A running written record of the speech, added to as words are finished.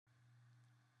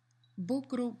Book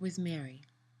Group with Mary.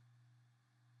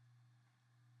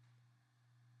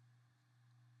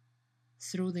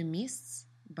 Through the Mists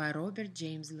by Robert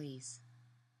James Lees.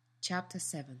 Chapter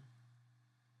 7.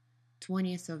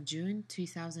 20th of June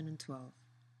 2012.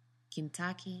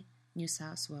 Kentucky, New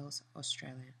South Wales,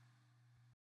 Australia.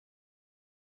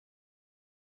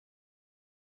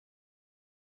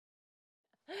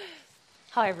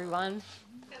 Hi everyone.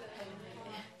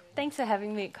 Thanks for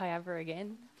having me at Kayabra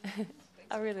again.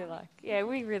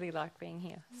 We really like being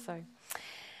here. So,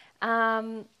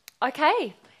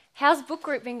 okay, how's book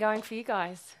group been going for you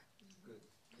guys?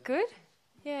 Good?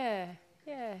 Yeah.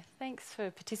 Thanks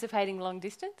for participating long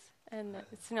distance, and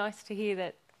it's nice to hear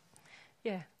that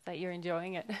you're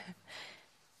enjoying it.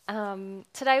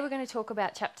 Today we're going to talk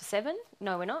about chapter 7.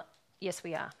 No, we're not. Yes,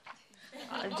 we are.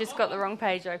 I just got the wrong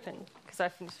page open because I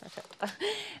finished my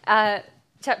chapter.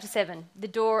 Chapter 7, The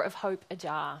Door of Hope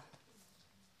Ajar.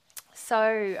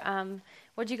 So,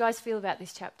 what do you guys feel about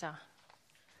this chapter?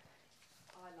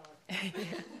 I like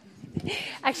it.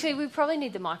 Actually, we probably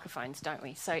need the microphones, don't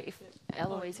we? So, if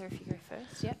Eloisa, if you go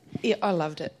first, yeah. Yeah, I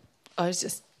loved it. I was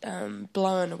just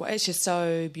blown away. It's just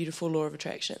so beautiful, law of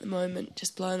attraction at the moment.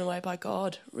 Just blown away by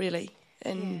God, really,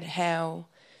 and how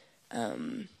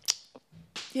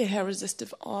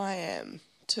resistive I am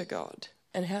to God,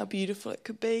 and how beautiful it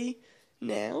could be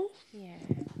now. Yeah,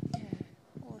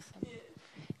 awesome.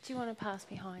 Do you want to pass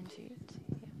behind you?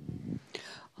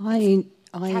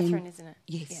 Catherine, isn't it?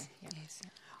 Yes. Yes.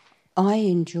 I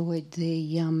enjoyed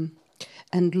the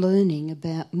and learning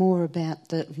more about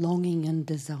the longing and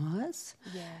desires,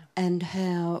 and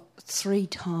how 3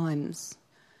 times.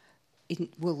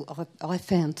 I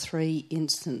found 3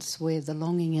 instances where the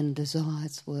longing and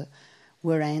desires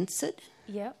were answered.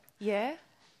 Yeah.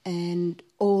 And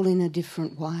all in a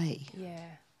different way. Yeah.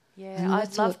 And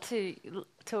I'd love to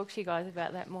talk to you guys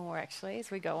about that more, actually,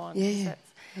 as we go on. Yeah.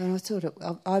 And I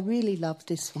thought I really loved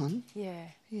this one.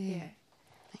 Yeah.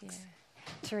 Thanks.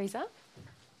 Teresa?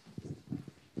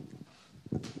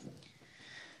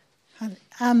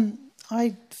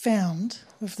 I found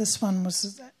with this one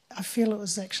I feel it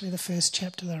was actually the first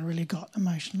chapter that I really got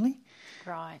emotionally.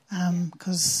 Right.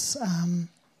 Because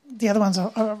the other ones,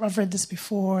 I've read this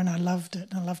before and I loved it,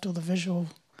 and I loved all the visual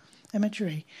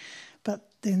imagery. But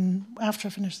then after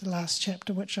I finished the last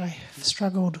chapter, which I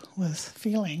struggled with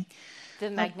feeling... The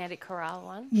magnetic chorale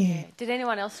one? Yeah. Did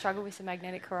anyone else struggle with the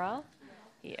magnetic chorale?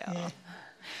 Yeah.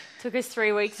 Took us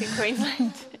 3 weeks in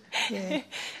Queensland. Yeah.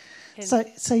 So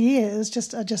it was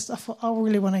just I thought I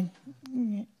really want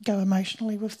to go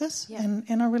emotionally with this,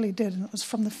 and I really did, and it was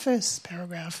from the first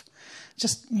paragraph,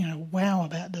 just wow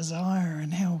about desire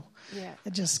and how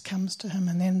it just comes to him,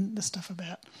 and then the stuff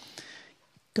about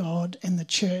God and the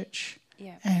church,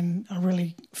 and I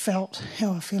really felt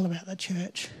how I feel about the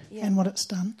church and what it's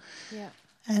done,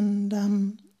 and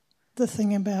the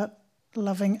thing about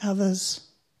loving others.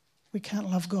 We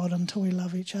can't love God until we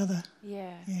love each other.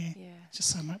 Yeah. Just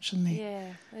so much in there.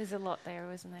 Yeah, there's a lot there,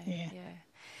 isn't there? Yeah.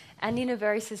 And in a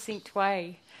very succinct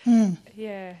way.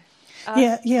 Yeah.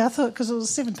 I thought, because it was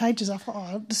 7 pages, I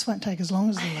thought, this won't take as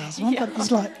long as the last one, but it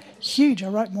was huge. I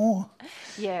wrote more.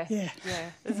 Yeah.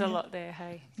 There's a lot there,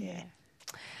 hey? Yeah.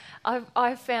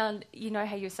 I've found,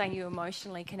 how you're saying you're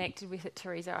emotionally connected with it,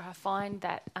 Teresa, I find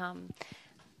that...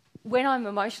 when I'm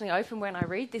emotionally open when I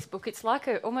read this book, it's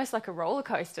almost like a roller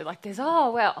coaster. Like there's,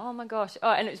 oh my gosh,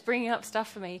 and it's bringing up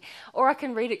stuff for me. Or I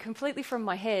can read it completely from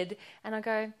my head and I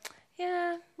go,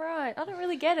 yeah, right, I don't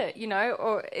really get it,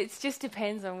 Or it just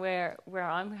depends on where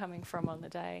I'm coming from on the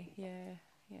day. Yeah.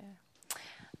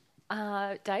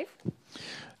 Dave?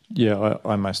 Yeah,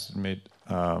 I must admit,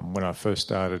 when I first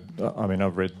started,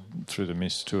 I've read through the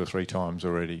Mist 2 or 3 times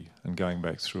already, and going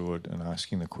back through it and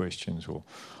asking the questions, well,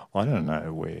 I don't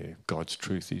know where God's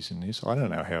truth is in this. I don't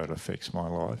know how it affects my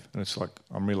life. And it's like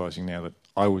I'm realising now that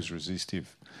I was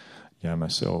resistive,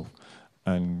 myself.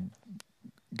 And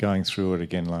going through it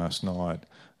again last night,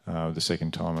 the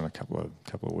second time in a couple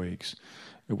of weeks,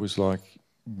 it was like,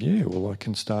 I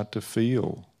can start to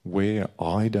feel where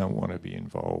I don't want to be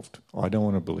involved. I don't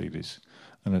want to believe this.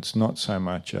 And it's not so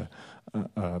much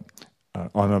I'm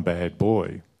a bad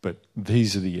boy, but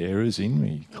these are the errors in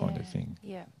me kind of thing.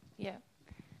 Yeah.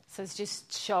 So it's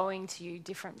just showing to you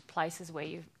different places where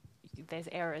there's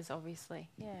errors, obviously.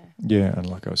 Yeah, and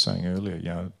like I was saying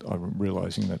earlier, I'm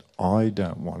realising that I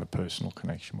don't want a personal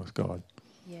connection with God.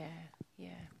 Yeah.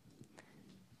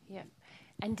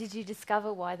 And did you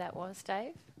discover why that was,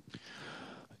 Dave?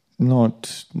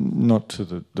 Not to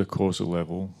the causal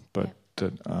level, but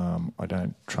that I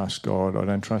don't trust God. I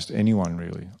don't trust anyone,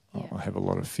 really. I have a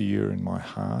lot of fear in my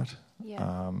heart,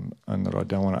 and that I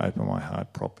don't want to open my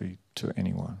heart properly to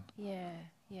anyone.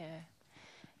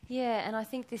 Yeah, and I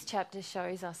think this chapter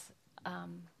shows us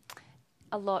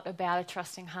a lot about a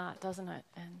trusting heart, doesn't it?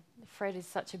 And Fred is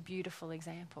such a beautiful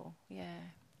example. Yeah.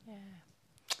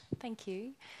 Thank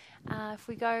you. If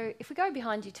we go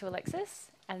behind you to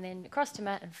Alexis, and then across to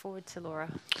Matt, and forward to Laura.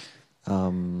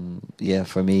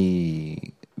 For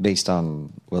me, based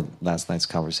on last night's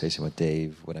conversation with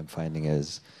Dave, what I'm finding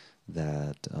is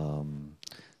that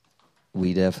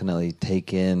we definitely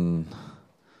take in,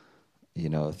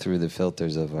 through the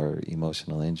filters of our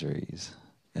emotional injuries.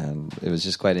 And it was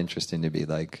just quite interesting to be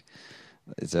like,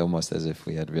 it's almost as if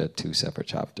we had read two separate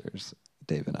chapters,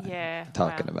 Dave and I,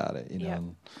 talking about it,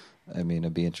 know. I mean,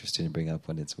 it'd be interesting to bring up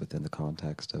when it's within the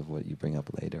context of what you bring up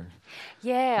later.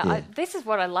 Yeah. This is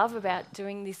what I love about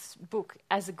doing this book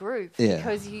as a group,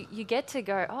 because you get to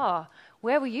go, oh,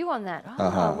 where were you on that?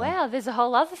 Oh, wow, there's a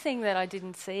whole other thing that I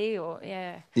didn't see,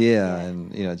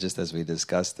 and, just as we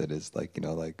discussed it, it's like,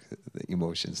 like the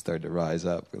emotions start to rise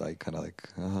up. We're like, kind of like,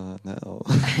 no,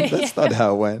 that's not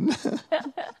how it went. Now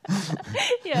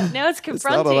it's confronting. It's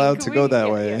not allowed to go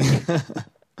that way.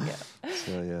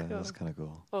 So, cool. That's kind of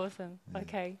cool. Awesome. Yeah.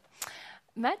 Okay.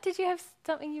 Matt, did you have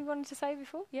something you wanted to say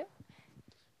before? Yep.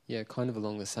 Yeah, kind of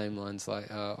along the same lines.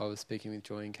 Like I was speaking with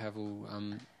Joy and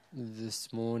Cavill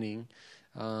this morning,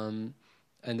 and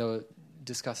they were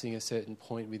discussing a certain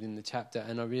point within the chapter,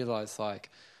 and I realised, like,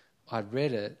 I'd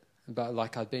read it, but,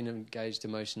 like, I'd been engaged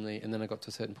emotionally, and then I got to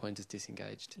a certain point, just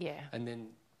disengaged. Yeah. And then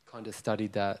kind of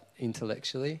studied that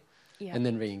intellectually, and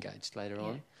then re-engaged later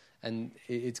on. And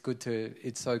it's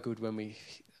so good when we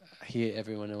hear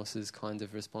everyone else's kind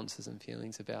of responses and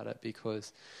feelings about it,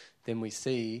 because then we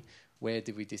see, where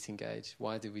did we disengage?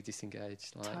 Why did we disengage?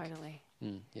 Totally.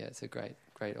 It's a great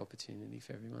opportunity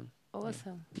for everyone.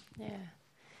 Awesome. Yeah.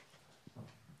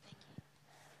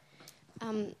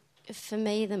 For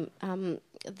me, the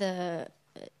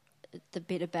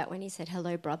bit about when he said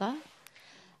 "hello, brother,"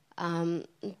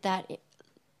 that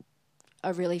I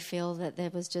really feel that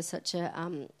there was just such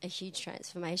a huge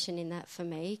transformation in that for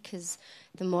me, because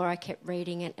the more I kept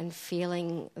reading it and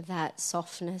feeling that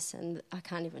softness, and I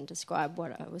can't even describe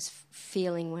what I was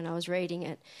feeling when I was reading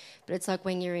it, but it's like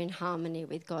when you're in harmony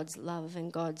with God's love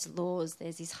and God's laws,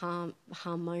 there's this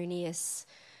harmonious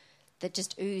that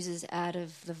just oozes out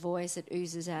of the voice, it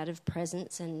oozes out of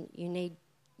presence, and you need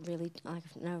really, I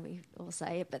know we all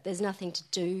say it, but there's nothing to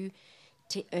do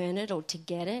to earn it or to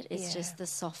get it. It's just the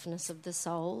softness of the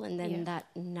soul, and then that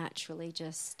naturally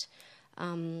just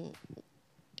comes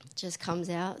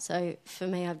out. So for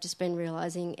me, I've just been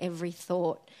realising every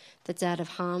thought that's out of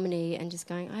harmony and just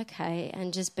going, okay,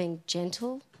 and just being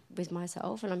gentle with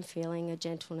myself, and I'm feeling a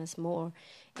gentleness more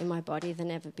in my body than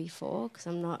ever before, because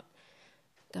I'm not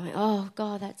going, oh,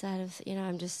 God, that's out of,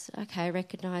 I'm just, okay,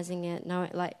 recognising it. No,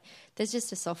 like, there's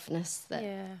just a softness that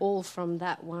all from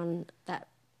that one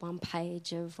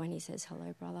page of when he says,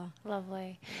 hello, brother.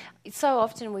 Lovely. So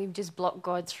often we just block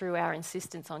God through our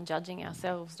insistence on judging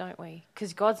ourselves, don't we?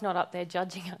 Because God's not up there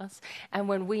judging us. And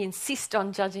when we insist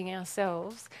on judging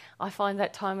ourselves, I find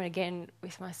that time and again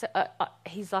with myself,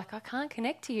 he's like, I can't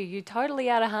connect to you. You're totally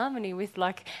out of harmony with,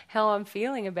 like, how I'm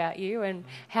feeling about you and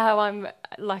how I'm,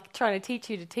 like, trying to teach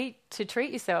you to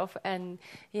treat yourself. And,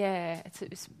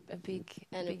 it's a big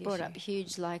And big it brought issue. up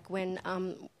huge, like, when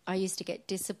I used to get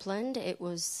disciplined, it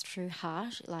was through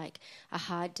harsh, like a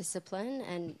hard discipline,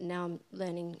 and now I'm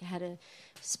learning how to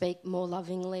speak more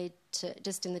lovingly, to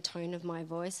just in the tone of my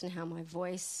voice and how my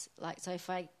voice, like, so if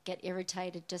I get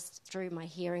irritated just through my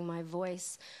hearing my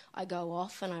voice, I go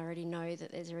off, and I already know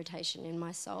that there's irritation in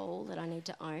my soul that I need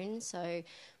to own. So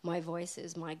my voice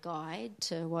is my guide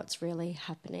to what's really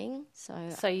happening.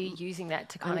 So you're using that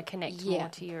to kind of connect more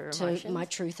to your emotions? To my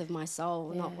truth of my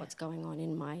soul, not what's going on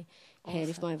in my head.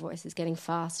 If my voice is getting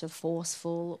fast or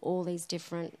forceful, all these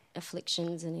different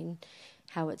afflictions and in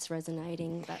how it's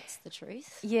resonating, that's the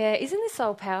truth. Yeah, isn't this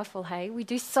so powerful, hey? We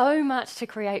do so much to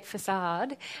create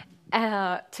facade,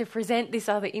 to present this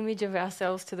other image of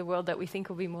ourselves to the world that we think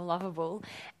will be more lovable,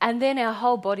 and then our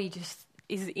whole body just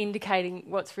is indicating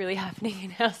what's really happening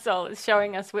in our soul. It's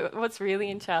showing us what's really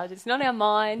in charge. It's not our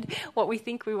mind, what we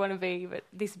think we want to be, but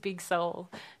this big soul.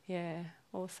 Yeah,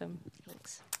 awesome.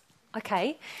 Thanks.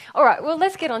 Okay. All right, well,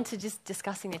 let's get on to just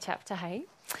discussing the chapter, hey?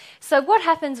 So what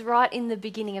happens right in the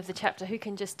beginning of the chapter? Who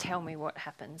can just tell me what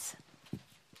happens?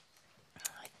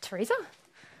 Teresa?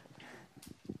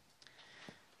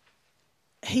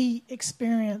 He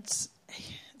it's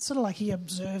sort of like he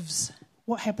observes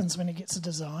what happens when he gets a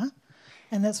desire.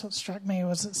 And that's what struck me,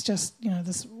 was it's just,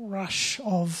 this rush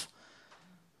of,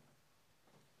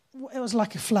 it was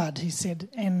like a flood, he said,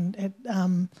 and it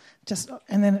and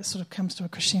then it sort of comes to a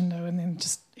crescendo and then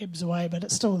just ebbs away, but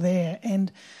it's still there.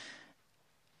 And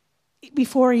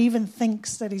before he even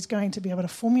thinks that he's going to be able to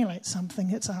formulate something,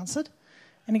 it's answered.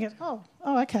 And he goes, oh,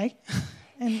 okay.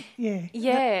 And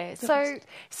yeah.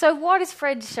 So what is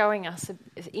Fred showing us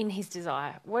in his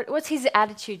desire? What's his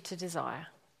attitude to desire?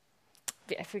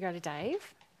 If we go to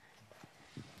Dave.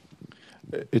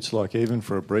 It's like even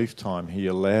for a brief time, he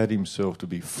allowed himself to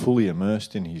be fully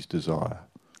immersed in his desire.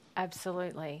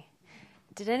 Absolutely.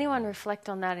 Did anyone reflect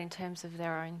on that in terms of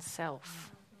their own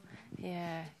self?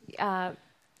 Yeah.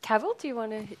 Cavill, do you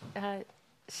want to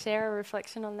share a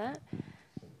reflection on that?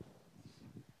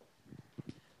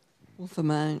 Well, for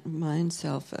my own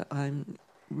self, I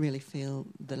really feel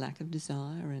the lack of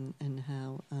desire and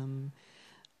how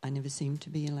I never seemed to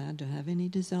be allowed to have any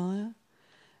desire,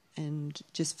 and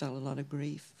just felt a lot of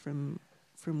grief from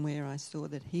where I saw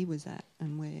that he was at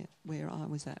and where I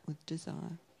was at with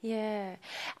desire. Yeah.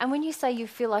 And when you say you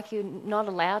feel like you're not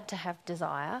allowed to have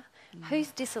desire,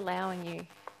 who's disallowing you?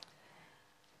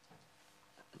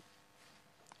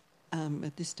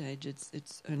 At this stage,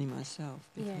 it's only myself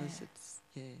because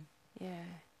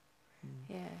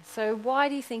Yeah. So why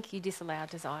do you think you disallow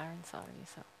desire inside of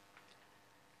yourself?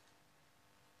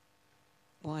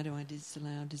 Why do I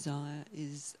disallow desire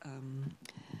is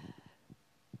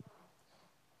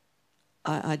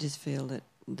I just feel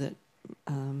that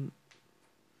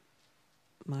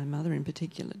my mother in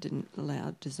particular didn't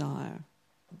allow desire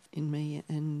in me,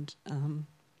 and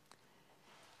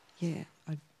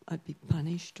I'd be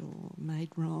punished or made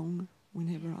wrong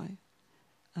whenever I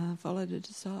followed a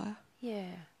desire.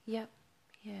 Yeah. Yep.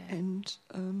 Yeah. And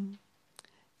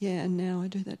and now I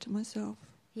do that to myself.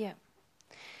 Yeah.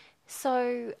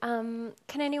 So,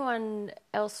 can anyone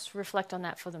else reflect on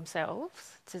that for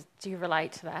themselves? Do you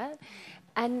relate to that?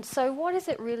 And so, what is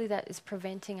it really that is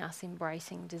preventing us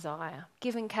embracing desire?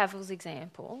 Given Cavill's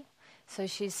example, so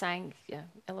she's saying,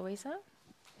 Eloisa?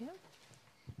 Yeah.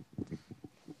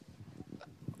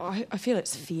 I feel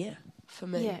it's fear for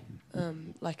me. Yeah.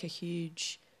 Like a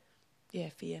huge,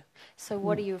 fear. So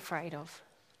what are you afraid of?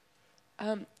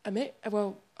 I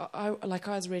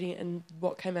was reading it, and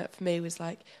what came out for me was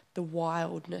like the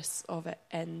wildness of it,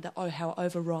 and how it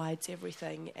overrides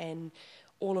everything, and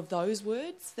all of those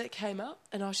words that came up,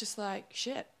 and I was just like,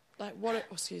 shit. Like what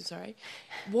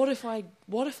if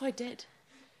I did?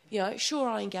 Sure,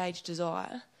 I engage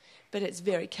desire, but it's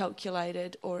very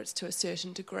calculated, or it's to a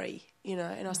certain degree, And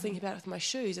I was thinking about it with my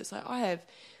shoes. It's like I have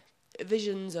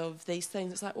visions of these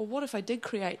things. It's like, well, what if I did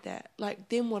create that? Like,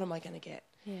 then what am I going to get?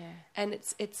 Yeah. And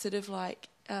it's sort of like,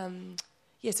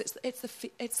 it's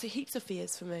the heaps of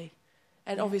fears for me.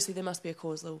 And obviously there must be a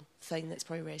causal thing that's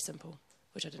probably very simple,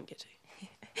 which I didn't get to.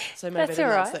 So maybe that's I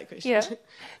didn't all answer right. that question.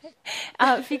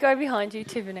 Yeah. If you go behind you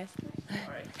too, Vanessa.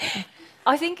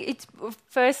 I think it's,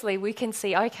 firstly, we can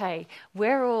see, okay,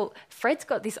 Fred's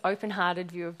got this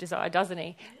open-hearted view of desire, doesn't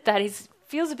he? That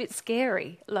feels a bit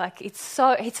scary. Like it's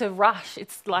a rush.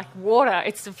 It's like water.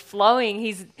 It's flowing.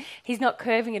 He's not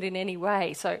curving it in any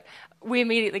way. So we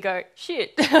immediately go,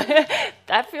 shit,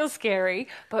 that feels scary.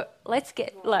 But let's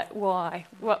get why?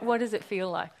 What does it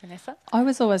feel like, Vanessa? I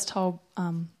was always told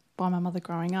by my mother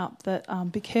growing up that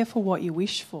be careful what you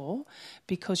wish for,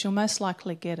 because you'll most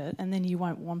likely get it and then you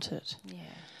won't want it. Yeah.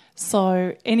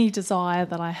 So any desire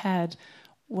that I had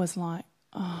was like,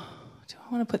 oh, do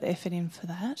I want to put the effort in for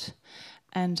that?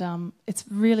 And it's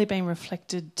really been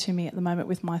reflected to me at the moment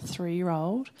with my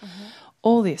 3-year-old. Mm-hmm.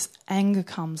 All this anger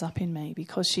comes up in me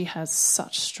because she has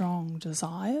such strong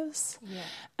desires. Yeah.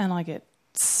 And I get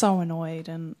so annoyed,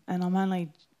 and I'm only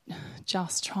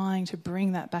just trying to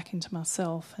bring that back into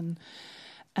myself, and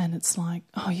it's like,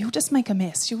 oh, you'll just make a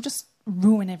mess, you'll just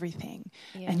ruin everything,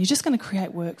 and you're just going to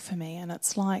create work for me. And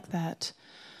it's like that,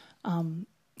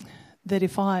 that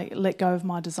if I let go of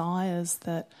my desires,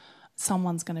 that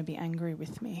someone's going to be angry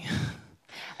with me.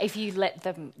 If you let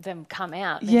them come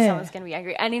out, then someone's going to be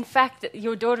angry. And in fact,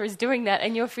 your daughter is doing that,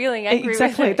 and you're feeling angry.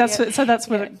 Exactly. With her. That's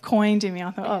what it coined in me.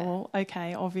 I thought, oh well,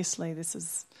 okay, obviously this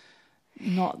is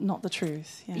not the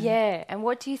truth. Yeah. And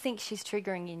what do you think she's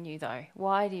triggering in you, though?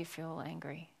 Why do you feel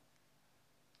angry?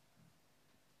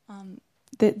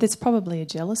 There's probably a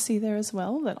jealousy there as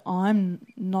well, that I'm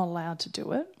not allowed to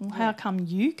do it. Well, how come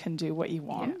you can do what you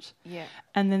want? Yeah.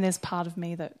 And then there's part of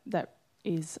me that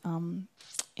is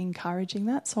encouraging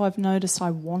that. So I've noticed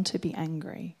I want to be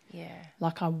angry. Yeah.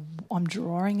 Like I'm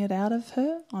drawing it out of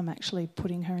her. I'm actually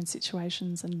putting her in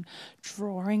situations and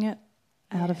drawing it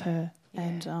out of her. Yeah.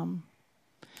 And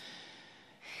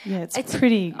it's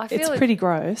pretty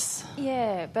gross.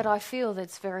 Yeah, but I feel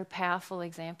that's a very powerful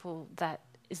example that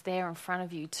is there in front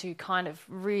of you to kind of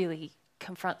really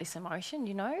confront this emotion,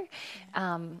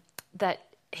 that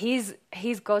here's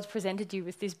God's presented you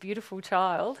with this beautiful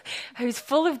child who's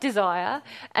full of desire,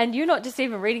 and you're not just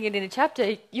even reading it in a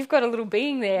chapter, you've got a little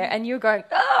being there and you're going,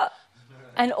 ah!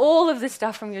 And all of the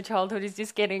stuff from your childhood is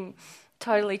just getting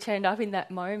totally turned up in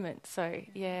that moment. So,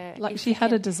 yeah. Like she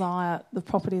had a desire, the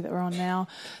property that we're on now,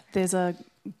 there's a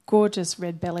gorgeous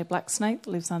red belly black snake that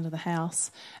lives under the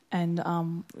house, and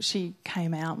she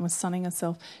came out and was sunning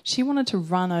herself. She wanted to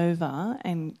run over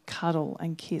and cuddle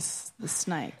and kiss the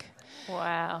snake.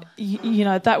 Wow. You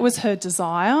know, that was her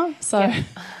desire. So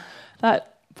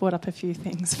that brought up a few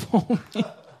things for me.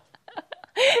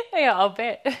 Yeah, I'll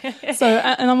bet. So,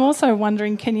 and I'm also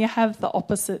wondering, can you have the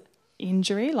opposite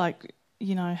injury? Like,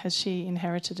 you know, has she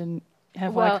inherited and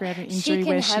I created an injury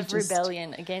where she can have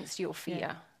rebellion against your fear.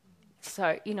 Yeah.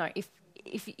 So, you know,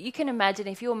 if you can imagine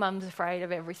if your mum's afraid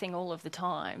of everything all of the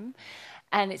time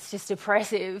and it's just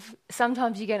oppressive,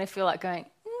 sometimes you're going to feel like going,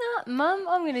 nah, Mum,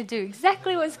 I'm going to do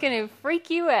exactly what's going to freak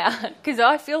you out because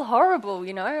I feel horrible,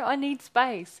 you know, I need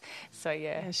space. So,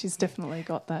 yeah. She's definitely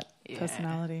got that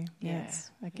personality. Yeah,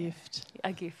 it's a gift.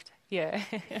 A gift, yeah.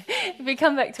 If we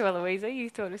come back to Eloisa, you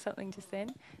thought of something just then.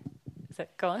 Is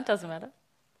that go on? Doesn't matter.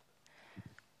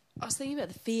 I was thinking about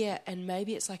the fear, and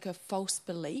maybe it's like a false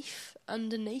belief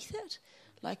underneath it,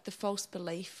 like the false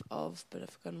belief of, but I've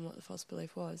forgotten what the false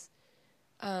belief was.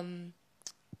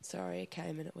 Sorry, it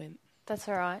came and it went. That's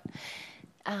all right.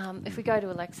 If we go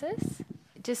to Alexis,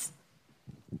 just...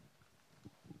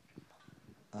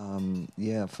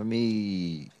 for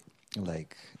me,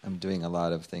 like, I'm doing a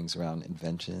lot of things around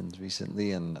inventions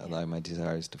recently and allowing my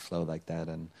desires to flow like that.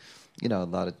 And, you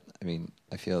know,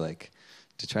 I feel like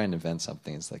to try and invent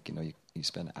something, it's like, you know, you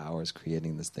spend hours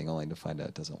creating this thing only to find out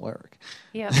it doesn't work.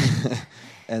 Yeah.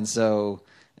 And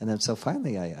then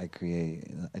finally I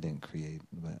didn't create,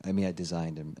 but I mean, I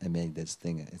designed and I made this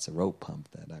thing. It's a rope pump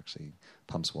that actually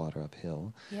pumps water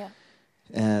uphill. Yeah.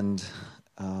 And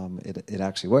it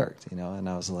actually worked, you know, and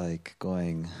I was like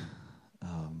going,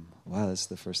 wow, this is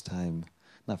the first time,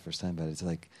 not first time, but it's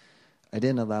like, I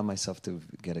didn't allow myself to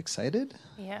get excited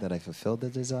that I fulfilled the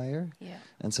desire. Yeah.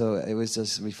 And so it was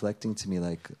just reflecting to me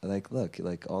like, look,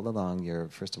 like all along you're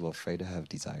first of all afraid to have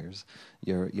desires.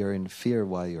 You're in fear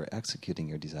while you're executing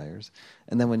your desires.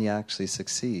 And then when you actually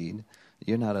succeed,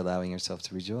 you're not allowing yourself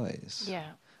to rejoice. Yeah.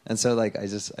 And so like I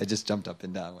just jumped up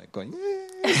and down like going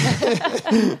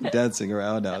dancing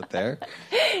around out there.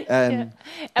 And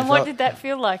what did that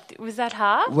feel like? Was that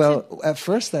hard? Well, at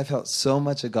first I felt so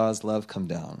much of God's love come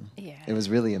down. Yeah. It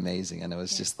was really amazing, and it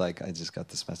was just like I just got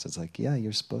this message like, yeah,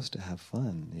 you're supposed to have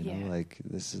fun, you know, like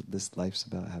this life's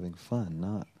about having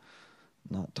fun,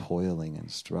 not toiling and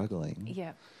struggling.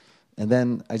 Yeah. And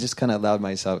then I just kind of allowed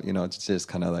myself, you know, to just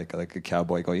kind of like a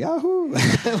cowboy go, Yahoo!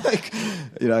 Like,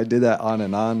 you know, I did that on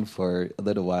and on for a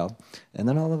little while. And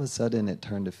then all of a sudden it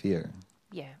turned to fear.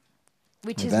 Yeah.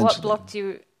 Which is what blocked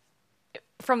you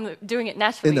from doing it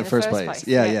naturally in the first place.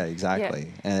 Yeah,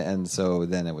 exactly. Yeah. And so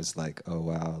then it was like, oh,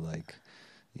 wow, like,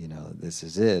 you know, this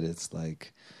is it. It's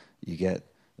like you get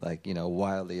like, you know,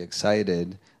 wildly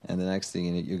excited, and the next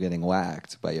thing you're getting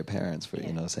whacked by your parents for,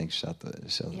 you know, saying shut the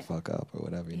fuck up or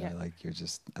whatever, you know, like you're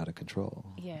just out of control.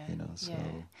 Yeah. You know, so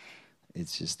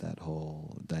it's just that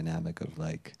whole dynamic of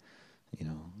like, you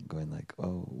know, going like,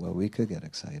 oh, well, we could get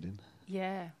excited.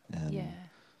 Yeah. And,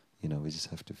 you know, we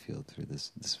just have to feel through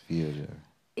this fear.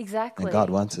 Exactly. And God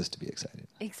wants us to be excited.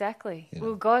 Exactly. You know?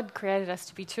 Well, God created us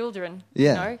to be children,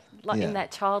 you know, like in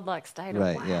that childlike state of,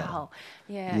 wow.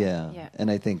 Yeah.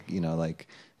 And I think, you know, like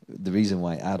the reason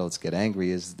why adults get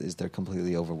angry is they're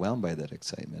completely overwhelmed by that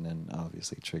excitement and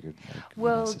obviously triggered, like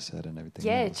Vanessa said, and everything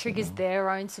else, it triggers their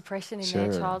own suppression in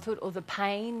their childhood, or the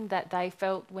pain that they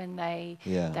felt when they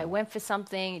went for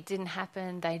something, it didn't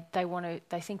happen. They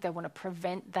think they want to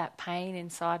prevent that pain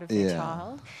inside of their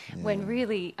child, when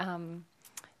really,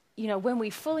 you know, when we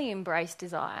fully embrace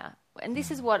desire, and this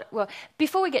is what. Well,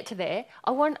 before we get to there,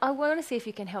 I want to see if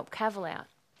you can help Cavill out,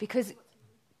 because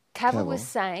Cavill was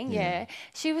saying,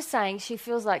 she was saying she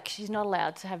feels like she's not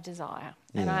allowed to have desire.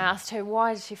 And I asked her,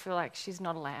 why does she feel like she's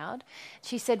not allowed?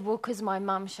 She said, well, because my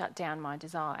mum shut down my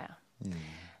desire. Yeah.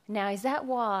 Now, is that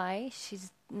why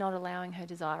she's not allowing her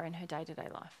desire in her day-to-day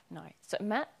life? No. So,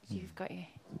 Matt, you've got your...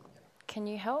 Can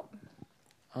you help?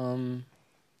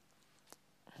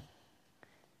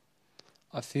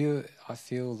 I feel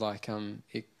like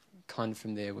it kind of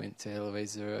from there went to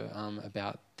Eloisa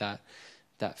about that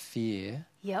fear.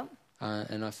 Yep.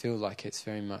 And I feel like it's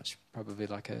very much probably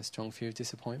like a strong fear of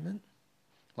disappointment,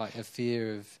 like a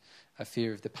fear of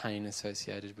the pain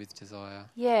associated with desire.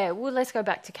 Yeah. Well, let's go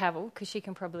back to Cavill, because she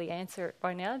can probably answer it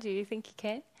by now. Do you think you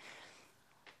can?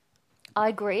 I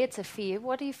agree. It's a fear.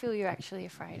 What do you feel you're actually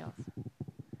afraid of?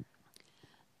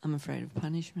 I'm afraid of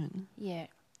punishment. Yeah.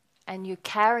 And you're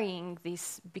carrying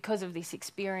this, because of this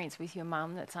experience with your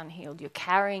mum that's unhealed, you're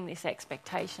carrying this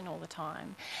expectation all the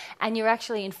time. And you're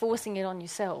actually enforcing it on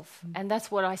yourself. And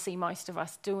that's what I see most of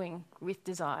us doing with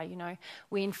desire, you know.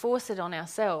 We enforce it on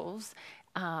ourselves,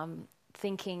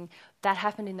 thinking, that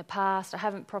happened in the past, I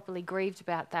haven't properly grieved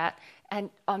about that, and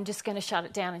I'm just going to shut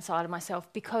it down inside of myself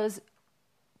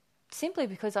simply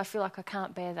because I feel like I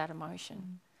can't bear that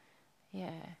emotion. Yeah.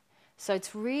 So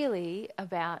it's really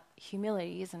about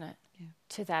humility, isn't it,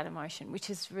 to that emotion, which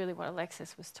is really what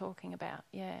Alexis was talking about,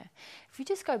 yeah. If we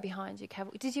just go behind you,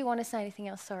 Cavill. Did you want to say anything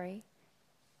else? Sorry.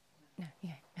 No,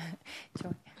 yeah.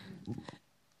 Sure.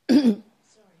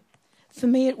 For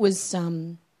me, it was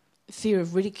fear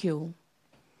of ridicule,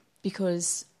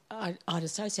 because I'd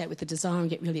associate with the desire and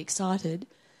get really excited,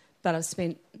 but I've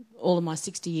spent all of my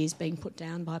 60 years being put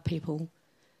down by people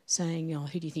saying,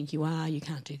 who do you think you are? You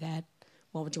can't do that.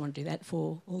 What would you want to do that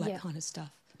for? All that kind of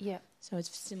stuff. Yeah. So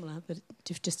it's similar, but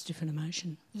just a different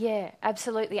emotion. Yeah,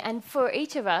 absolutely. And for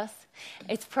each of us,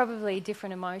 it's probably a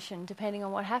different emotion depending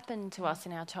on what happened to us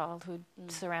in our childhood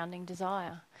surrounding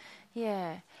desire.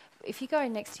 Yeah. If you go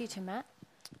next to you to Matt.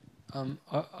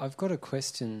 I've got a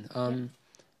question.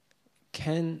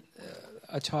 Can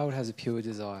a child has a pure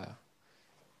desire?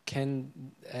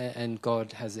 And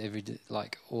God has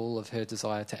all of her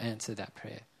desire to answer that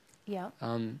prayer. Yeah.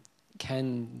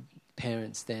 Can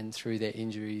parents then, through their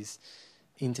injuries,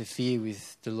 interfere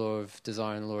with the law of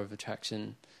desire and the law of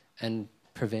attraction and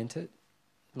prevent it?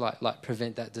 Like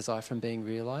prevent that desire from being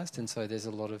realised? And so there's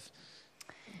a lot of...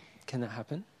 Can that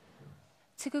happen?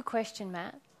 It's a good question,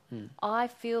 Matt. I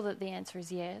feel that the answer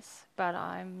is yes, but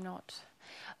I'm not...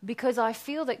 Because I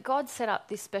feel that God set up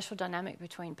this special dynamic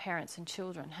between parents and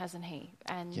children, hasn't he?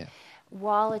 And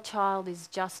while a child is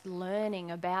just learning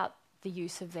about the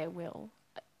use of their will...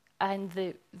 And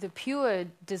the pure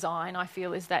design, I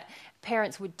feel, is that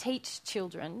parents would teach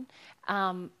children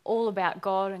all about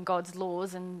God and God's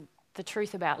laws and the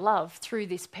truth about love through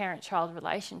this parent-child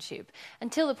relationship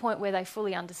until the point where they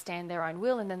fully understand their own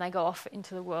will, and then they go off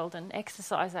into the world and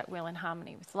exercise that will in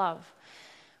harmony with love.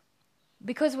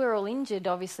 Because we're all injured,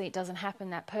 obviously it doesn't happen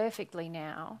that perfectly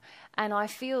now. And I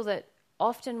feel that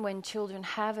often when children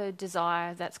have a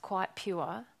desire that's quite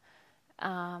pure...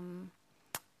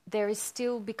 there is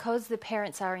still, because the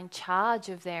parents are in charge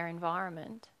of their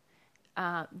environment,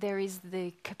 there is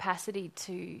the capacity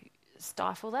to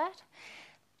stifle that.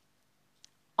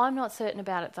 I'm not certain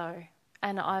about it though,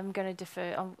 and I'm going to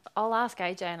defer. I'll ask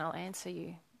AJ and I'll answer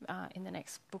you in the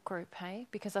next book group, hey?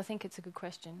 Because I think it's a good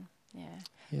question. Yeah.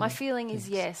 My feeling is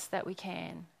yes, that we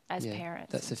can as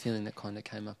parents. That's the feeling that kind of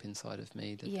came up inside of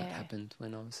me that happened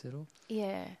when I was little.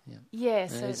 Yeah. Yeah,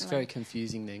 certainly. It's very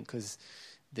confusing then, because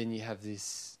then you have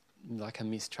this... like a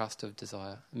mistrust of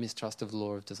desire, a mistrust of the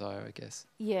law of desire, I guess.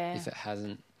 Yeah.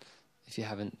 If you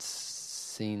haven't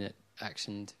seen it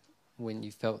actioned when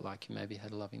you felt like you maybe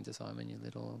had a loving desire when you're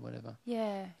little or whatever.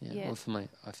 Yeah. Well, for me,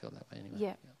 I feel that way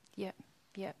anyway.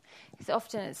 Yeah. Because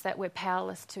often it's that we're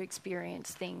powerless to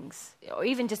experience things, or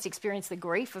even just experience the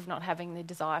grief of not having the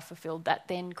desire fulfilled, that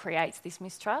then creates this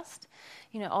mistrust.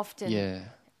 Often... Yeah.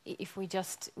 If we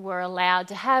just were allowed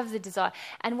to have the desire.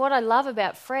 And what I love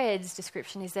about Fred's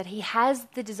description is that he has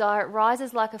the desire, it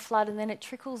rises like a flood and then it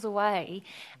trickles away,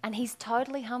 and he's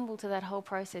totally humble to that whole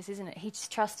process, isn't it? He's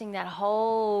trusting that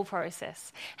whole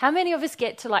process. How many of us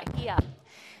get to here?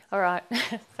 All right,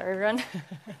 sorry everyone.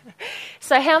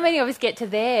 So how many of us get to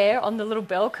there on the little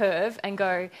bell curve and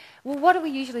go, well, what do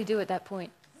we usually do at that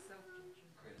point?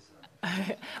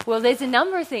 Well, there's a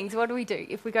number of things. What do we do?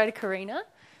 If we go to Karina...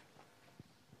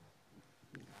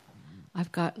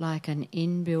 I've got like an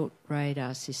inbuilt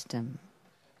radar system.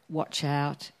 Watch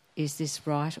out. Is this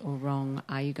right or wrong?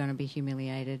 Are you going to be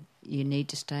humiliated? You need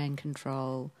to stay in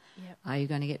control. Yep. Are you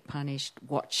going to get punished?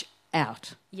 Watch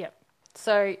out. Yep.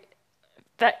 So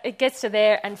that it gets to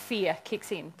there and fear kicks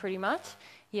in pretty much.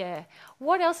 Yeah.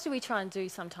 What else do we try and do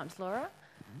sometimes, Laura?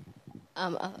 I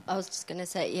was just going to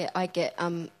say, I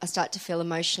start to feel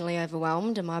emotionally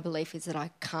overwhelmed, and my belief is that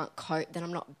I can't cope, that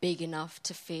I'm not big enough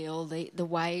to feel the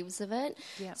waves of it.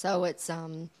 Yep. So it's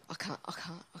I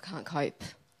can't cope.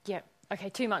 Yep. Okay,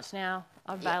 too much now.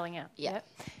 I'm bailing out. Yep.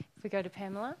 If we go to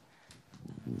Pamela.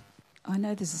 I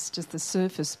know this is just the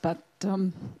surface, but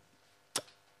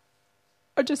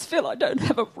I just feel I don't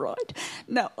have a right.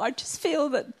 No, I just feel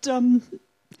that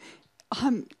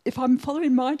if I'm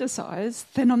following my desires,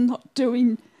 then I'm not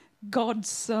doing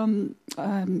God's,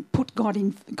 put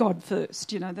God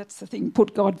first. That's the thing,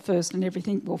 put God first and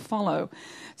everything will follow.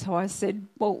 So I said,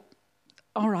 well,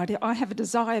 all right, I have a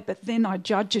desire, but then I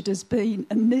judge it as being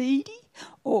a needy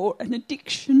or an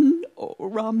addiction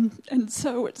and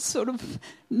so it's sort of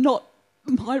not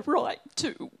my right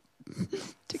to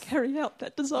carry out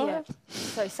that desire. Yeah.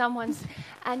 So someone's...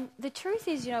 And the truth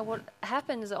is, what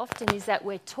happens often is that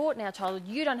we're taught in our childhood,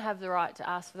 you don't have the right to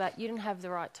ask for that, you don't have the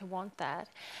right to want that.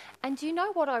 And do you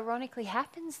know what ironically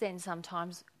happens then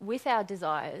sometimes with our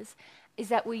desires is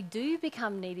that we do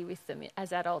become needy with them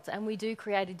as adults, and we do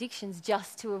create addictions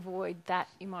just to avoid that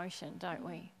emotion, don't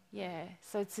we? Yeah.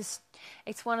 So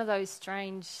it's one of those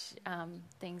strange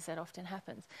things that often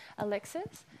happens.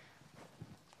 Alexis?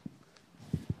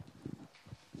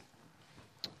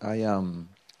 I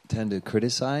tend to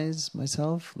criticize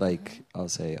myself. Like, I'll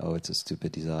say, oh, it's a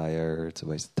stupid desire, it's a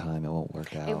waste of time, it won't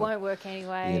work out. It won't work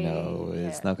anyway.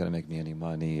 It's not going to make me any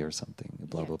money or something,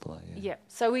 blah, blah, blah. Yeah.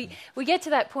 So we get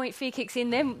to that point, fear kicks in,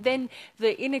 then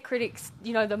the inner critics,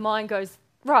 the mind goes,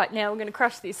 right, now we're going to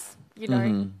crush this,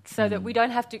 so that we don't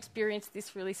have to experience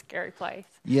this really scary place.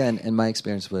 Yeah, and my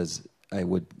experience was I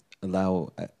would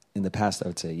allow... in the past, I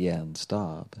would say, yeah, and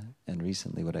stop. And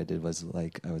recently what I did was,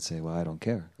 I would say, well, I don't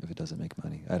care if it doesn't make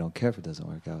money. I don't care if it doesn't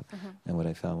work out. Mm-hmm. And what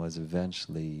I found was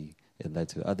eventually it led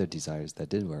to other desires that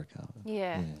did work out.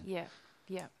 Yeah.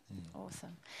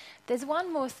 Awesome. There's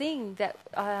one more thing that,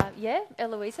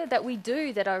 Eloisa, that we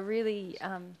do that I really,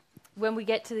 when we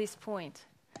get to this point.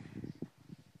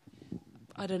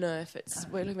 I don't know if it's...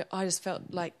 I just felt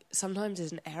like sometimes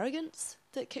there's an arrogance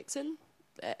that kicks in.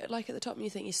 Like at the top, and you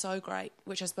think you're so great,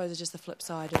 which I suppose is just the flip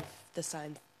side of the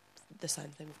same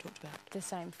thing we've talked about. The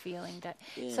same feeling that.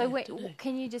 Yeah, so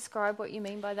can you describe what you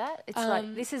mean by that? It's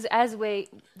like this is as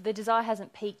the desire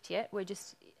hasn't peaked yet. We're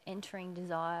just entering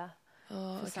desire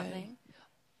for something.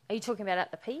 Are you talking about at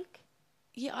the peak?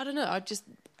 Yeah, I don't know. I just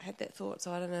had that thought,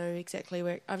 so I don't know exactly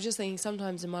where. I was just thinking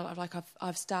sometimes in my life,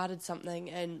 I've started something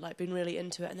and been really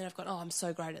into it, and then I've gone, oh, I'm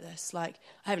so great at this. I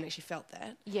haven't actually felt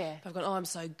that. Yeah. I've gone, oh, I'm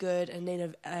so good, and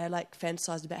then I've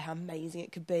fantasized about how amazing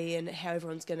it could be and how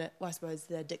everyone's gonna. Well, I suppose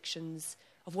the addictions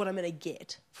of what I'm gonna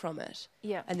get from it.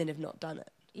 Yeah. And then have not done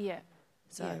it. Yeah.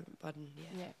 So,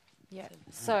 yeah. Yeah.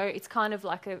 So it's kind of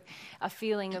like a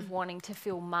feeling of wanting to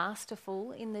feel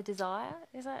masterful in the desire.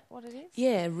 Is that what it is?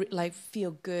 Yeah,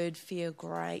 feel good, feel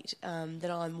great, that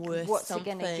I'm worth What's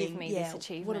something. What's it going to give me, this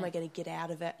achievement? What am I going to get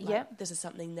out of it? This is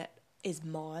something that is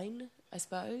mine, I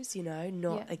suppose,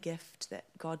 not a gift that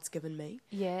God's given me.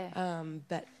 Yeah.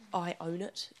 But I own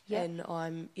it, and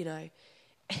I'm, and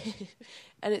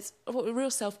it's a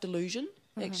real self-delusion.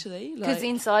 Actually, because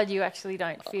inside you actually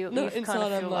don't feel. No,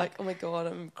 inside I'm like, oh my god,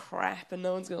 I'm crap, and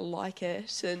no one's going to like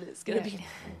it, and it's going to be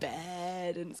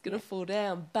bad, and it's going to fall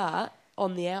down. But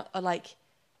on the out, I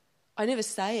never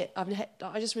say it.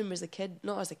 I just remember as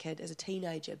a as a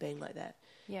teenager, being like that.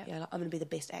 Yeah, I'm going to be the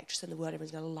best actress in the world.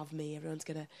 Everyone's going to love me. Everyone's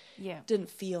going to. Yeah. Didn't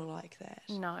feel like that.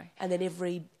 No. And then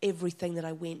everything that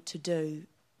I went to do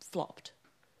flopped.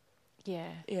 Yeah.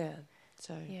 Yeah.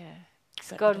 So. Yeah.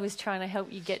 God was trying to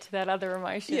help you get to that other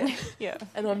emotion. Yeah.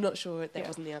 And I'm not sure that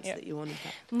wasn't the answer that you wanted.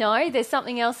 No, there's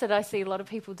something else that I see a lot of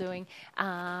people doing.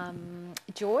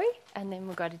 Joy, and then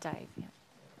we'll go to Dave. Yeah.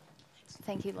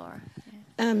 Thank you, Laura.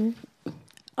 Yeah.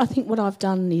 I think what I've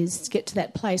done is to get to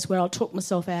that place where I'll talk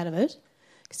myself out of it.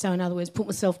 So in other words, put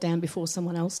myself down before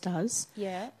someone else does.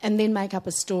 Yeah. And then make up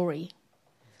a story.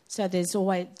 So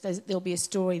there'll be a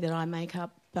story that I make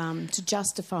up to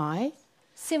justify.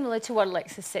 Similar to what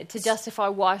Alexis said, to justify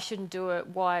why I shouldn't do it,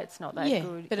 why it's not that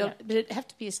good. But it'd have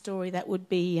to be a story that would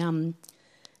be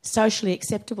socially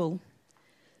acceptable.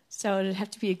 So it'd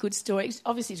have to be a good story,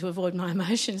 obviously to avoid my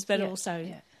emotions, but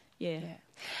also,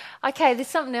 Okay, there's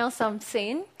something else I'm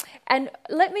seeing, and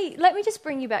let me just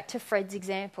bring you back to Fred's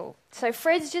example. So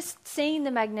Fred's just seen the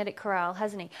magnetic corral,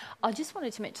 hasn't he? I just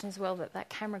wanted to mention as well that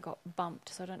camera got bumped,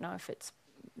 so I don't know if it's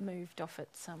moved off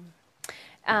its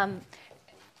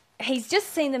he's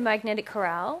just seen the magnetic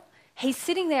corral. He's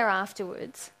sitting there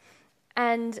afterwards,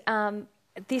 and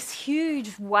this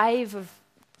huge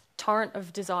torrent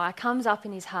of desire comes up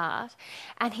in his heart,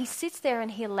 and he sits there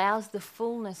and he allows the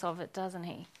fullness of it, doesn't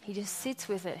he? He just sits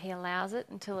with it. He allows it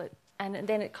and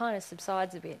then it kind of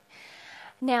subsides a bit.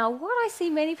 Now, what I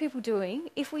see many people doing,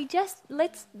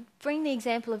 let's bring the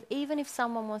example of even if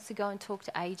someone wants to go and talk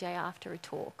to AJ after a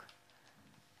talk.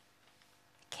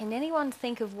 Can anyone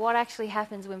think of what actually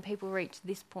happens when people reach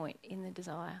this point in the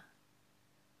desire?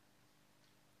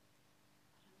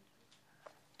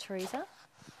 Teresa?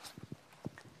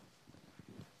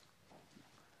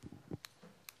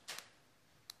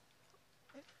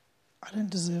 I don't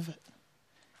deserve it.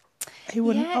 He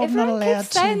wouldn't. Yeah, I'm not allowed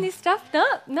keeps saying this stuff.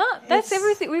 No, that's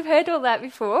everything. We've heard all that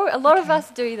before. A lot of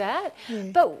us do that. Yeah.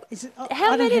 But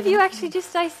how many of you actually just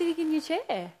stay sitting in your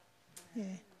chair? Yeah.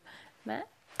 Matt?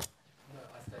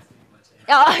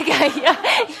 Oh, okay,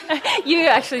 yeah. You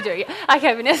actually do, yeah.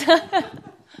 Okay, Vanessa.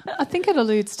 I think it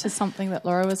alludes to something that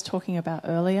Laura was talking about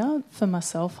earlier. For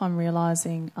myself, I'm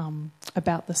realising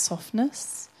about the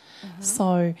softness. Mm-hmm.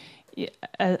 So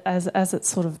as it's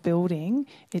sort of building,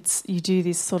 you do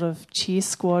this sort of cheer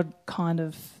squad kind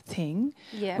of thing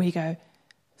where you go,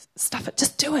 stuff it,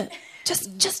 just do it.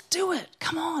 Just do it.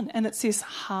 Come on. And it's this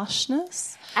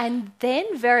harshness. And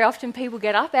then very often people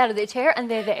get up out of their chair and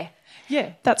they're there.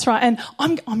 Yeah, that's right. And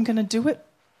I'm going to do it,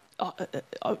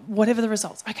 whatever the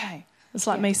results. Okay. It's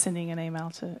like me sending an email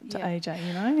to AJ,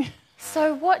 you know.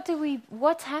 So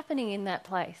what's happening in that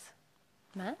place,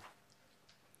 Matt?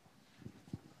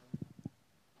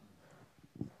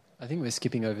 I think we're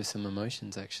skipping over some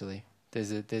emotions, actually.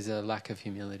 There's a lack of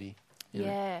humility.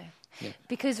 Yeah.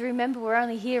 Because remember, we're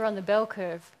only here on the bell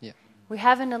curve. Yeah. We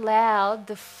haven't allowed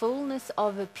the fullness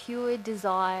of a pure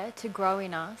desire to grow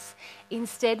in us.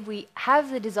 Instead, we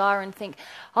have the desire and think,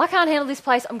 I can't handle this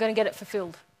place, I'm going to get it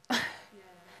fulfilled.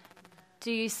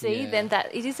 Do you see? Then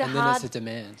that it is a hard... And then it's a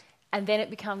demand. And then it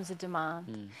becomes a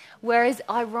demand. Whereas,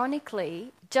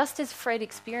 ironically, just as Fred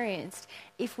experienced,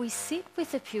 if we sit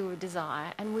with a pure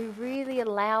desire and we really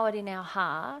allow it in our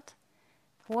heart,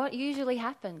 what usually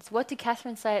happens? What did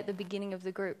Catherine say at the beginning of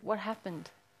the group? What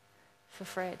happened for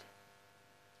Fred?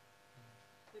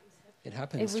 It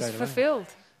happened straight away. It was fulfilled.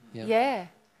 Yeah.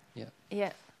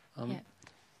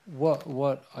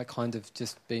 What I kind of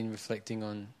just been reflecting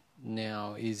on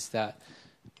now is that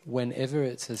whenever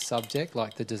it's a subject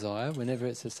like the desire, whenever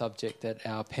it's a subject that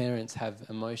our parents have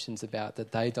emotions about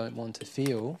that they don't want to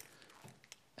feel,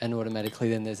 and automatically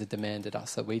then there's a demand at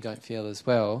us that we don't feel as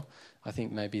well, I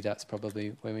think maybe that's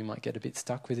probably where we might get a bit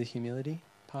stuck with the humility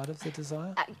part of the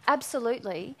desire.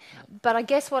 Absolutely. But I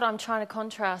guess what I'm trying to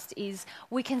contrast is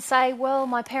we can say, well,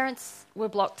 my parents were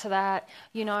blocked to that,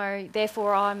 you know,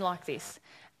 therefore I'm like this.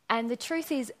 And the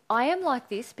truth is, I am like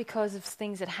this because of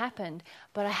things that happened,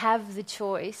 but I have the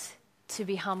choice to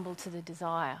be humble to the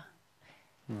desire.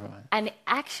 Right. And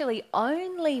actually,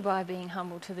 only by being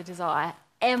humble to the desire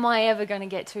am I ever going to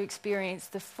get to experience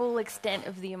the full extent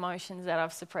of the emotions that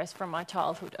I've suppressed from my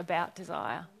childhood about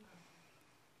desire.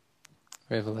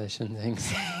 Revelation,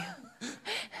 thanks.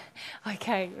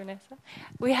 Okay, Vanessa.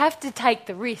 We have to take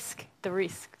the risk,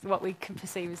 what we can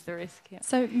perceive as the risk. Yeah.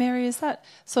 So, Mary, is that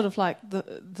sort of like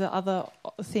the other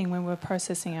thing when we're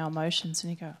processing our emotions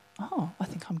and you go, oh, I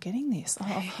think I'm getting this.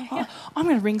 I'm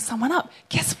going to ring someone up.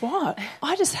 Guess what?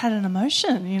 I just had an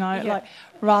emotion, you know, like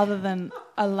rather than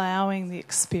allowing the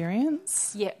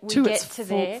experience to its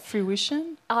full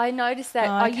fruition. I noticed that.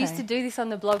 I used to do this on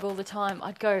the blog all the time.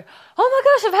 I'd go, oh my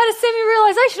gosh, I've had a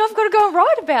semi-realisation. I've got to go and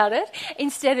write about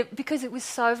it. Because it was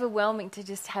so overwhelming to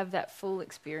just have that full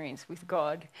experience with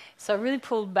God. So I really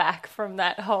pulled back from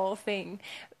that whole thing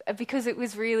because it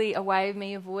was really a way of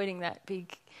me avoiding that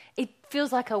big... It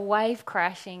feels like a wave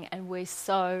crashing, and we're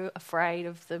so afraid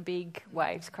of the big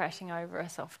waves crashing over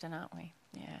us often, aren't we?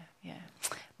 Yeah.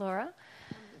 Laura?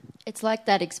 It's like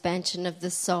that expansion of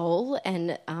the soul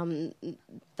and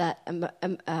that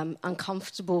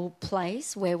uncomfortable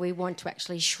place where we want to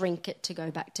actually shrink it to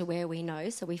go back to where we know.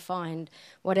 So we find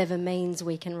whatever means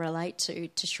we can relate to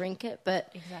shrink it,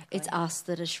 but it's us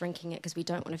that are shrinking it because we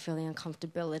don't want to feel the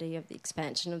uncomfortability of the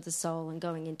expansion of the soul and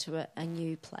going into a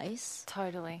new place.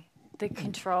 Totally. The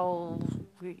control,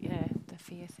 the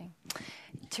fear thing.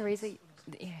 Teresa,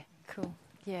 cool.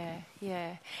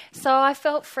 Yeah. So I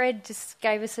felt Fred just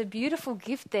gave us a beautiful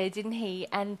gift there, didn't he?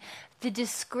 And the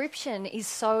description is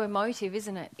so emotive,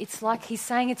 isn't it? It's like he's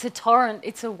saying it's a torrent,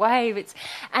 it's a wave.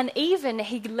 And even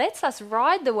he lets us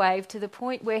ride the wave to the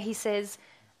point where he says,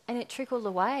 and it trickled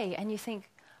away. And you think,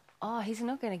 oh, he's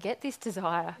not going to get this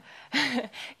desire,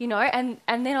 you know. And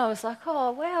then I was like, oh,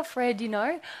 wow, Fred, you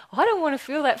know, I don't want to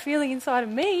feel that feeling inside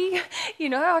of me, you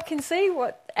know, I can see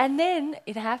what... And then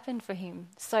it happened for him.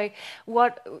 So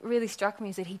what really struck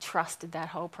me is that he trusted that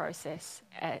whole process.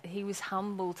 He was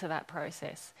humble to that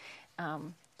process.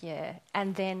 And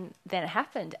then it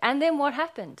happened. And then what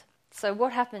happened? So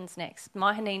what happens next?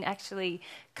 Mahoneen actually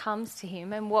comes to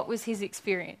him, and what was his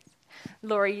experience?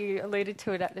 Laura, you alluded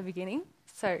to it at the beginning.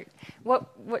 So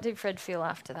what did Fred feel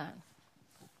after that?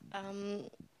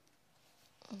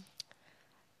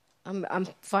 I'm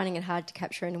finding it hard to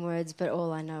capture in words, but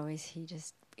all I know is he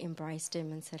just embraced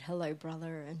him and said, hello,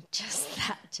 brother, and just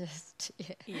that,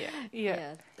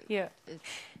 Yeah.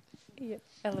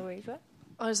 Eloisa?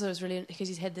 I just thought it was really, because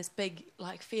he's had this big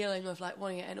feeling of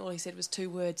wanting it, and all he said was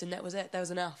 2 words, and that was it. That was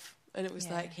enough. And it was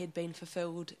like he'd been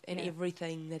fulfilled in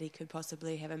everything that he could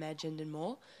possibly have imagined and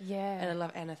more. Yeah.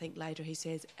 And I think later he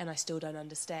says, and I still don't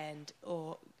understand,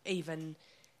 or even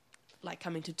like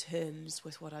coming to terms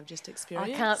with what I've just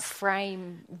experienced. I can't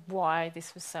frame why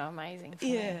this was so amazing for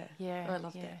me. Yeah, I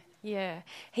love that. Yeah.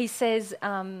 He says,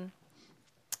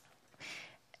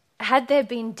 had there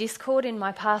been discord in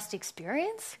my past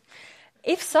experience?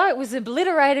 If so, it was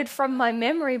obliterated from my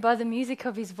memory by the music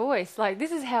of his voice. Like,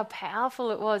 this is how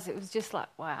powerful it was. It was just like,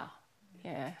 wow.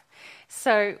 Yeah.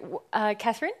 So,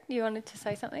 Catherine, you wanted to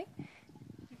say something?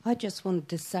 I just wanted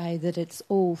to say that it's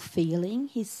all feeling.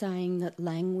 He's saying that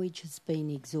language has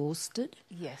been exhausted.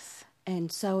 Yes.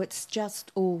 And so it's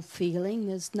just all feeling.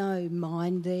 There's no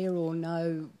mind there or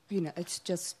no, it's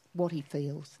just what he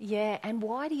feels. Yeah, and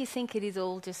why do you think it is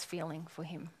all just feeling for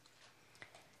him?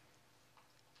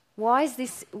 Why is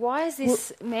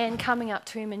this man coming up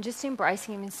to him and just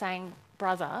embracing him and saying,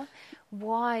 brother,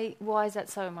 why is that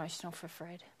so emotional for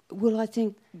Fred? Well, I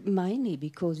think mainly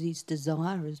because his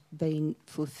desire has been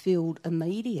fulfilled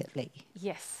immediately.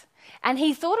 Yes. And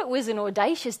he thought it was an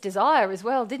audacious desire as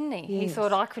well, didn't he? Yes. He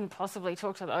thought, I couldn't possibly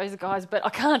talk to those guys, but I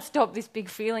can't stop this big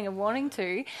feeling of wanting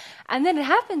to. And then it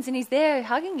happens and he's there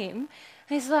hugging him. And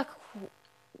he's like,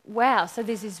 wow, so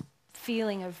there's this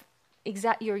feeling of,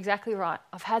 you're exactly right.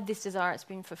 I've had this desire, it's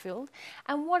been fulfilled.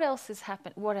 And what else has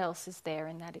happened? What else is there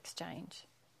in that exchange?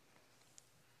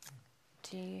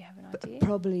 Do you have an idea?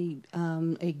 Probably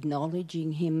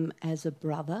acknowledging him as a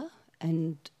brother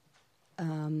and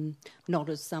not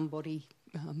as somebody,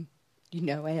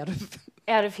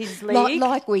 out of his league,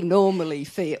 like we normally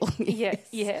feel. Yes.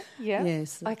 Yeah.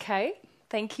 Yes. Okay.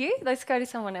 Thank you. Let's go to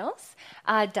someone else.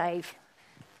 Dave.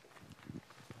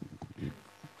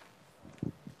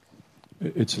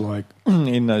 It's like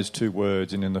in those two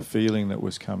words and in the feeling that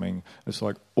was coming, it's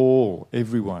like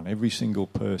everyone, every single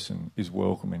person is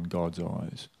welcome in God's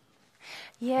eyes.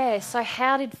 Yeah, so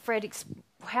how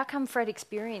come Fred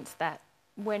experienced that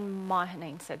when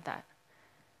Mahoneen said that?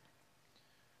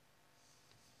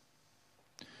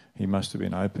 He must have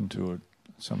been open to it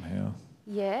somehow.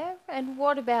 Yeah, and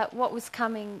what about what was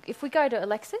coming? If we go to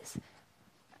Alexis?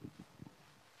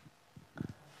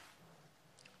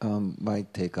 My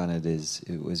take on it is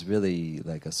it was really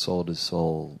like a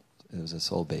soul-to-soul, it was a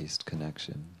soul-based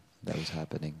connection that was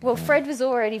happening. Well, Fred was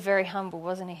already very humble,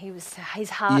 wasn't he? His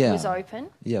heart was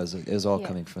open. Yeah, it was all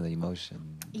coming from the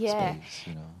emotion space,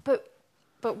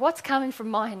 But what's coming from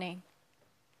Mahoneen,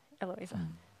 Eloisa?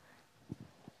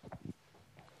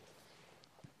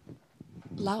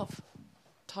 Love.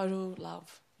 Total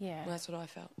love. Yeah. That's what I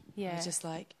felt. Yeah. It was just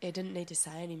like, it didn't need to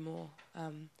say anymore.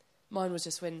 Mine was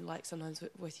just when, like, sometimes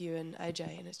with you and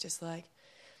AJ, and it's just like,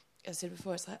 I said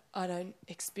before, it's like, I don't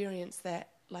experience that,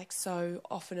 like, so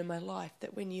often in my life,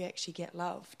 that when you actually get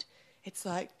loved, it's,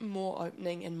 like, more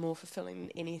opening and more fulfilling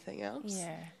than anything else.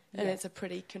 Yeah. And it's a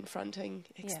pretty confronting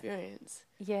experience.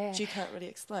 Yeah. Which you can't really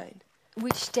explain.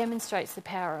 Which demonstrates the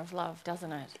power of love,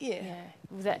 doesn't it? Yeah.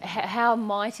 That how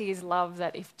mighty is love,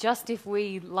 that if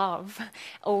we love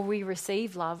or we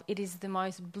receive love, it is the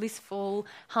most blissful,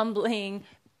 humbling,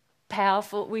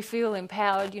 powerful. We feel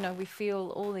empowered, we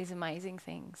feel all these amazing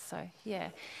things. So,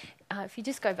 if you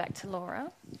just go back to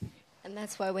Laura. And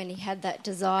that's why when he had that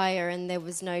desire and there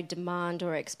was no demand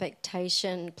or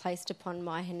expectation placed upon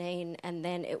Mahoneen, and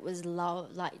then it was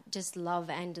love, like just love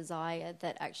and desire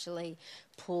that actually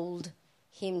pulled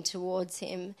him towards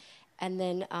him. And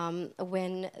then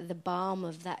when the balm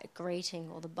of that greeting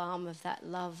or the balm of that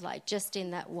love, like just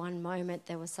in that one moment,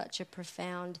 there was such a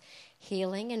profound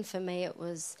healing. And for me, it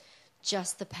was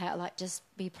just the power, like just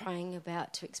be praying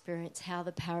about to experience how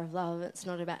the power of love, it's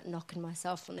not about knocking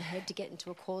myself on the head to get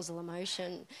into a causal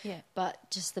emotion, but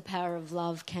just the power of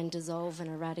love can dissolve and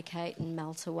eradicate and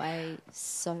melt away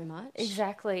so much.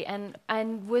 Exactly. And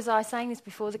was I saying this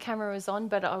before the camera was on,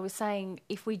 but I was saying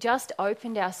if we just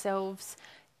opened ourselves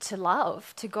to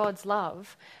love, to God's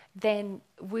love, then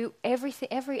every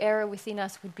error within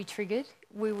us would be triggered.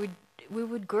 We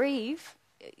would grieve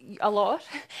a lot,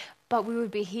 but we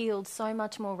would be healed so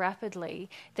much more rapidly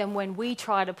than when we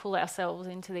try to pull ourselves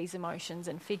into these emotions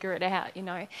and figure it out.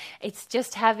 It's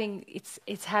just having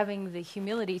the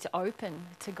humility to open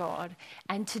to God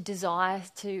and to desire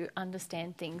to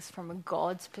understand things from a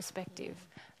God's perspective,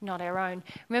 not our own.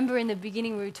 Remember in the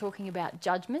beginning we were talking about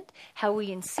judgment, how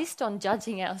we insist on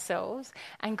judging ourselves,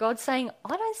 and God's saying,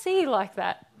 I don't see you like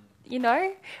that. When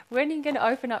are you going to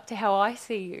open up to how I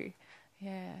see you?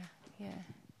 Yeah.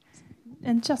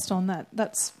 And just on that,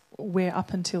 that's where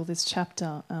up until this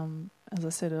chapter, as I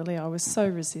said earlier, I was so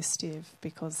resistive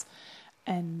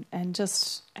and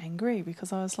just angry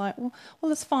because I was like,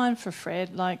 well, it's fine for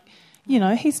Fred. Like, You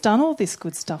know, he's done all this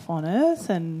good stuff on earth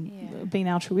and been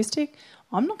altruistic.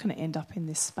 I'm not going to end up in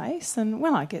this space, and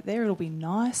when I get there it'll be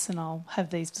nice and I'll have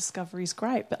these discoveries,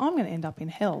 great, but I'm going to end up in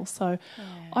hell, so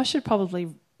I should probably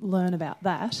learn about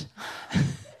that.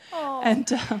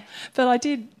 But I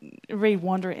did read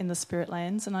Wander in the Spirit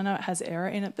Lands, and I know it has error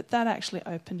in it, but that actually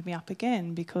opened me up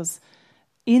again, because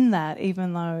in that,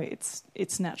 even though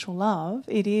it's natural love,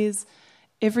 it is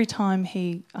every time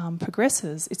he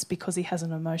progresses, it's because he has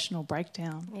an emotional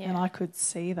breakdown, and I could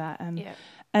see that,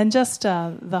 and just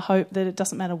the hope that it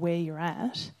doesn't matter where you're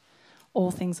at,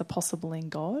 all things are possible in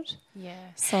God. Yeah.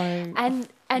 So and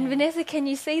Vanessa, can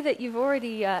you see that you've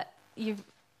already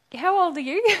how old are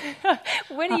you?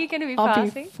 When are you going to be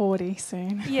passing? I'll be 40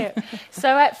 soon. Yeah.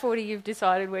 So at 40, you've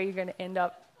decided where you're going to end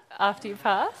up after you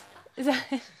pass. Is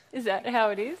that how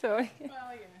it is? Or? Well,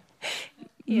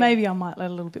 yeah. Maybe I might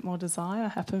let a little bit more desire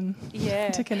happen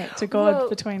to connect to God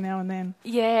between now and then.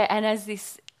 Yeah, and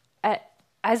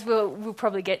as we'll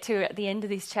probably get to at the end of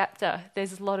this chapter,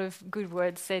 there's a lot of good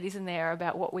words said, isn't there,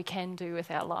 about what we can do with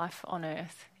our life on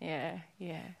earth. Yeah.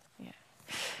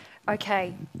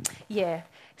 Okay, yeah.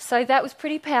 So that was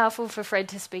pretty powerful for Fred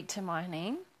to speak to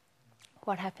Mahoneen.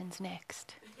 What happens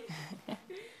next?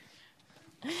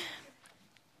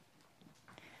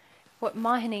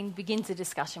 Mahoneen begins a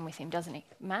discussion with him, doesn't he?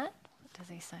 Matt, what does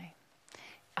he say?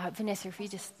 Vanessa, if you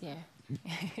just,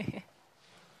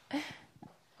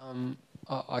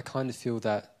 I kind of feel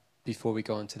that before we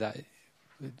go into that, it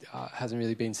hasn't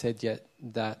really been said yet,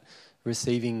 that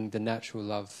receiving the natural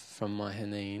love from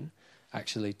Mahoneen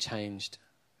actually changed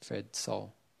Fred's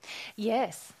soul.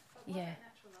 Yes, yeah.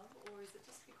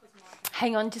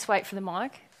 Hang on, just wait for the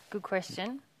mic. Good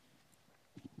question.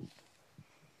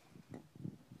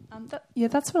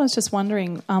 That's what I was just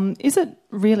wondering. Is it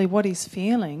really what he's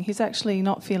feeling? He's actually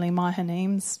not feeling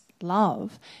Mahoneen's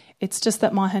love. It's just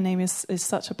that Mahoneen is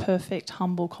such a perfect,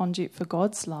 humble conduit for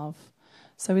God's love.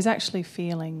 So he's actually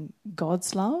feeling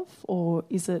God's love, or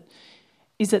is it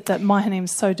that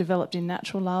Mahoneen's so developed in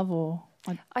natural love? Or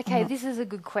okay, this is a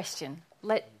good question.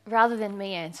 Rather than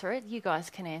me answer it, you guys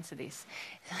can answer this.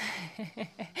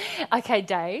 Okay,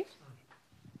 Dave.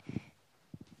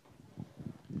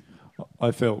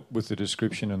 I felt with the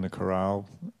description in the chorale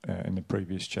in the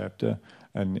previous chapter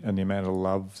and the amount of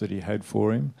love that he had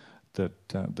for him,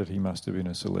 that he must have been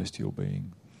a celestial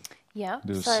being. Yeah.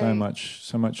 There was so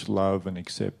much love and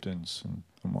acceptance and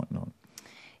whatnot.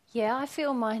 Yeah, I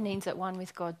feel Mahoneen's at one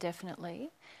with God, definitely.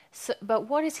 So, but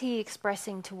what is he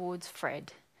expressing towards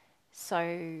Fred?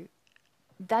 So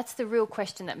that's the real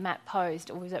question that Matt posed,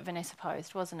 or was it Vanessa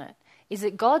posed, wasn't it? Is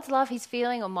it God's love he's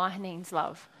feeling or Mahoneen's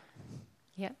love?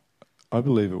 Yeah. I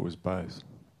believe it was both.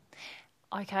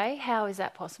 Okay, how is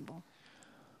that possible?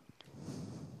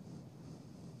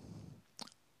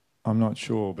 I'm not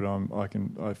sure, but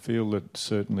I feel that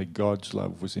certainly God's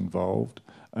love was involved,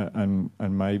 and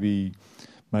maybe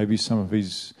some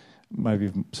of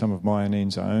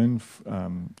Mahoneen's own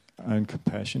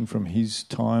compassion from his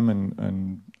time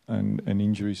and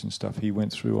injuries and stuff he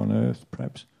went through on earth,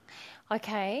 perhaps.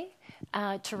 Okay,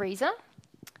 Teresa.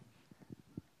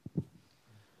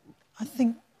 I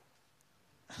think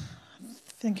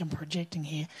I'm projecting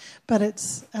here, but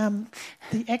it's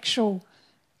the actual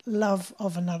love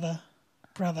of another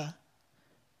brother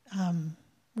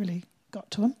really got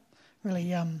to him,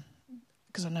 really,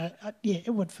 because I know,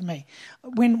 it would for me.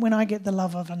 When I get the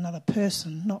love of another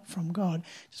person, not from God,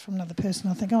 just from another person,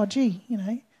 I think, oh, gee,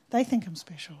 they think I'm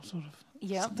special, sort of,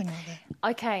 something like that.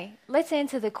 Okay, let's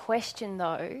answer the question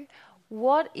though.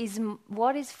 What is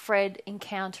Fred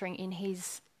encountering in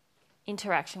his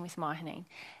interaction with Mahoneen?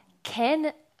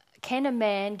 Can a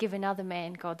man give another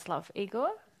man God's love?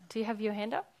 Igor, do you have your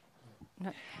hand up?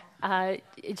 No.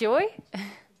 Joy?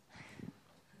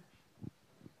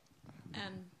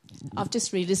 I've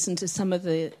just re-listened to some of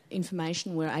the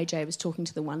information where AJ was talking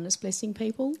to the Oneness Blessing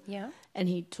people. Yeah. And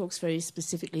he talks very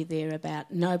specifically there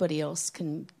about nobody else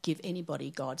can give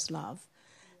anybody God's love.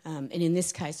 And in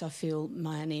this case, I feel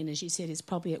Mahoneen, as you said, is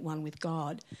probably at one with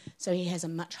God. So he has a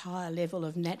much higher level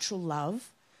of natural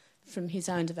love from his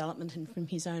own development and from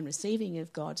his own receiving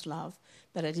of God's love,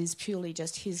 but it is purely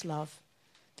just his love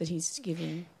that he's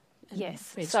giving. Yes,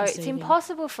 Fred's so receiving. It's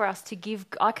impossible for us to give.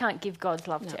 I can't give God's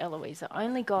love to Eloisa.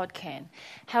 Only God can.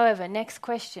 However, next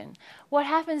question. What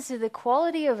happens to the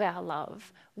quality of our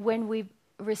love when we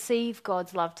receive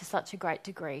God's love to such a great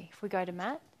degree? If we go to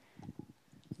Matt.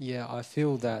 Yeah, I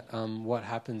feel that what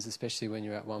happens, especially when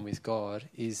you're at one with God,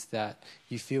 is that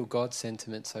you feel God's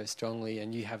sentiment so strongly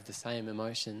and you have the same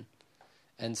emotion.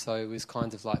 And so it was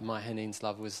kind of like Mahoneen's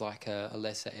love was like a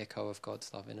lesser echo of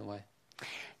God's love in a way.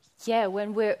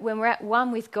 when we're at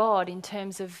one with God in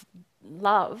terms of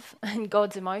love and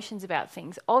God's emotions about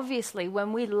things, obviously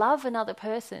when we love another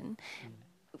person,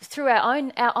 through our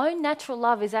own natural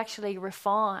love is actually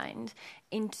refined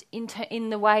in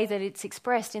the way that it's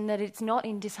expressed, in that it's not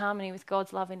in disharmony with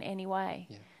God's love in any way.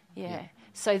 Yeah.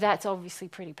 So that's obviously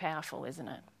pretty powerful, isn't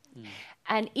it?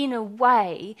 And in a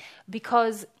way,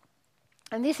 because,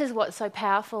 and this is what's so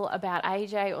powerful about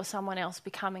AJ or someone else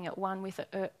becoming at one with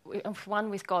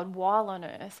God while on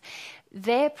earth,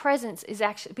 their presence is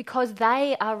actually, because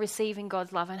they are receiving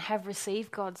God's love and have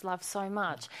received God's love so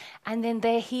much, and then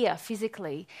they're here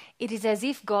physically, it is as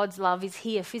if God's love is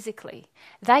here physically.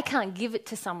 They can't give it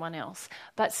to someone else,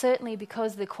 but certainly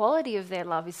because the quality of their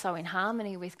love is so in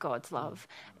harmony with God's love,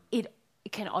 it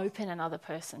can open another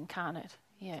person, can't it?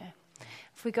 Yeah.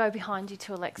 If we go behind you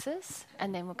to Alexis,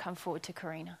 and then we'll come forward to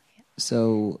Karina. Yeah.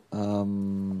 So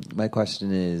my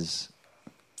question is,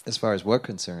 as far as we're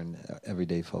concerned,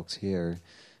 everyday folks here,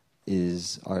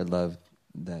 is our love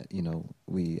that,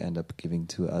 we end up giving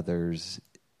to others,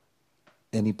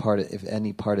 if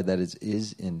any part of that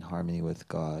is in harmony with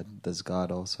God, does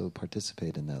God also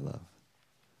participate in that love?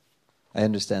 I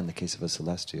understand the case of a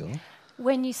celestial.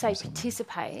 When you say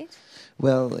participate?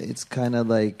 Well, it's kind of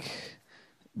like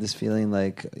this feeling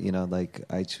like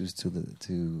I choose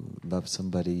to love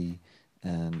somebody,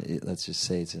 and let's just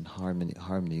say it's in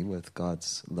harmony with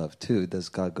God's love too. Does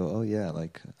God go, oh yeah,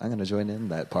 like I'm going to join in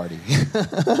that party?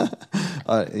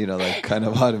 Kind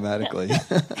of automatically.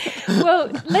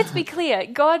 Well, let's be clear.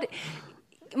 God,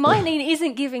 Mahaneen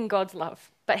isn't giving God's love,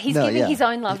 but he's giving his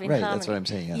own love in harmony. That's what I'm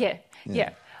saying. Yeah.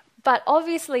 But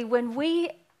obviously, when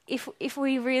if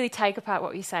we really take apart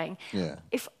what you're saying,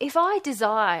 if I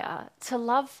desire to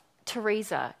love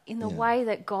Teresa in the way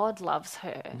that God loves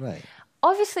her,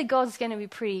 obviously God's going to be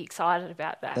pretty excited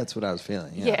about that. That's what I was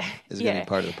feeling. Yeah. Is going to be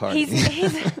part of the party.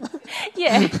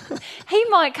 He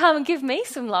might come and give me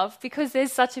some love because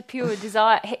there's such a pure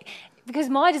desire. Because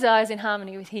my desire is in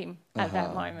harmony with him at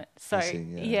that moment. So,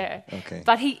 Okay.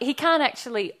 But he can't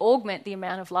actually augment the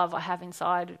amount of love I have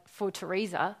inside for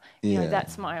Teresa.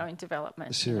 That's my own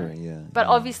development. Sure, But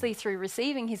obviously through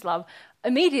receiving his love,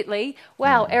 immediately,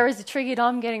 errors are triggered,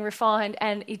 I'm getting refined,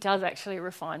 and it does actually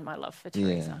refine my love for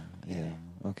Teresa.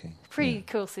 Okay. Pretty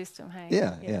cool system, hey?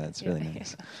 Yeah, it's really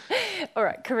nice. All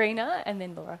right, Karina and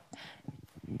then Laura.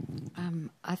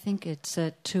 I think it's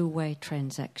a two-way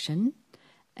transaction.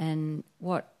 And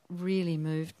what really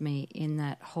moved me in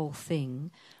that whole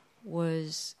thing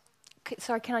was...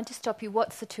 Sorry, can I just stop you?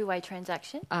 What's the two-way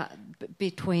transaction?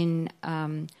 Between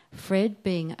Fred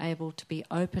being able to be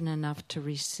open enough to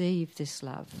receive this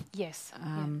love. Yes.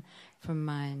 From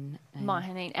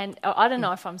Mahaneen. And I don't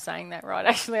know if I'm saying that right.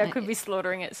 Actually, I could be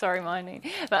slaughtering it. Sorry,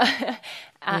 Mahaneen.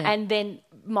 And then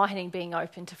Mahaneen being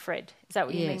open to Fred. Is that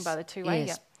what you mean by the two-way?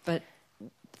 Yes, but...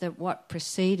 what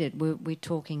preceded, we're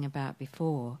talking about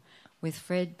before, with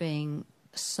Fred being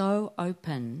so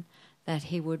open that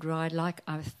he would ride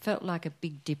I felt like a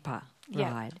Big Dipper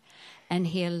ride. And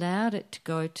he allowed it to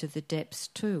go to the depths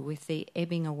too, with the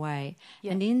ebbing away.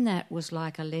 And in that was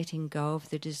like a letting go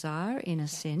of the desire, in a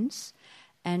sense.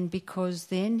 And because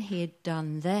then he had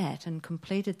done that and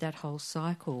completed that whole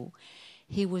cycle,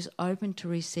 he was open to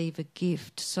receive a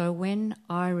gift. So when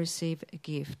I receive a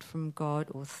gift from God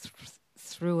or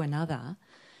through another,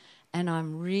 and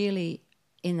I'm really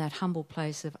in that humble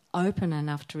place of open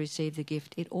enough to receive the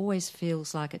gift, it always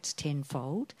feels like it's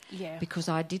tenfold because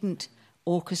I didn't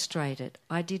orchestrate it.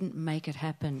 I didn't make it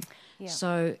happen.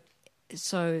 So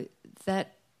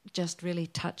that just really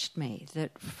touched me,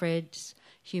 that Fred's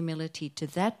humility to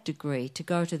that degree, to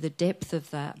go to the depth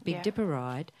of that Big Dipper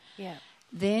ride,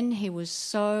 then he was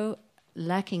so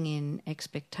lacking in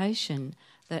expectation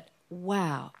that,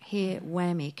 wow, here,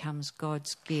 whammy, comes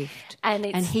God's gift. And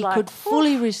he could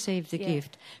fully receive the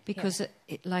gift because,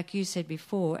 like you said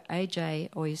before, AJ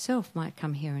or yourself might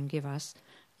come here and give us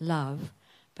love,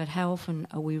 but how often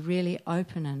are we really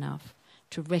open enough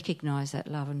to recognise that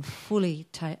love and fully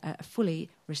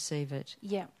receive it?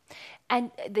 Yeah.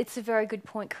 And it's a very good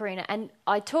point, Karina. And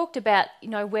I talked about,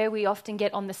 where we often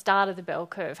get on the start of the bell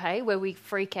curve, hey, where we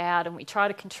freak out and we try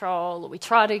to control, or we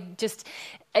try to just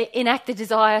enact the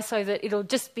desire so that it'll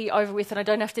just be over with and I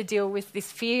don't have to deal with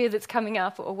this fear that's coming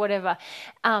up or whatever.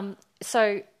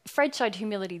 So Fred showed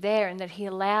humility there and that he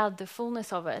allowed the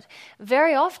fullness of it.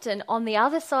 Very often on the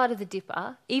other side of the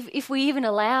dipper, if we even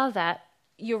allow that,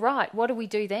 you're right, what do we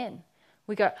do then?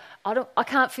 We go, I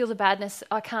can't feel the badness.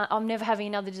 I'm never having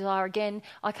another desire again.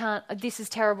 This is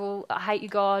terrible. I hate you,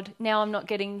 God. Now I'm not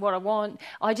getting what I want.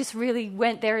 I just really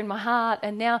went there in my heart.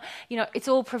 And now, it's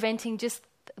all preventing just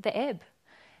the ebb.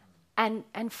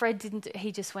 And Fred didn't,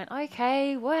 he just went,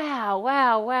 okay, wow,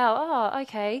 oh,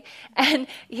 okay. And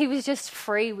he was just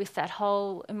free with that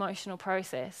whole emotional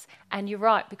process. And you're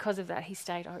right, because of that, he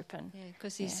stayed open. Yeah,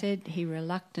 because he said he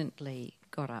reluctantly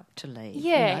got up to leave.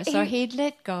 Yeah. So he'd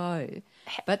let go.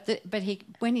 But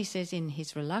when he says in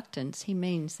his reluctance, he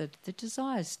means that the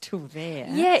desire's still there.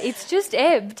 Yeah, it's just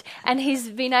ebbed, and he's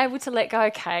been able to let go.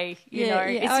 Okay, it's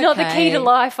okay. not the key to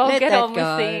life. I'll get on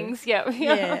go. with things. Yeah.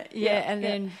 And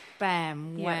then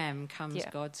bam, wham, comes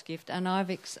God's gift, and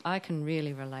I can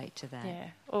really relate to that. Yeah,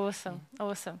 awesome.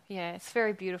 Yeah, it's a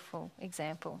very beautiful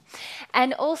example,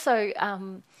 and also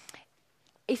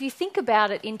if you think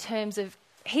about it in terms of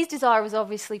his desire was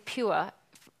obviously pure.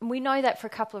 We know that for a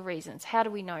couple of reasons. How do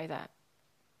we know that?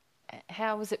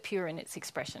 How was it pure in its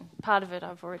expression? Part of it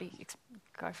I've already...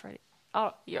 Go for it.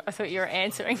 Oh, I thought you were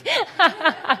answering.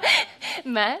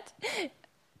 Matt?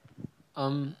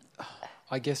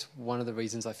 I guess one of the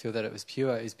reasons I feel that it was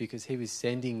pure is because he was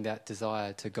sending that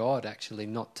desire to God, actually,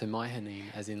 not to Mahanaim,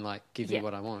 as in, like, give me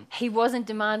what I want. He wasn't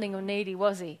demanding or needy,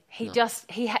 was he?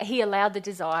 He allowed the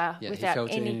desire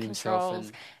without any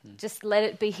controls. Just let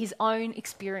it be his own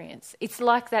experience. It's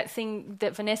like that thing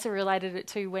that Vanessa related it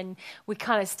to when we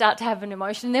kind of start to have an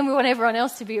emotion and then we want everyone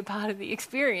else to be a part of the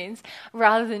experience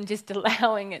rather than just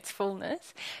allowing its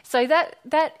fullness. So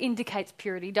that indicates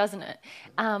purity, doesn't it?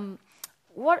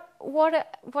 What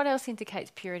else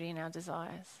indicates purity in our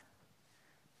desires?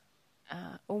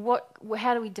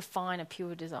 How do we define a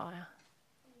pure desire?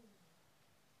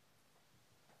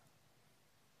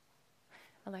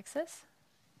 Alexis?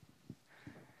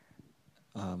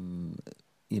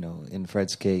 In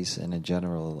Fred's case and in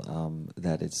general,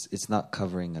 that it's not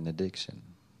covering an addiction.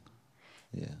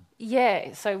 Yeah.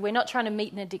 Yeah, so we're not trying to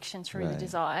meet an addiction through the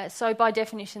desire. So by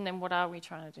definition, then what are we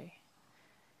trying to do?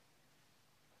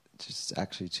 Just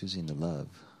actually choosing to love.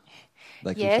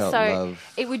 Like you felt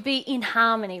love. It would be in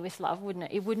harmony with love, wouldn't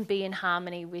it? It wouldn't be in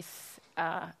harmony with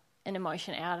an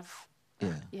emotion out of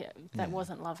that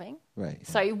wasn't loving. Right.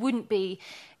 So it wouldn't be,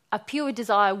 a pure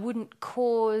desire wouldn't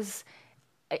cause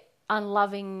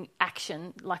unloving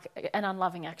action, like an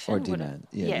unloving action. Or demand.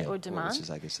 Or demand. Which is,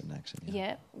 I guess, an action.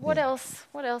 Yeah. What else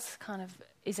kind of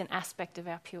is an aspect of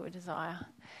our pure desire?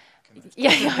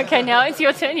 Okay, now it's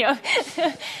your turn.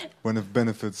 When it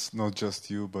benefits not just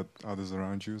you, but others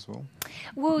around you as well?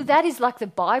 Well, that is like the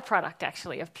byproduct,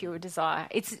 actually, of pure desire.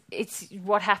 It's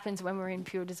what happens when we're in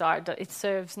pure desire. It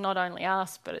serves not only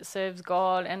us, but it serves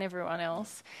God and everyone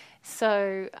else.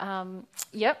 So,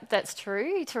 that's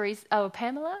true.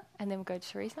 Pamela, and then we'll go to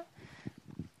Teresa.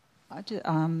 I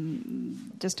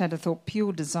just had a thought,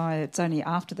 pure desire, it's only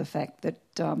after the fact that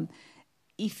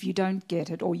if you don't get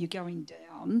it or you're going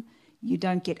down, you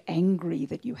don't get angry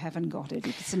that you haven't got it.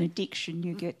 If it's an addiction,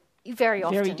 you get very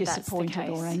disappointed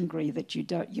or angry that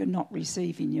you're not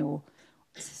receiving your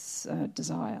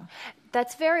desire.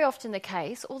 That's very often the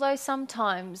case, although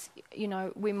sometimes,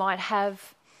 we might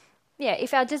have... Yeah,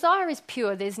 if our desire is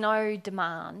pure, there's no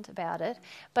demand about it.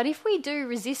 But if we do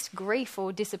resist grief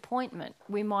or disappointment,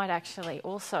 we might actually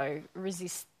also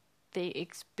resist the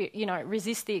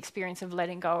experience of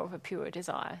letting go of a pure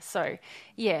desire. So,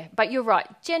 but you're right.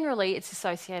 Generally, it's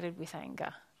associated with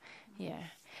anger. Yeah.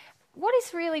 What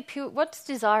is really pure? What's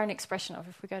desire an expression of?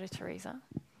 If we go to Teresa,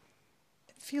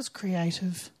 it feels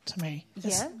creative to me.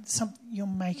 Yeah. You're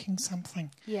making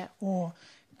something. Yeah. Or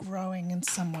growing in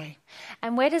some way.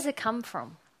 And where does it come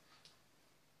from?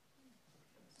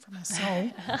 From our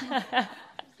soul.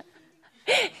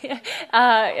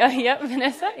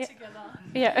 Vanessa.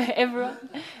 Yeah, everyone.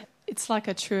 It's like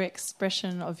a true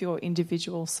expression of your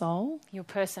individual soul. Your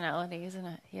personality, isn't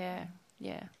it? Yeah.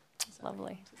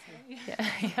 Lovely.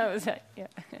 Yeah.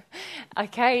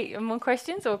 Okay, more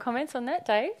questions or comments on that,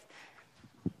 Dave?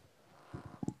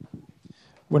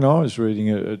 When I was reading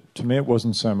it, to me it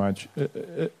wasn't so much...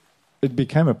 It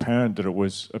became apparent that it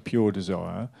was a pure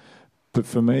desire, but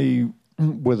for me,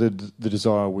 whether the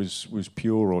desire was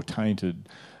pure or tainted,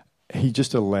 he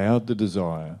just allowed the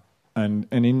desire. And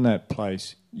in that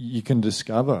place, you can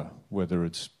discover whether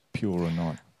it's pure or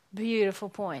not. Beautiful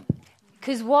point.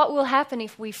 Because what will happen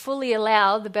if we fully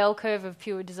allow the bell curve of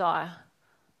pure desire?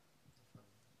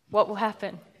 What will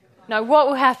happen? No, what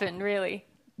will happen, really?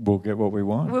 We'll get what we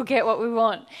want. We'll get what we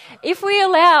want. If we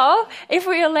allow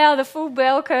the full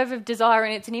bell curve of desire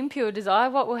and it's an impure desire,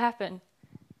 what will happen?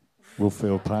 We'll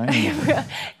feel pain.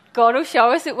 God will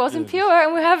show us it wasn't pure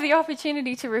and we'll have the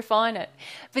opportunity to refine it.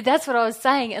 But that's what I was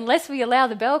saying. Unless we allow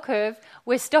the bell curve,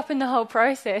 we're stopping the whole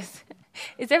process.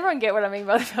 Does everyone get what I mean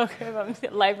by the bell curve? I'm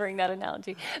labouring that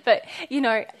analogy. But,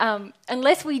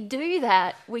 unless we do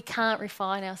that, we can't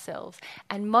refine ourselves.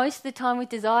 And most of the time with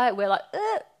desire, we're like,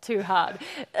 too hard.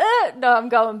 No, I'm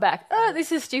going back.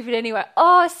 This is stupid anyway.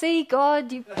 Oh, see,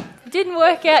 God, you didn't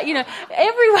work out. You know,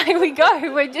 every way we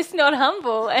go, we're just not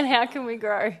humble. And how can we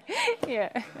grow?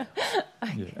 Yeah.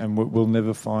 Yeah, and we'll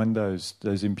never find those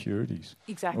impurities.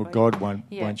 Exactly. Or God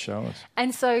won't show us.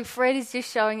 And so Fred is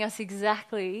just showing us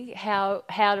exactly how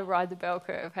to ride the bell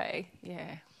curve, hey?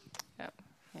 Yeah.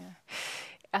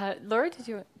 Laura, did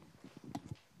you...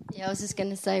 Yeah, I was just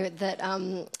going to say that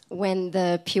when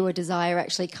the pure desire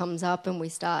actually comes up and we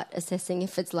start assessing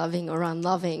if it's loving or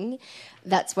unloving,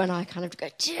 that's when I kind of go,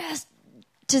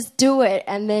 just do it,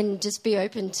 and then just be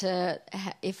open to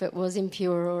if it was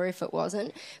impure or if it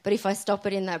wasn't. But if I stop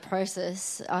it in that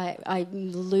process, I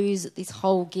lose this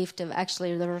whole gift of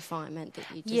actually the refinement that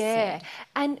you just said.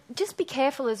 And just be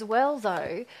careful as well,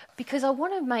 though, because I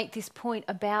want to make this point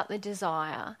about the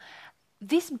desire.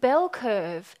 This bell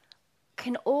curve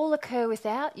can all occur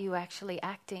without you actually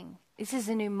acting. This is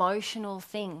an emotional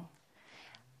thing.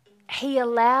 He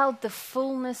allowed the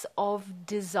fullness of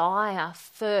desire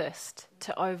first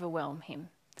to overwhelm him.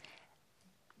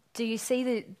 Do you see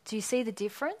the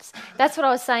difference? That's what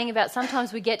I was saying about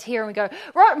sometimes we get to here and we go,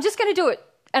 right, I'm just going to do it,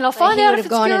 and I'll find out if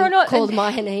it's pure or not. Called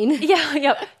Mahaneen.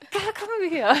 Yeah. Come over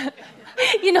here.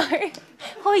 You know,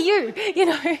 who are you? You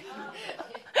know.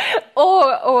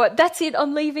 Or that's it,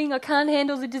 I'm leaving, I can't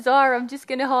handle the desire, I'm just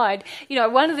going to hide. You know,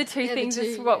 one of the two things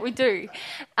is what we do.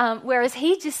 Whereas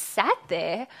he just sat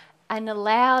there and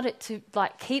allowed it to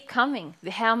keep coming,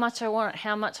 how much I want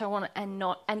it,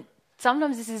 and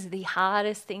sometimes this is the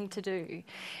hardest thing to do.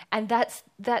 And that's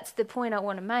the point I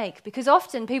want to make, because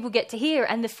often people get to here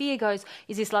and the fear goes,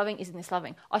 is this loving? Isn't this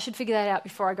loving? I should figure that out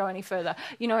before I go any further.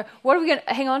 You know, what are we going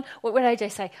to... Hang on. What did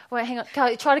AJ say? Wait, hang on.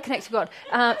 Try to connect to God.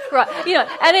 Right. You know,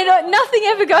 and nothing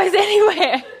ever goes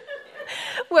anywhere.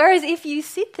 Whereas if you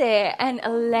sit there and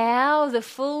allow the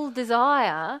full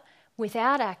desire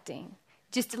without acting,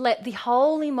 just to let the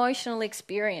whole emotional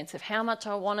experience of how much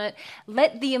I want it,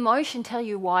 let the emotion tell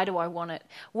you, why do I want it?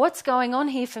 What's going on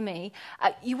here for me?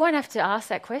 You won't have to ask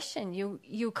that question.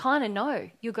 You'll kind of know.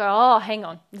 You'll go, oh, hang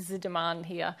on, there's a demand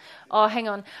here. Oh, hang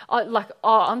on.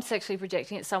 I'm sexually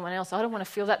projecting at someone else. I don't want to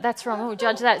feel that. That's wrong. We'll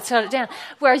judge that, shut it down.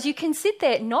 Whereas you can sit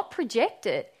there, not project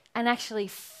it, and actually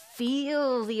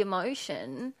feel the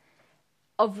emotion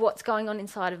of what's going on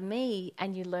inside of me,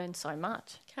 and you learn so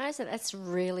much. Can I say that's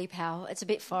really powerful? It's a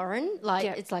bit foreign.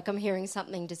 It's like I'm hearing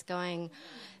something just going,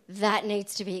 that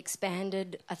needs to be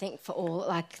expanded, I think, for all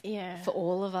for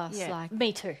all of us. Yeah.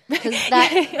 Me too. Because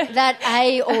that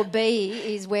A or B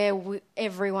is where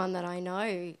everyone that I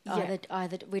know,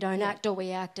 either we don't act or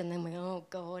we act, and then we, oh,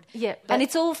 God. Yeah, and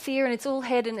it's all fear and it's all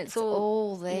head and it's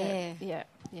all there. Yeah.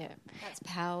 That's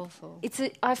powerful.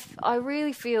 I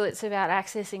really feel it's about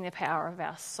accessing the power of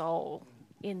our soul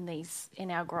in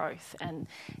our growth, and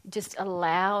just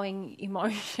allowing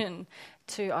emotion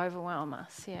to overwhelm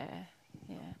us. Yeah.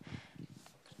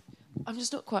 I'm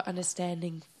just not quite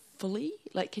understanding fully.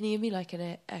 Like, can you give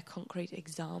me a concrete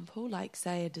example? Like,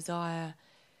 say a desire.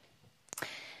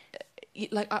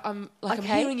 I'm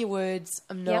hearing your words.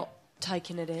 I'm not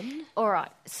taking it in. All right.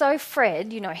 So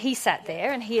Fred, he sat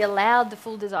there and he allowed the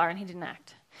full desire and he didn't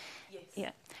act. Yes.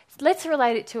 Yeah. Let's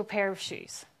relate it to a pair of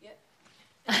shoes.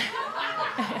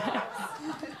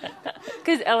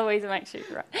 Because Eloisa makes shoes,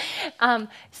 right?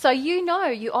 So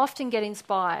you often get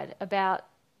inspired about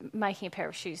making a pair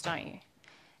of shoes, don't you?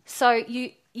 So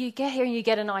you get here and you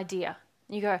get an idea.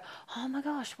 You go, oh my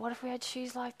gosh, what if we had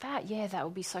shoes like that? Yeah, that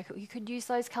would be so cool. You could use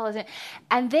those colours.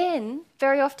 And then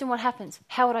very often what happens?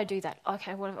 How would I do that?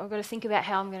 Okay, well, I've got to think about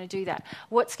how I'm going to do that.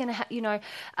 What's going to happen?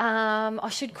 I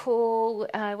should call,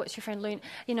 what's your friend Loon?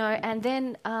 And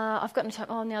then I've got no time.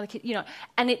 Oh, now the kid,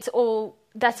 and that's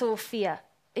all fear.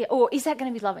 Or is that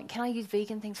going to be loving? Can I use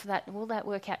vegan things for that? Will that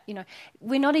work out?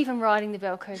 We're not even riding the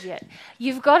bell curve yet.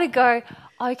 You've got to go,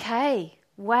 okay,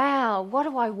 wow, what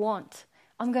do I want?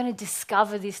 I'm going to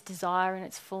discover this desire in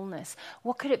its fullness.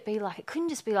 What could it be like? It couldn't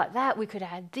just be like that. We could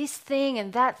add this thing,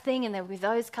 and there would be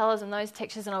those colours and those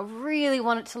textures, and I really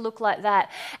want it to look like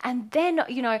that. And then,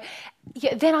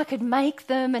 then I could make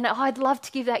them, and I'd love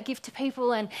to give that gift to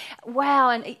people, and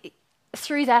wow. And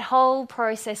through that whole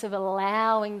process of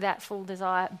allowing that full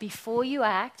desire, before you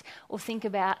act or think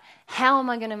about how am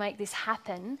I going to make this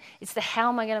happen, it's the how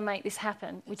am I going to make this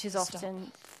happen, which is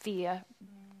often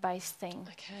fear-based thing.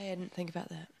 Okay, I didn't think about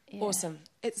that. Yeah. Awesome.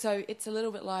 It's a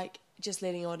little bit like just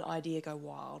letting an idea go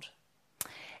wild.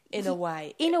 In a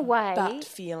way. But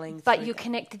feeling. But you're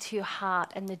connected to your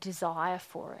heart and the desire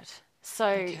for it.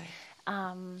 So,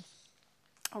 can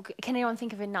anyone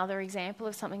think of another example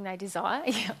of something they desire?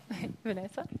 Yeah,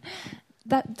 Vanessa?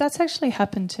 That's actually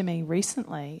happened to me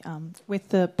recently with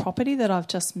the property that I've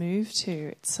just moved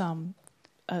to. It's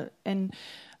and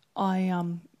I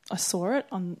saw it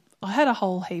on. I had a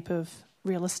whole heap of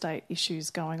real estate issues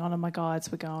going on, and my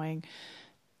guides were going,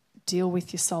 deal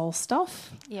with your soul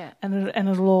stuff. Yeah. And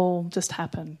it'll all just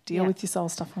happen. Deal with your soul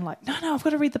stuff. I'm like, no, I've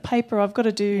got to read the paper. I've got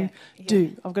to do.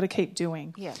 I've got to keep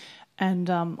doing. Yeah. And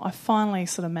I finally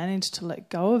sort of managed to let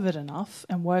go of it enough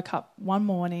and woke up one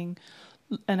morning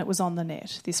and it was on the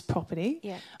net, this property.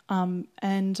 Yeah.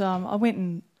 I went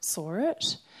and saw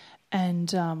it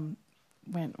and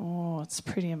went, oh, it's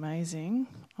pretty amazing.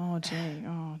 Oh,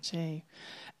 gee.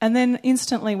 And then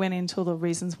instantly went into all the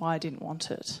reasons why I didn't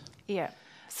want it. Yeah.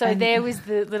 So there was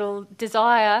the little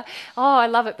desire, oh, I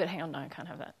love it, but hang on, no, I can't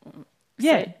have that.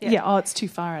 Oh, it's too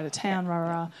far out of town,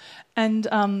 rah. And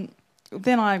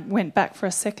then I went back for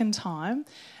a second time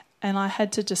and I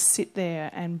had to just sit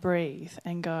there and breathe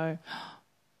and go,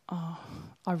 oh,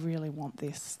 I really want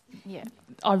this. Yeah.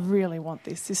 I really want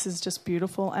this. This is just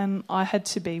beautiful. And I had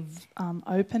to be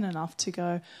open enough to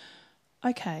go,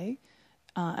 okay.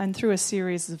 And through a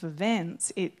series of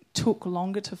events, it took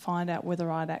longer to find out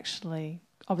whether I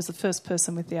was the first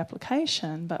person with the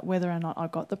application, but whether or not I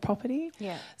got the property.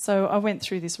 Yeah. So I went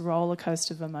through this roller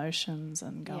coaster of emotions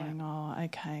and going, oh,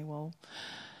 okay, well,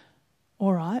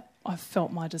 all right, I've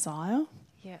felt my desire.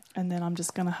 Yeah. And then I'm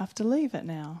just going to have to leave it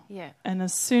now. Yeah. And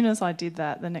as soon as I did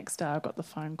that, the next day I got the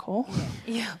phone call.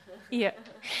 Yeah.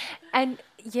 And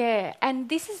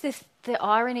this is the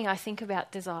irony I think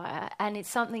about desire, and it's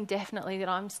something definitely that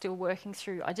I'm still working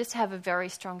through. I just have a very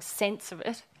strong sense of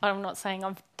it. I'm not saying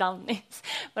I've done this,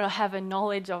 but I have a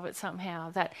knowledge of it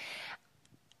somehow, that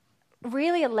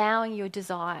really allowing your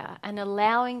desire and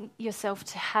allowing yourself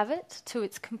to have it to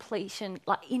its completion,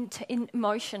 like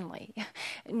emotionally,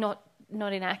 not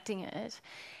enacting it,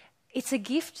 it's a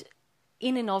gift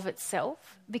in and of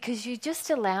itself, because you're just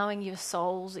allowing your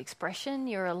soul's expression,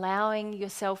 you're allowing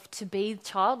yourself to be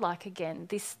childlike again.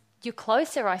 You're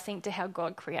closer, I think, to how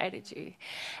God created you.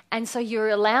 And so you're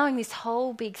allowing this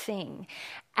whole big thing.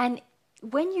 And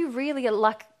when you really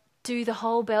do the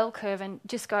whole bell curve and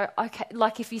just go, okay,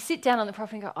 like if you sit down on the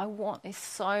property and go, I want this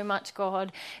so much,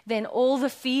 God, then all the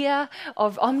fear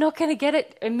of I'm not going to get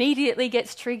it immediately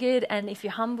gets triggered. And if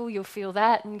you're humble, you'll feel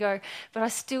that and go, but I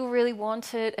still really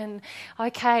want it. And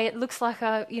okay, it looks like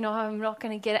I'm not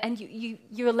going to get it. And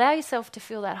you allow yourself to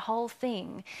feel that whole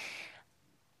thing.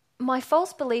 My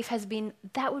false belief has been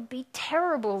that would be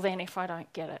terrible then if I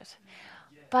don't get it.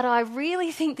 But I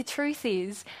really think the truth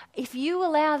is, if you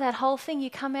allow that whole thing, you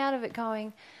come out of it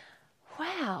going,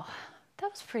 wow,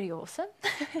 that was pretty awesome.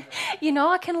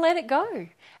 I can let it go.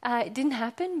 It didn't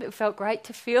happen, but it felt great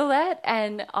to feel that.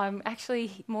 And I'm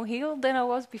actually more healed than I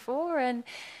was before. And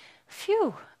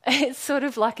phew, it's sort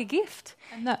of like a gift.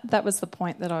 And that was the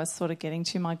point that I was sort of getting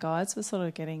to. My guides were sort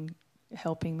of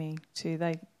helping me to.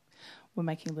 They were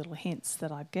making little hints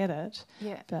that I'd get it.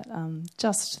 Yeah. But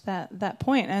just that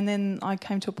point. And then I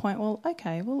came to a point,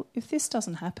 if this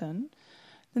doesn't happen,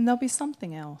 then there'll be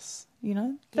something else,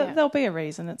 There'll be a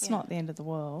reason. It's not the end of the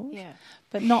world. Yeah.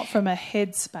 But not from a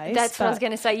head space. That's what I was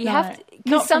going to say. You have to,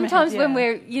 because sometimes when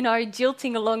we're,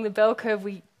 jilting along the bell curve,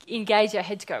 we engage our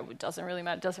head to go, it doesn't really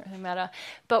matter.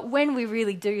 But when we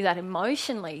really do that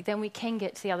emotionally, then we can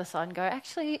get to the other side and go,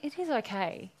 actually, it is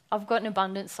okay. I've got an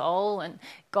abundant soul and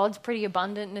God's pretty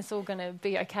abundant and it's all going to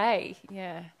be okay.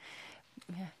 Yeah.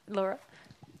 Laura?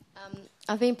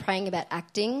 I've been praying about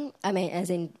acting, as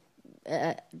in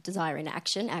desire in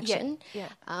action. Yeah.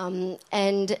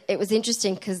 And it was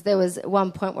interesting because there was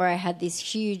one point where I had this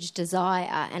huge desire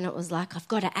and it was like, I've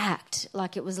got to act.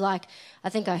 Like it was like, I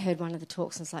think I heard one of the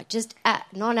talks and it's like, just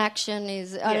act. Non-action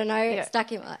is, I don't know, it's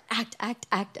stuck in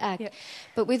act. Yeah.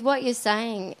 But with what you're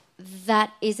saying,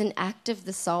 that is an act of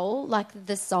the soul. Like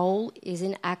the soul is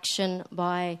in action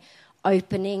by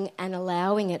opening and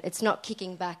allowing it. It's not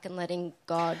kicking back and letting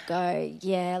God go,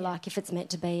 like if it's meant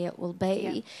to be, it will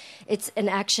be. Yeah. It's an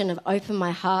action of open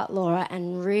my heart, Laura,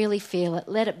 and really feel it.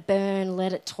 Let it burn,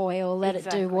 let it toil, let it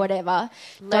do whatever.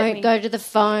 Don't go to the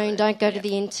phone, don't go to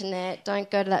the internet,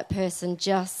 don't go to that person,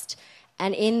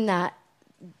 and in that,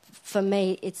 for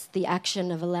me, it's the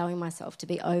action of allowing myself to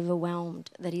be overwhelmed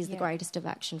that is the greatest of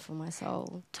action for my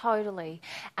soul. Totally.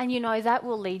 And, that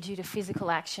will lead you to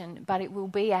physical action, but it will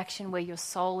be action where your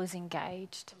soul is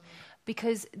engaged.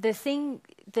 Because the thing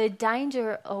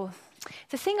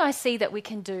I see that we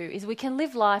can do is we can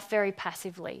live life very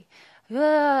passively.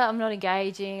 I'm not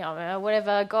engaging,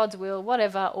 whatever, God's will,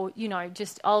 whatever, or,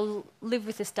 I'll live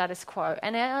with the status quo.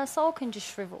 And our soul can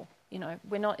just shrivel,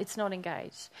 it's not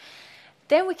engaged.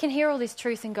 then we can hear all this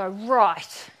truth and go,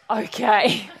 right,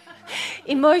 okay.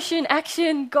 Emotion,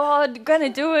 action, God, gonna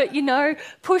do it,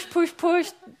 push,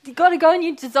 you got to go on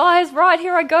your desires, right,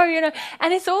 here I go,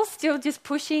 and it's all still just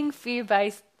pushing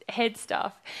fear-based head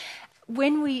stuff.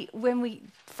 When we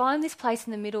find this place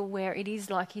in the middle where it is,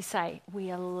 like you say,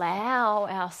 we allow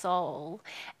our soul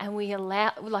and we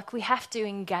have to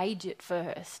engage it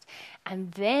first,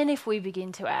 and then if we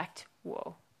begin to act,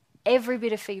 whoa, every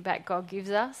bit of feedback God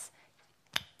gives us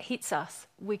hits us.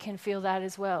 We can feel that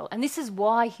as well. And this is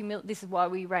why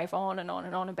we rave on and on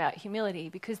and on about humility,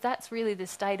 because that's really the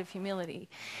state of humility,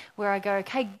 where I go,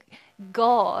 okay,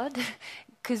 God,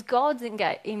 because God's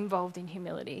involved in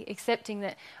humility, accepting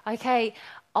that, okay,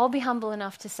 I'll be humble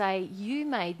enough to say, you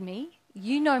made me,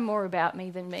 you know more about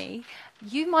me than me,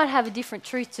 you might have a different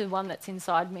truth to the one that's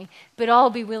inside me, but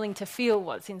I'll be willing to feel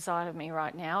what's inside of me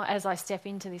right now as I step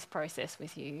into this process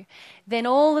with you. Then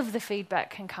all of the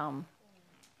feedback can come.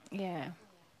 Yeah.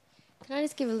 Can I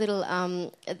just give a little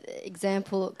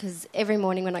example? Because every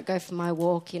morning when I go for my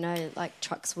walk, like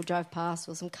trucks will drive past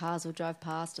or some cars will drive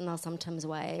past, and I'll sometimes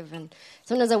wave, and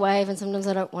sometimes I wave, and sometimes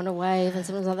I don't want to wave, and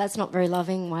sometimes that's not very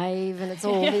loving wave, and it's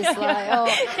all this and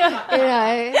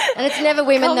it's never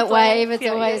women that wave, it's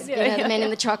always the men in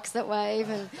the trucks that wave,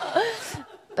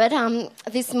 But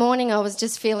this morning I was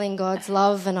just feeling God's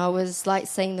love, and I was like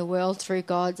seeing the world through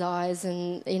God's eyes,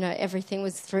 and everything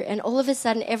was through. And all of a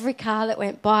sudden, every car that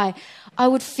went by, I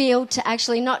would feel to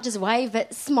actually not just wave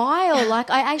but smile.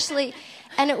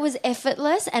 And it was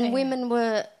effortless. And women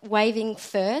were waving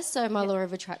first. So my law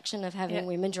of attraction of having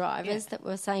women drivers that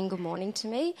were saying good morning to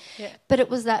me. Yeah. But it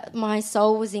was that my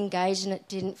soul was engaged, and it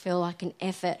didn't feel like an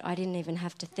effort. I didn't even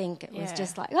have to think. It was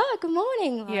just like, oh, good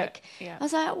morning. I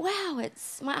was like, wow,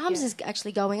 my arms is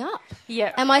actually going up.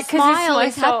 Yeah. And my smile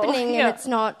is happening, and it's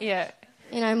not,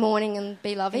 morning and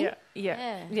be loving.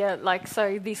 Yeah. Like,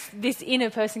 so this inner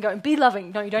person going, be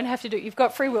loving. No, you don't have to do it. You've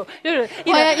got free will. Why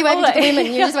aren't you waving to the women?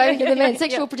 You're just waving to the men.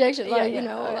 Sexual protection, all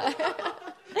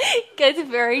that. Gets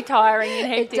very tiring and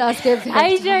hectic. It does get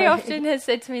very AJ tiring. often has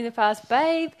said to me in the past,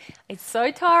 babe, it's so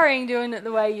tiring doing it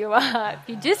the way you are. If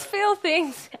you just feel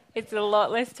things, it's a lot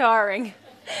less tiring.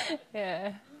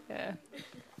 Yeah.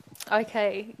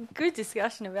 Okay, good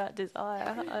discussion about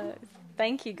desire.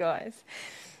 Thank you, guys.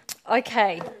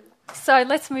 Okay, so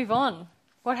let's move on.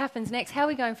 What happens next? How are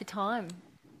we going for time?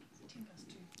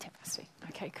 10:02.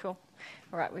 Okay, cool.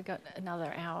 All right, we've got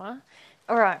another hour.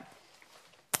 All right.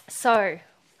 So,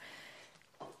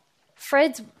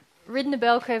 Fred's ridden the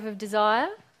bell curve of desire.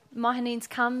 Mahanine's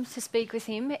come to speak with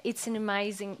him.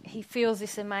 He feels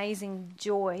this amazing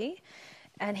joy,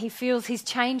 and he feels he's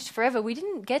changed forever. We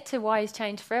didn't get to why he's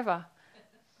changed forever.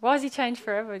 Why has he changed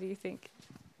forever, do you think?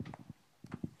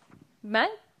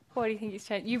 Matt? Why do you think he's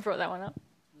changed? You brought that one up.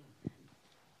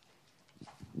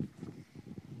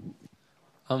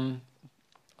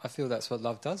 I feel that's what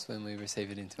love does when we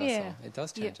receive it into our soul. It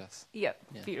does change us. Yep.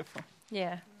 Beautiful.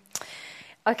 Yeah.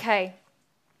 Okay.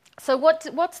 So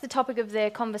what's the topic of their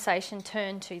conversation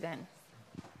turned to then?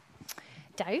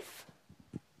 Dave?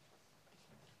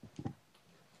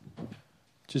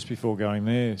 Just before going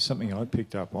there, something I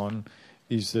picked up on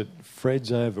is that Fred's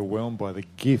overwhelmed by the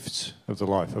gifts of the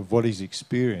life, of what he's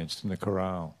experienced in the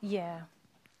chorale. Yeah.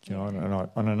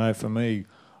 And I know for me,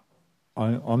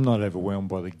 I'm not overwhelmed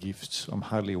by the gifts. I'm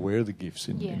hardly aware of the gifts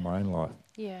in my own life.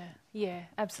 Yeah,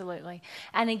 absolutely.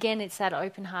 And again, it's that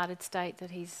open-hearted state that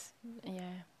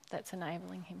that's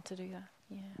enabling him to do that.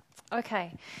 Yeah.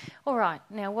 Okay. All right.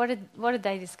 Now, what did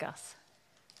they discuss?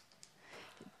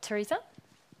 Teresa?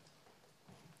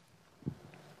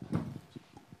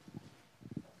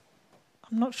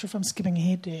 I'm not sure if I'm skipping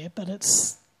ahead there, but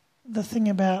it's the thing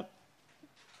about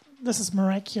this is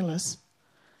miraculous,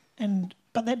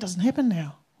 but that doesn't happen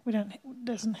now. It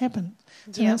doesn't happen.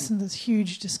 So that's in this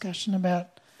huge discussion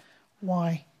about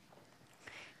why.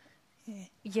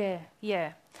 Yeah.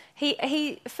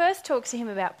 He first talks to him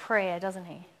about prayer, doesn't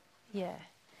he? Yeah.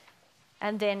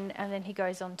 And then he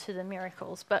goes on to the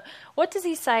miracles. But what does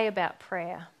he say about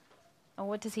prayer? Or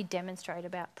what does he demonstrate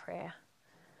about prayer?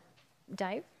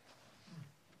 Dave?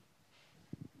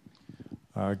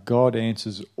 God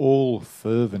answers all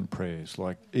fervent prayers,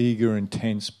 like eager,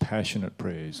 intense, passionate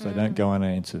prayers. They don't go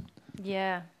unanswered.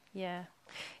 Yeah.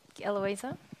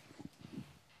 Eloisa?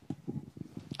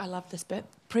 I love this bit.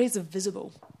 Prayers are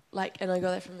visible. And I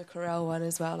got that from the chorale one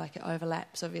as well, it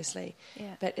overlaps, obviously.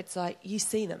 Yeah. But it's like you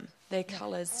see them. Their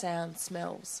colours, sounds,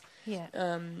 smells. Yeah.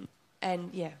 And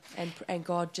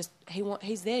God just,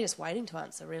 he's there just waiting to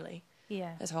answer, really.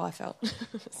 Yeah. That's how I felt.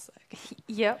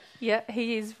 Yep.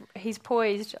 He's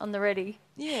poised on the ready.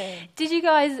 Yeah. Did you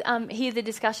guys hear the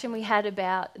discussion we had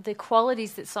about the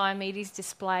qualities that Siomedes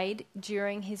displayed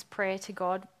during his prayer to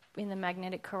God in the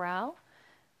magnetic chorale?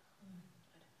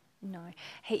 No.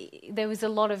 There was a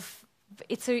lot of...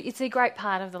 It's a great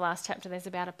part of the last chapter. There's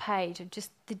about a page of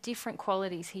just the different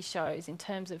qualities he shows in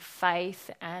terms of faith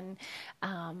and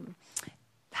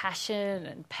passion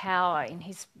and power in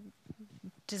his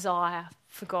desire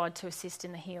for God to assist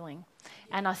in the healing.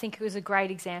 And I think it was a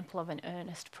great example of an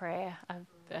earnest prayer,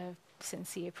 a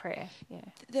sincere prayer.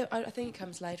 Yeah. I think it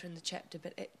comes later in the chapter,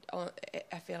 but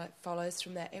I feel like follows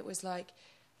from that. It was like,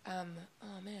 oh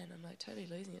man, I'm like totally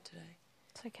losing it today.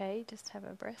 It's okay, just have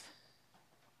a breath.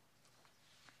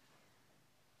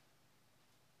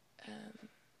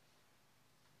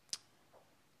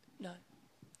 No.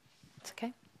 It's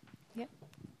okay. Yep.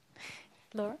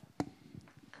 Laura?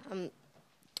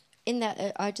 In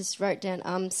that, I just wrote down,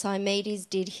 Siomedes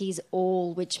did his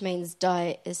all, which means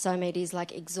Siomedes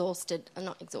not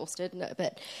exhausted, no,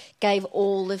 but gave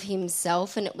all of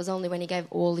himself, and it was only when he gave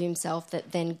all of himself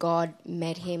that then God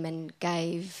met him and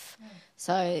gave.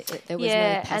 So there was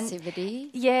no passivity.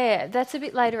 That's a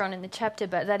bit later on in the chapter,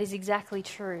 but that is exactly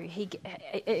true.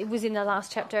 It was in the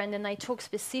last chapter, and then they talk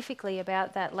specifically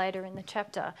about that later in the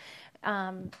chapter.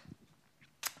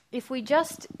 If we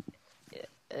just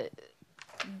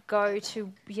go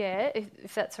to,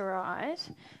 if that's all right,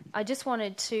 I just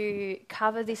wanted to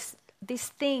cover this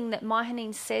thing that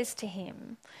Mahanaim says to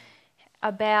him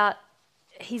about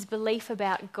his belief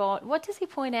about God. What does he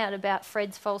point out about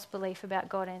Fred's false belief about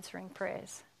God answering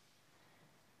prayers?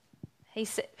 He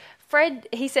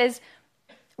says,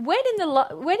 when in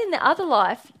the other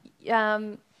life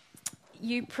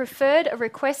you preferred a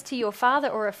request to your father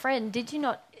or a friend, did you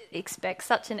not expect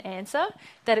such an answer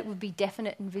that it would be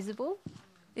definite and visible?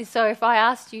 So if I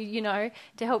asked you,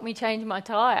 to help me change my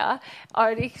tyre,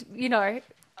 I'd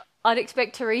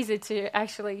expect Teresa to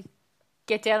actually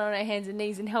get down on her hands and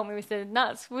knees and help me with the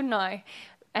nuts, wouldn't I?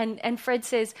 And Fred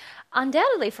says,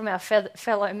 undoubtedly from our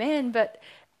fellow man, but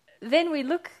then we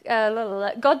look,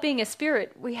 God being a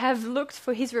spirit, we have looked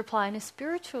for his reply in a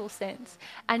spiritual sense.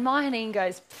 And Mahanaim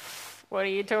goes, what are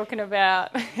you talking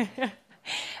about?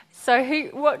 So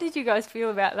what did you guys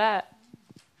feel about that?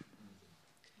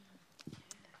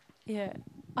 Yeah.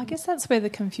 I guess that's where the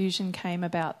confusion came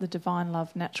about the divine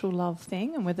love, natural love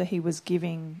thing, and whether he was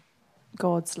giving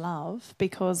God's love,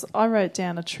 because I wrote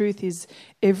down a truth is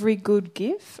every good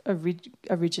gift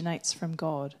originates from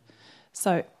God.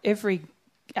 So every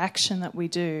action that we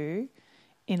do,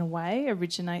 in a way,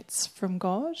 originates from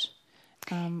God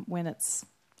when it's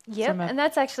and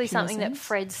that's actually something sense. that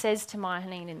Fred says to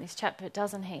Mahanaim in this chapter,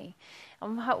 doesn't he?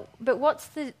 But what's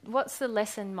the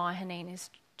lesson Mahanaim is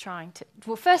trying to...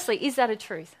 Well, firstly, is that a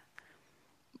truth?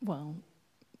 Well,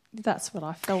 that's what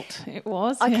I felt it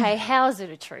was. Okay, how is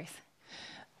it a truth?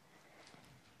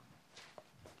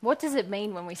 What does it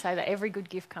mean when we say that every good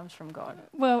gift comes from God?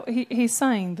 Well, he's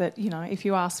saying that, if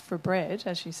you ask for bread,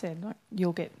 as you said,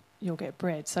 you'll get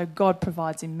bread. So God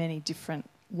provides in many different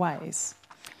ways.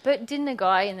 But didn't the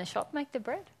guy in the shop make the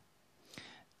bread?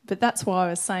 But that's why I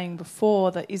was saying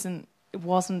before that it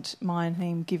wasn't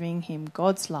Mahanaim giving him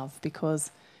God's love, because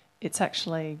it's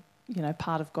actually,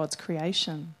 part of God's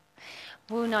creation.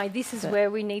 Well, no, this is where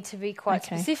we need to be quite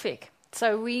specific.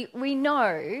 So we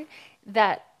know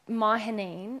that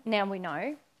Mahanaim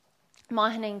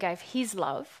gave his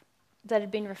love that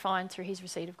had been refined through his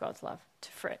receipt of God's love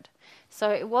to Fred. So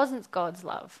it wasn't God's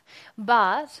love.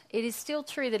 But it is still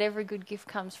true that every good gift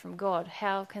comes from God.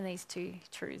 How can these two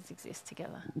truths exist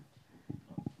together?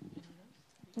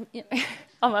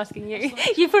 I'm asking you.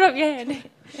 You put up your hand.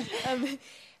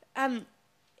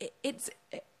 It's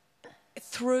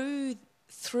through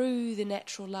the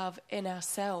natural love in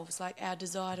ourselves, like our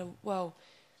desire to,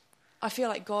 I feel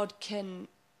like God can,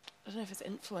 I don't know if it's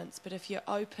influence, but if you're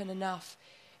open enough,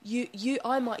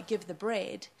 I might give the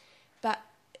bread, but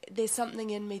there's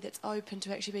something in me that's open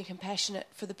to actually being compassionate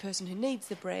for the person who needs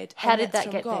the bread. How did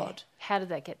that get God. there? How did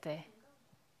that get there?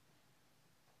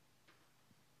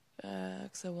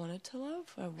 Because I wanted to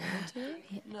love.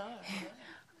 No.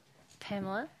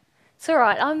 Pamela? It's all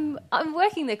right. I'm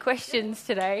working the questions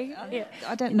today.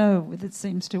 I don't know whether it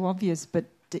seems too obvious, but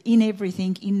in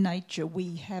everything, in nature,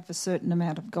 we have a certain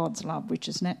amount of God's love, which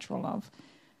is natural love.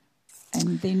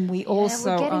 And then we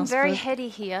also... we're getting very heady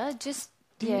here.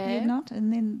 You're not?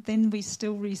 And then we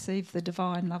still receive the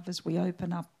divine love as we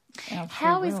open up our free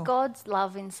How will. is God's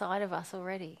love inside of us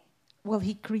already? Well,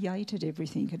 he created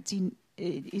everything.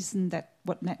 Isn't that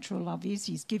what natural love is?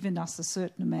 He's given us a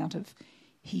certain amount of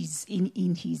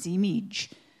in his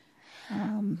image.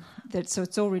 So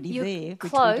it's already You're there,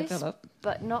 close, which we develop.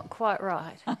 but not quite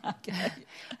right. Okay.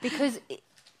 Because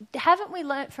haven't we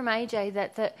learnt from AJ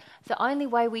that the only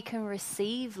way we can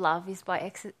receive love is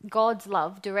by God's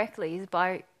love directly is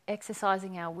by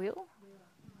exercising our will?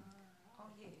 Oh,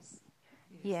 yes.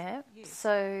 Yeah. Yes.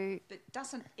 So, but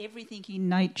doesn't everything in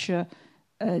nature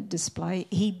display?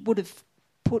 He would have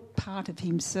put part of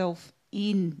himself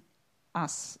in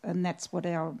us, and that's what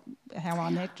how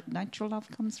our natural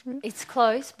love comes through. It's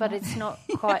close, but it's not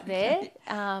quite there.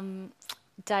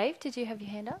 Dave, did you have your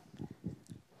hand up?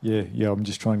 Yeah, I'm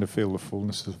just trying to feel the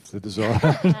fullness of the desire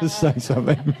to say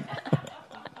something.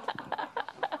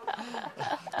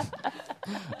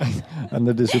 And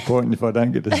the disappointment if I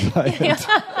don't get to say it.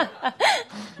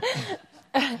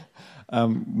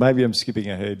 Maybe I'm skipping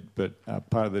ahead, but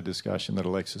part of the discussion that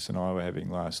Alexis and I were having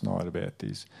last night about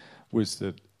this was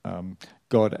that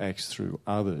God acts through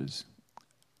others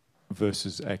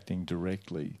versus acting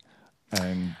directly.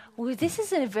 And well, this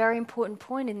is a very important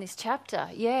point in this chapter.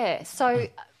 Yeah. So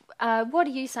what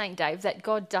are you saying, Dave, that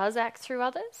God does act through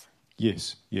others?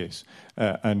 Yes.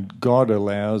 And God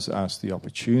allows us the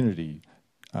opportunity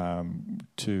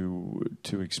to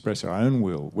express our own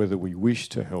will, whether we wish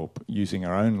to help using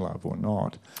our own love or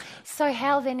not. So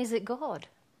how then is it God,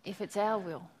 if it's our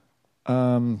will?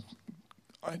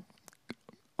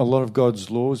 A lot of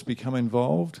God's laws become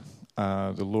involved.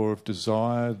 The law of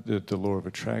desire, the law of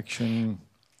attraction.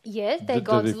 Yeah, they're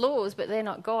God's laws, but they're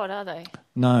not God, are they?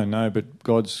 No, but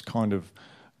God's kind of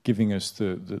giving us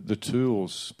the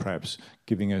tools, perhaps,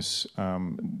 giving us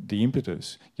the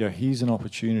impetus. Yeah, here's an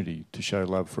opportunity to show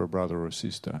love for a brother or a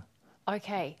sister.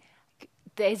 Okay.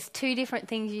 There's two different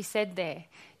things you said there.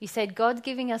 You said God's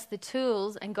giving us the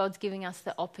tools and God's giving us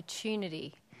the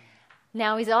opportunity.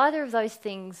 Now, is either of those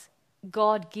things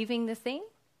God giving the thing?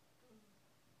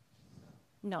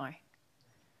 No.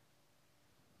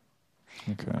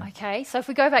 Okay, so if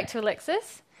we go back to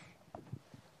Alexis.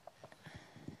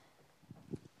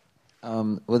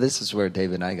 Well, this is where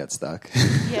Dave and I got stuck.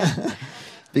 Yeah.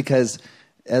 Because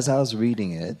as I was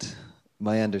reading it,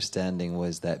 my understanding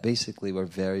was that basically we're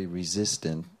very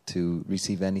resistant to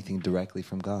receive anything directly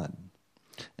from God.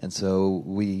 And so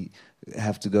we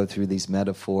have to go through these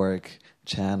metaphoric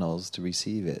channels to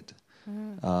receive it.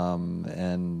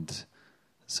 And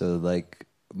so, like,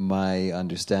 my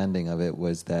understanding of it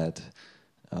was that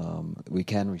we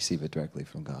can receive it directly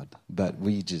from God, but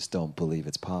we just don't believe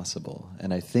it's possible.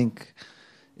 And I think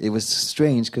it was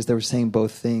strange because they were saying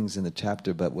both things in the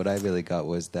chapter, but what I really got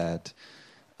was that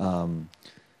because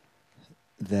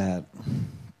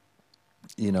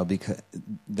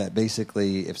that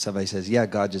basically if somebody says, yeah,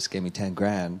 God just gave me 10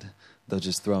 grand, they'll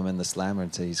just throw him in the slammer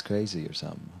and say he's crazy or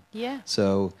something. Yeah.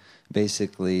 So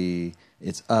basically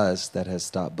it's us that has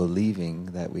stopped believing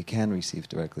that we can receive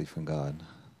directly from God.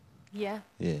 Yeah.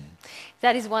 Yeah.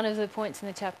 That is one of the points in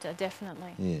the chapter,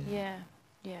 definitely. Yeah.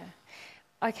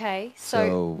 Okay,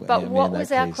 but what was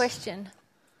our question?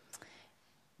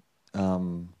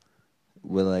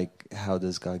 Well, like, how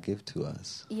does God give to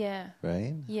us? Yeah.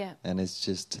 Right? Yeah. And it's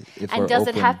just, if and we're does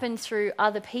open, it happen through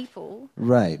other people?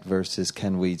 Right, versus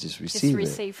can we just receive it?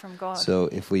 Just receive from God. So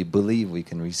if we believe we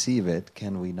can receive it,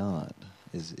 can we not?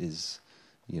 Is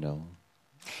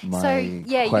my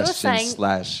question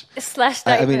slash statement.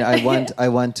 I mean, I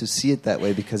want to see it that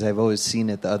way because I've always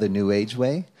seen it the other New Age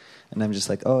way. And I'm just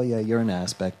like, oh, yeah, you're an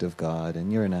aspect of God,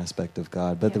 and you're an aspect of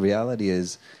God. But the reality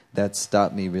is that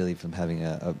stopped me really from having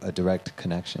a direct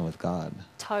connection with God.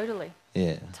 Totally.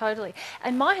 Yeah. Totally.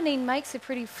 And Mahaneen makes a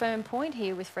pretty firm point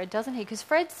here with Fred, doesn't he? Because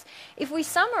if we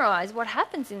summarise what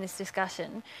happens in this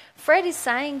discussion, Fred is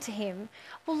saying to him,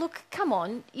 well, look, come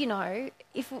on,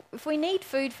 if we need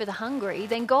food for the hungry,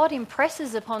 then God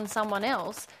impresses upon someone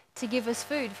else to give us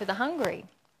food for the hungry.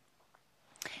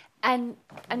 And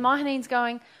Mahaneen's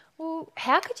going, well,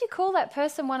 how could you call that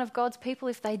person one of God's people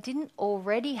if they didn't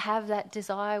already have that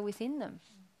desire within them?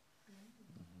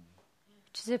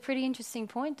 Which is a pretty interesting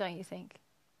point, don't you think?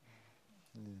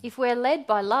 Yeah. If we're led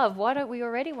by love, why don't we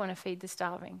already want to feed the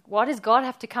starving? Why does God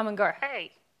have to come and go,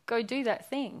 hey, go do that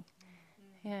thing?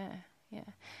 Yeah.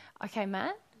 Okay,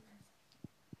 Matt?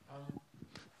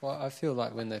 Well, I feel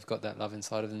like when they've got that love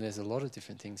inside of them, there's a lot of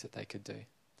different things that they could do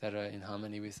that are in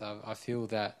harmony with love. I feel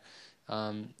that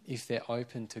if they're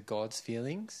open to God's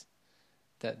feelings,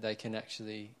 that they can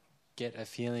actually get a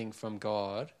feeling from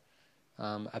God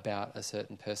about a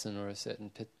certain person or a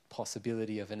certain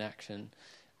possibility of an action,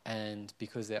 and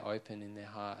because they're open in their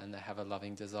heart and they have a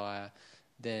loving desire,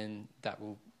 then that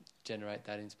will generate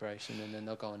that inspiration and then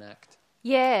they'll go and act.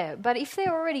 Yeah, but if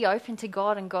they're already open to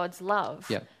God and God's love,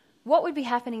 what would be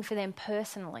happening for them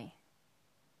personally?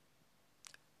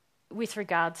 with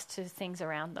regards to things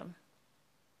around them.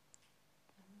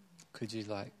 Could you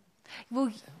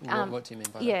Well, what do you mean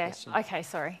by yeah, that question? okay,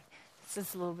 sorry. This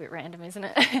is a little bit random, isn't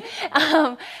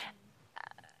it?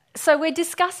 So we're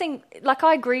discussing,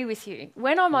 I agree with you.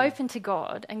 When I'm open to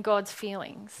God and God's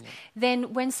feelings,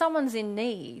 then when someone's in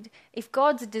need, if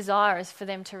God's desire is for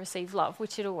them to receive love,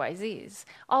 which it always is,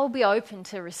 I'll be open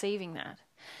to receiving that.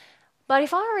 But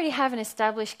if I already have an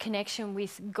established connection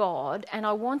with God and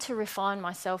I want to refine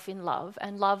myself in love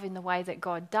and love in the way that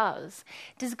God does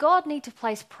God need to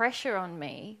place pressure on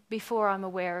me before I'm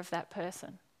aware of that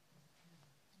person?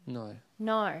 No.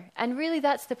 And really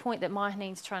that's the point that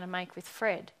Mahanine's trying to make with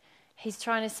Fred. He's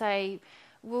trying to say,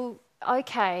 well,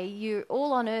 okay, you're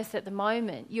all on earth at the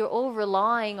moment. You're all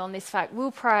relying on this fact.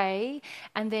 We'll pray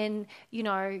and then,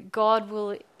 God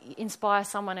will inspire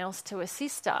someone else to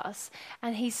assist us.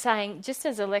 And he's saying, just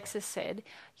as Alexis said,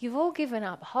 you've all given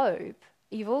up hope,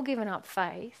 you've all given up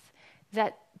faith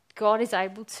that God is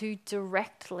able to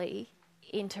directly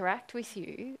interact with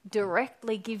you,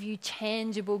 directly give you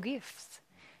tangible gifts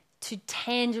to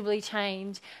tangibly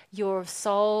change your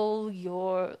soul,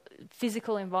 your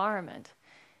physical environment.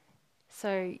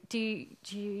 So do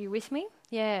you with me?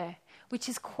 Yeah. Which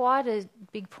is quite a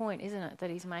big point, isn't it, that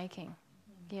he's making?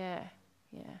 Yeah.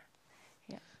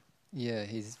 Yeah,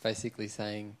 he's basically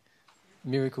saying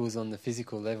miracles on the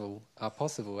physical level are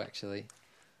possible, actually.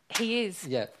 He is.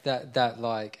 Yeah, that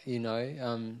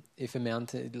if a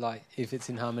mountain, if it's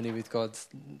in harmony with God's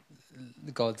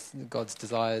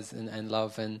desires and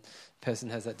love, and person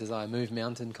has that desire, move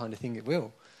mountain kind of thing, it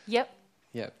will. Yep.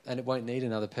 And it won't need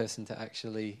another person to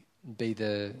actually be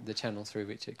the channel through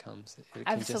which it comes. It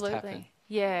can just happen.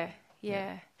 Yeah.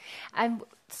 And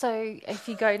so if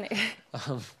you go...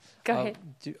 go ahead.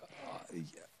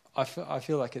 I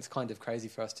feel like it's kind of crazy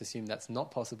for us to assume that's not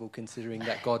possible, considering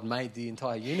that God made the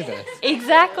entire universe.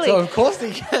 Exactly. So of course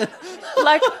he can.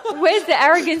 Where's the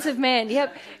arrogance of man?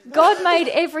 Yep. God made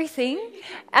everything.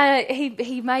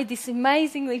 He made this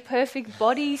amazingly perfect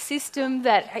body system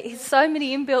that has so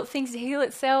many inbuilt things to heal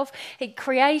itself.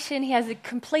 Creation, he has a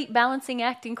complete balancing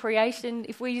act in creation.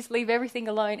 If we just leave everything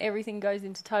alone, everything goes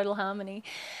into total harmony.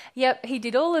 Yep, he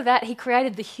did all of that. He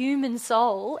created the human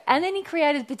soul, and then he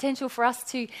created potential for us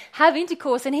to have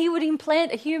intercourse, and he would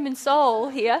implant a human soul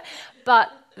here,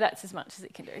 but that's as much as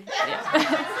it can do.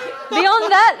 Yeah.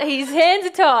 Beyond that, his hands are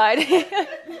tied.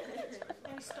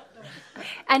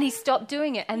 And he stopped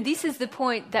doing it. And this is the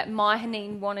point that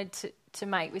Mahanine wanted to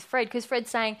make with Fred, because Fred's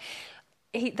saying,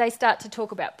 they start to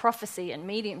talk about prophecy and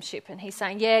mediumship, and he's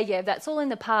saying, yeah, that's all in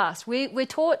the past. We're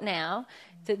taught now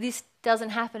that this doesn't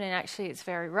happen, and actually it's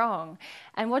very wrong.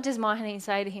 And what does Mahanine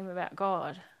say to him about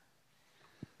God?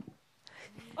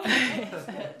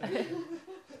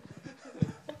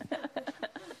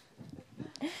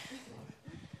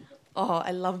 Oh,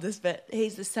 I love this bit.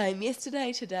 He's the same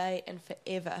yesterday, today, and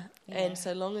forever. Yeah. And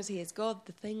so long as he is God,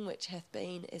 the thing which hath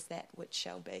been is that which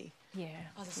shall be. Yeah.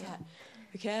 I was just like,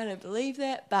 okay, I don't believe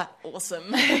that, but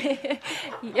awesome.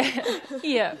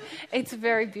 Yeah. It's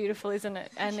very beautiful, isn't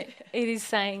it? And it is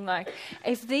saying,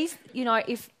 if these,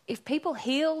 if people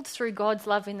healed through God's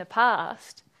love in the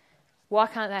past, why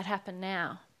can't that happen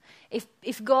now?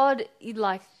 If God,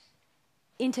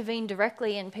 intervened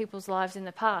directly in people's lives in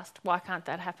the past, why can't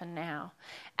that happen now?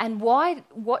 And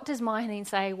what does Mahanine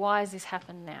say, why has this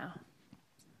happened now?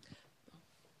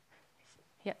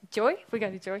 Yeah, Joy? We go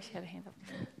to Joy, she had a hand up.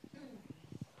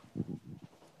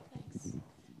 Thanks.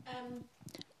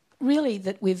 Really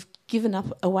that we've given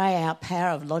away our power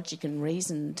of logic and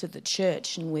reason to the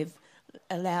church, and we've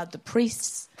allowed the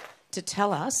priests to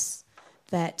tell us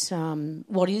that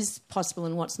what is possible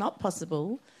and what's not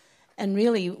possible. And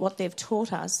really what they've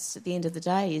taught us at the end of the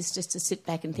day is just to sit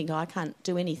back and think, I can't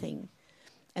do anything,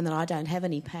 and that I don't have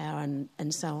any power,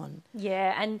 and so on.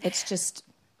 Yeah, and it's just...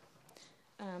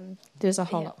 there's a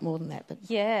whole lot more than that, but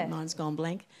mine's gone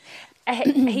blank.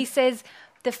 He says,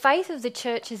 the faith of the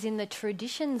church is in the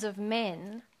traditions of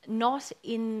men, not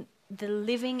in the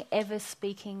living,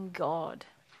 ever-speaking God.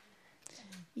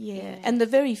 Yeah, and the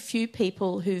very few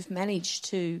people who've managed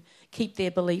to keep their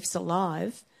beliefs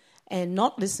alive and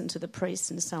not listen to the priests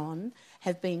and so on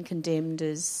have been condemned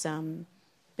as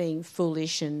being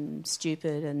foolish and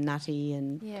stupid and nutty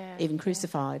and even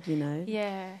crucified,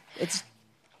 Yeah.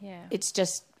 It's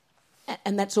just...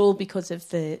 And that's all because of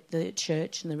the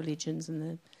church and the religions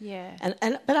and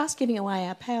but us giving away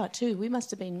our power too. We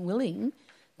must have been willing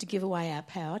to give away our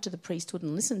power to the priesthood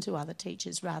and listen to other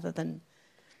teachers rather than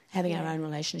having our own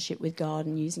relationship with God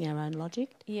and using our own logic.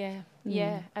 Yeah,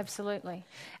 absolutely.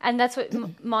 And that's what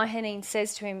Mahanine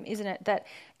says to him, isn't it? That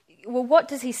well, what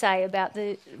does he say about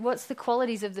what's the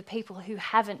qualities of the people who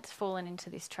haven't fallen into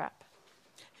this trap?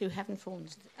 Who haven't fallen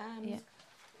into yeah.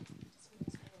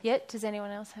 Yeah, does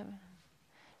anyone else have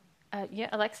yeah,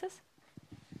 Alexis?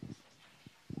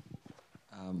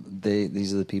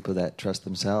 These are the people that trust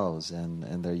themselves,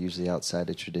 and they're usually outside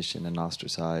of tradition and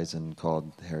ostracized and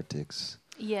called heretics.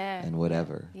 Yeah. And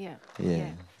whatever. Yeah.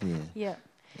 Yeah. Yeah. Yeah.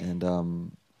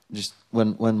 And just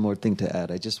one more thing to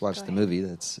add. I just watched the movie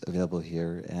that's available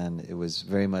here, and it was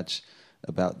very much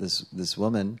about this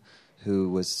woman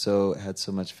who had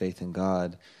so much faith in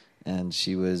God, and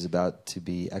she was about to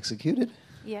be executed.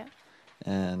 Yeah.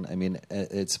 And I mean,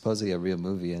 it's supposedly a real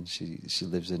movie, and she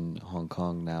lives in Hong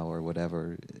Kong now or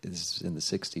whatever. It's in the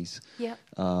 60s. Yeah.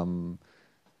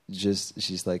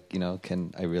 She's like,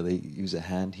 can I really use a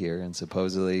hand here? And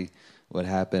supposedly, what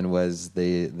happened was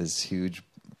this huge,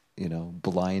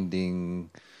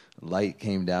 blinding light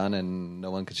came down, and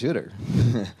no one could shoot her.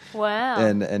 Wow.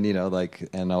 and and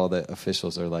all the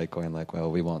officials are like going like, well,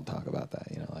 we won't talk about that,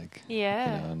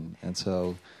 Yeah. And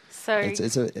so. So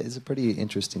it's a pretty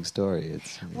interesting story.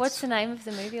 What's the name of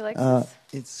the movie, Alexis?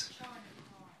 It's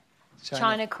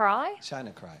China Cry.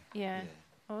 China Cry. Yeah.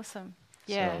 Awesome.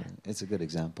 Yeah. So it's a good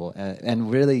example,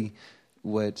 and really,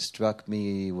 what struck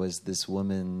me was this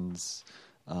woman's,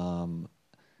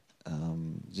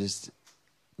 just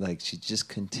like she just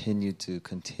continued to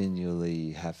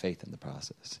continually have faith in the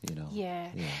process.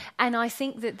 Yeah. And I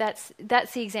think that's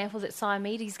the example that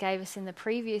Simonedes gave us in the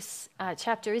previous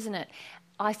chapter, isn't it?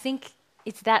 I think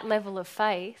it's that level of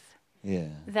faith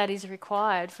that is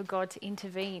required for God to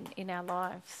intervene in our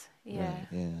lives. Yeah.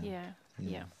 Right.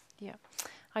 Yeah.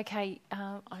 Okay,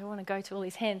 I want to go to all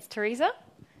these hands. Teresa?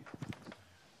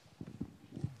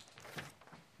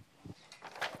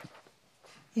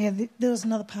 Yeah, there was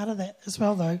another part of that as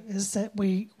well, though, is that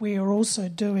we are also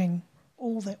doing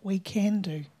all that we can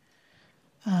do.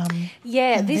 And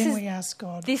then we ask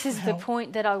God. This is the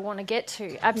point that I want to get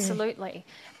to. Absolutely.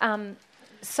 Yeah.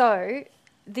 So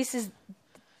this is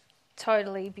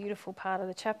totally beautiful part of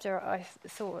the chapter, I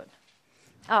thought.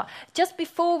 Just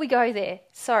before we go there,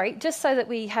 just so that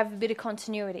we have a bit of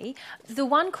continuity, the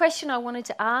one question I wanted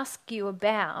to ask you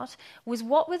about was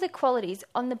what were the qualities,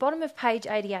 on the bottom of page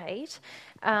 88,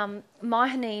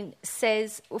 Mahaneen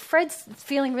says, Fred's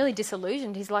feeling really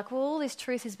disillusioned. He's like, well, all this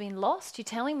truth has been lost. You're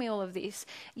telling me all of this,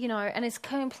 and it's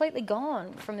completely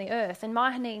gone from the earth. And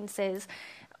Mahaneen says,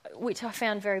 which I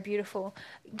found very beautiful,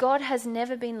 God has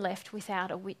never been left without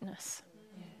a witness.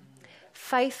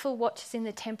 Faithful watchers in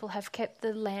the temple have kept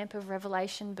the lamp of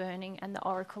revelation burning and the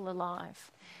oracle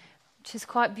alive, which is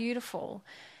quite beautiful.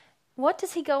 What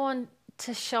does he go on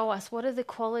to show us? What are the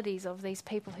qualities of these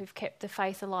people who've kept the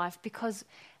faith alive? Because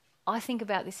I think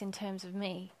about this in terms of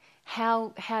me.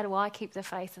 How do I keep the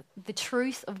faith, the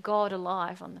truth of God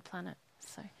alive on the planet?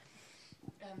 So,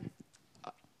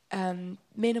 men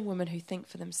and women who think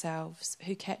for themselves,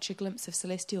 who catch a glimpse of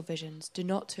celestial visions, do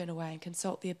not turn away and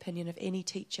consult the opinion of any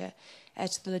teacher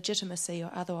as to the legitimacy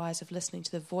or otherwise of listening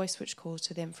to the voice which calls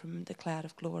to them from the cloud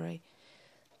of glory.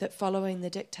 But following the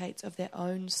dictates of their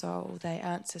own soul, they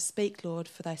answer, "Speak, Lord,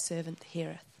 for thy servant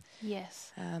heareth."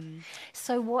 Yes.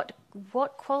 So what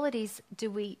qualities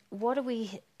what do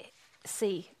we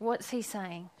see? What's he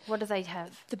saying? What do they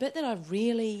have? The bit that I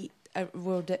really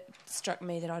that struck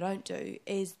me that I don't do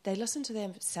is they listen to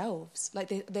themselves. Like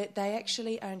they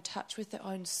actually are in touch with their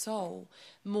own soul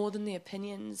more than the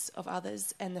opinions of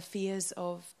others and the fears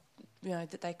of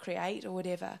that they create or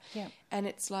whatever. Yeah. And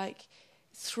it's like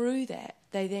through that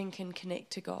they then can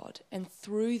connect to God, and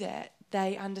through that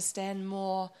they understand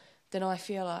more than I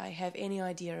feel I have any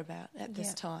idea about at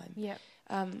this time. Yeah.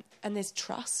 And there's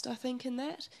trust, I think, in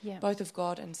that, both of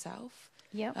God and self.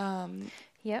 Yeah.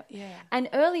 Yep. Yeah. And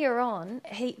earlier on,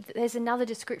 there's another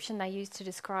description they use to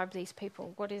describe these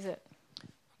people. What is it?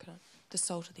 The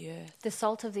salt of the earth. The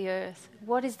salt of the earth.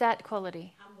 What is that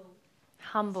quality?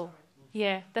 Humble.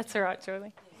 Yeah, that's all right,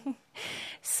 Julie.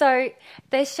 So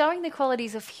they're showing the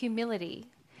qualities of humility.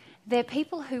 They're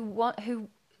people who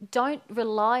don't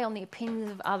rely on the opinions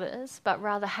of others, but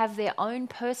rather have their own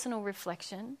personal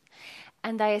reflection,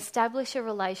 and they establish a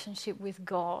relationship with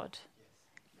God.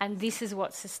 And this is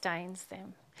what sustains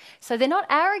them. So they're not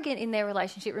arrogant in their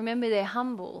relationship. Remember, they're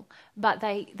humble, but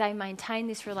they maintain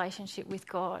this relationship with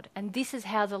God. And this is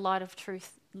how the light of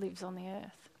truth lives on the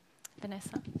earth.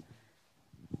 Vanessa?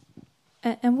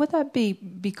 And would that be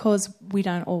because we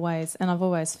don't always, and I've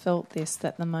always felt this,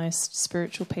 that the most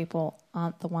spiritual people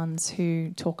aren't the ones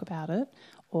who talk about it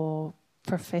or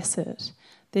profess it.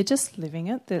 They're just living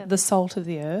it. They're the salt of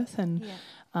the earth. And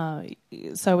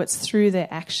So it's through their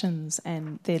actions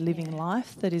and their living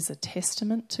life that is a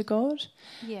testament to God.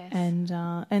 Yes.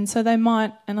 And so they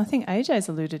might, and I think AJ's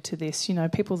alluded to this,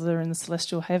 people that are in the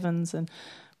celestial heavens, and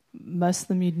most of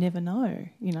them you'd never know,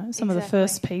 some of the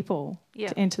first people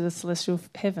to enter the celestial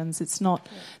heavens. It's not,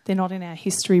 they're not in our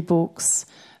history books.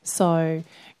 So,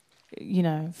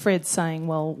 Fred's saying,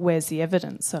 well, where's the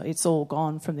evidence? So it's all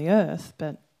gone from the earth,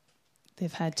 but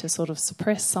they've had to sort of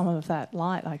suppress some of that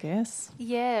light, I guess.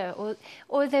 Yeah,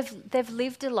 or they've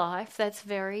lived a life that's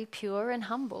very pure and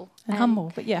humble.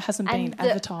 But hasn't been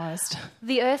advertised.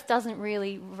 The earth doesn't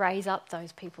really raise up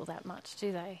those people that much,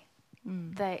 do they?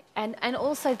 And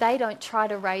also they don't try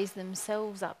to raise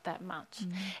themselves up that much.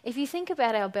 If you think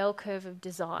about our bell curve of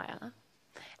desire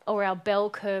or our bell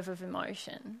curve of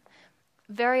emotion,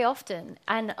 very often,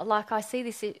 and like I see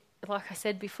this, like I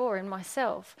said before, in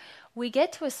myself, we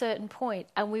get to a certain point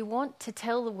and we want to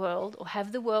tell the world or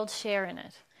have the world share in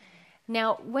it.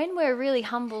 Now, when we're a really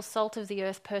humble, salt of the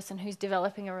earth person who's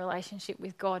developing a relationship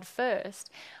with God first,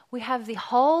 we have the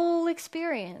whole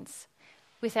experience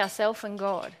with ourselves and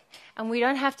God. And we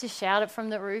don't have to shout it from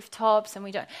the rooftops,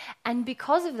 and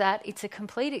because of that, it's a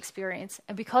complete experience.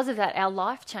 And because of that, our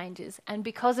life changes. And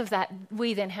because of that,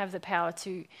 we then have the power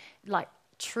to,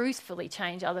 truthfully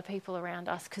change other people around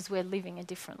us because we're living a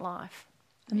different life.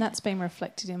 And that's been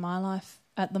reflected in my life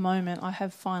at the moment. I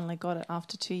have finally got it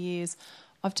after 2 years.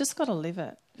 I've just got to live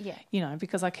it. Yeah.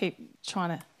 Because I keep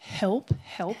trying to help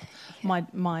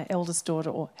my eldest daughter,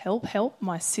 or help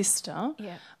my sister,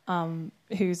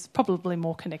 who's probably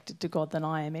more connected to God than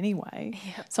I am anyway.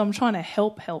 Yeah. So I'm trying to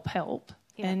help,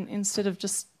 and instead of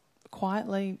just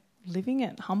quietly living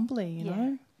it humbly, you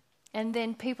know. And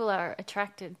then people are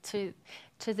attracted to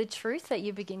the truth that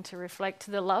you begin to reflect,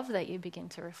 to the love that you begin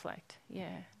to reflect,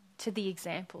 to the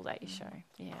example that you show.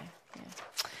 Yeah.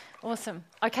 Awesome.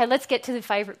 Okay, let's get to the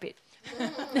favourite bit.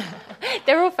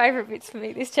 They're all favourite bits for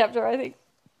me, this chapter, I think.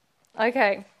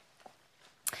 Okay.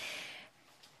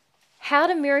 How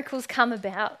do miracles come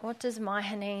about? What does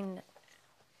Mahoneen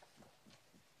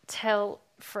tell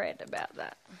Fred about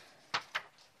that?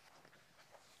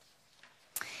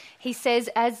 He says,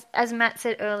 as Matt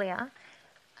said earlier,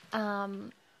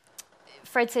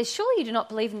 Fred says, surely you do not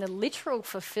believe in the literal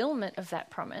fulfilment of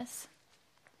that promise.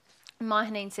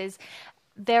 Mahoneen says,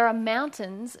 there are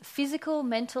mountains, physical,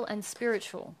 mental and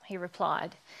spiritual, he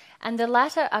replied, and the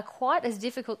latter are quite as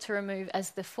difficult to remove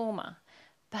as the former,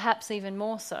 perhaps even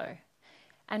more so,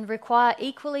 and require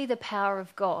equally the power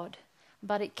of God,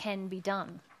 but it can be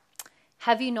done.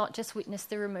 Have you not just witnessed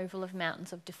the removal of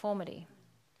mountains of deformity?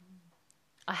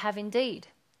 I have indeed.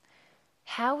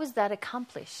 How was that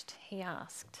accomplished? He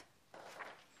asked.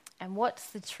 And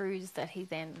what's the truths that he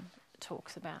then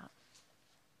talks about?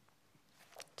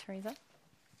 Teresa?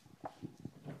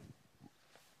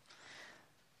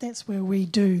 That's where we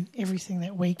do everything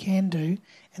that we can do,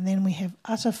 and then we have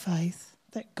utter faith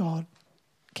that God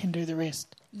can do the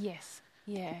rest. Yes,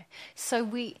 yeah. So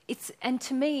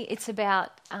to me, it's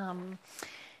about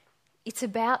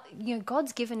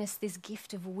God's given us this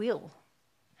gift of will,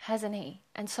 hasn't he?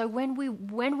 And so when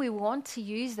we want to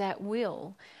use that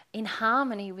will in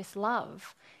harmony with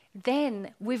love,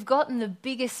 then we've gotten the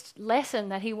biggest lesson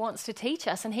that he wants to teach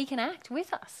us, and he can act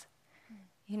with us,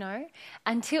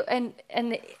 until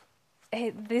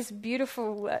this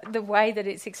beautiful the way that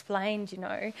it's explained.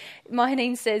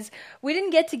 Mahoneen says, we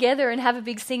didn't get together and have a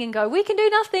big sing and go, we can do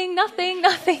nothing.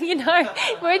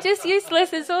 We're just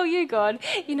useless. It's all you, God.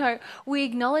 We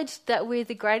acknowledge that we're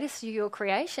the greatest of your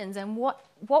creations, and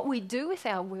what we do with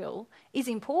our will is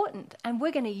important, and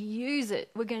we're going to use it.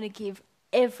 We're going to give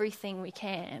everything we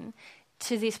can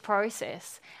to this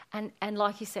process, and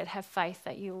like you said, have faith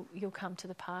that you'll come to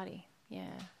the party. Yeah.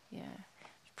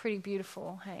 Pretty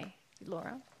beautiful, hey,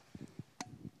 Laura?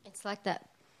 It's like that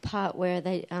part where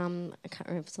they, I can't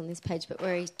remember if it's on this page, but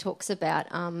where he talks about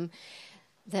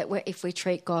that if we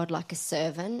treat God like a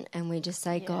servant and we just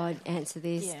say, God, answer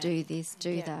this, do this,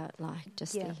 do that, like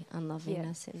just the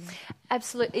unlovingness. In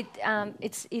Absolutely.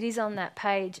 It is on that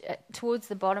page, towards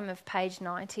the bottom of page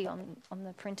 90 on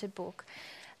the printed book.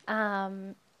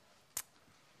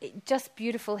 Just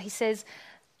beautiful. He says,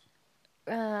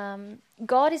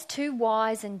 God is too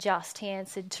wise and just, he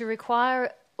answered, to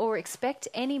require or expect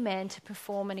any man to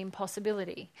perform an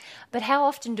impossibility. But how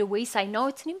often do we say, no,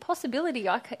 it's an impossibility?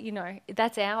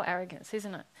 That's our arrogance,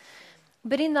 isn't it?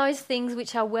 But in those things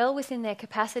which are well within their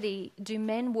capacity, do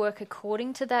men work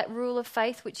according to that rule of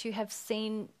faith which you have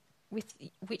seen, I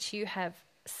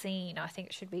think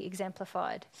it should be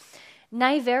exemplified?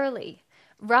 Nay, verily.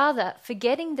 Rather,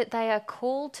 forgetting that they are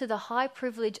called to the high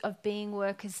privilege of being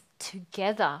workers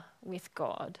together with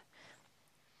God.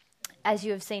 as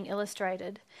you have seen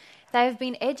illustrated. They have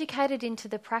been educated into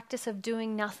the practice of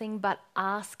doing nothing but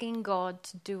asking God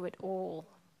to do it all.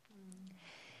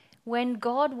 When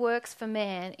God works for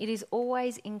man, it is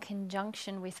always in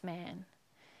conjunction with man.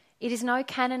 It is no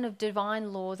canon of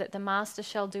divine law that the master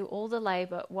shall do all the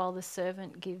labour while the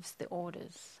servant gives the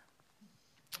orders.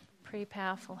 Pretty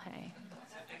powerful, hey?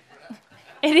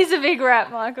 It is a big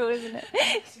rap, Michael, isn't it?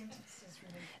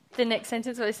 The next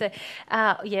sentence, what I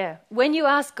say? When you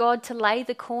ask God to lay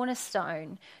the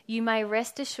cornerstone, you may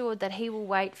rest assured that he will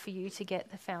wait for you to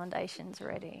get the foundations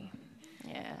ready.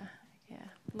 Yeah.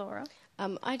 Laura?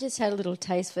 I just had a little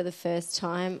taste for the first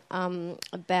time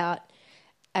about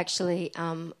actually,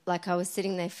 like I was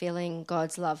sitting there feeling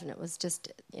God's love, and it was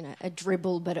just, a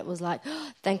dribble, but it was like,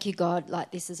 oh, thank you, God,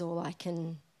 like this is all I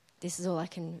can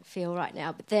feel right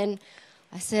now. But then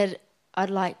I said, I'd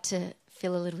like to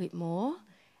feel a little bit more,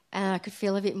 and I could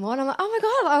feel a bit more, and I'm like, oh my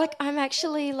God, I'm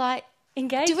actually like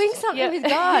engaged, doing something with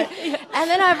God. And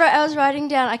then I was writing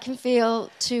down, I can feel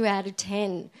 2 out of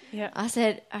 10. I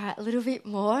said, all right, a little bit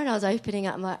more, and I was opening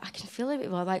up. I'm like, I can feel a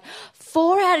bit more. I'm like,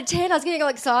 4 out of 10. I was getting all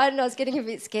excited, and I was getting a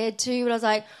bit scared too. But I was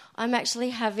like, I'm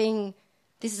actually having.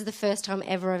 This is the first time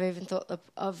ever I've even thought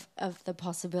of the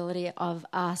possibility of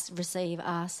receive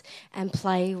us, and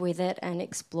play with it and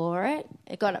explore it.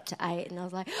 It got up to 8, and I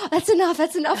was like, oh,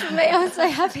 that's enough for me. I'm so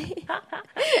happy.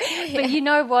 But you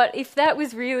know what? If that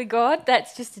was really God,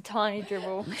 that's just a tiny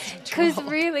dribble. Because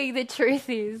really the truth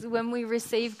is, when we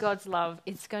receive God's love,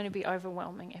 it's going to be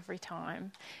overwhelming every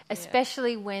time,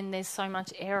 especially when there's so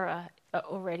much error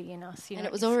already in us, and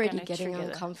it was already getting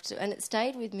uncomfortable, and it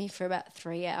stayed with me for about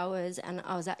 3 hours, and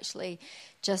I was actually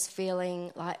just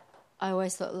feeling like I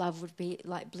always thought love would be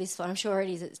like blissful. I'm sure it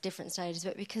is at different stages,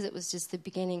 but because it was just the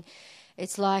beginning,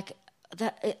 it's like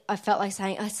that. I felt like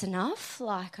saying it's enough.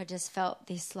 Like I just felt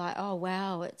this like, oh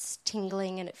wow, it's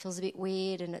tingling and it feels a bit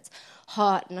weird and it's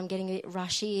hot and I'm getting a bit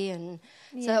rushy, and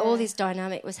so all this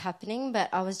dynamic was happening, but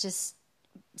I was just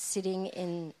sitting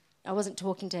in. I wasn't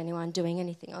talking to anyone, doing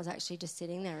anything. I was actually just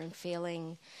sitting there and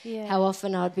feeling how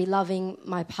often I'd be loving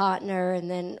my partner and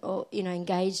then, or,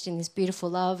 engaged in this beautiful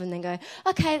love, and then go,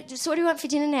 okay, so what do you want for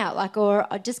dinner now? Like, or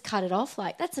I'd just cut it off,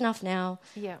 like, that's enough now.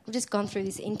 Yeah. We've just gone through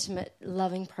this intimate,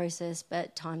 loving process,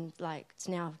 but time, like, it's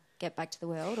now get back to the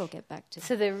world or get back to...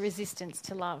 So the resistance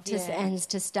to love. And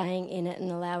to staying in it and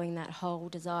allowing that whole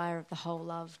desire of the whole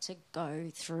love to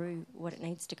go through what it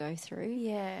needs to go through.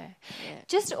 Yeah.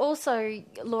 Just also,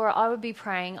 Laura, I would be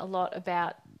praying a lot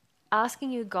about asking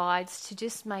your guides to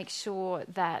just make sure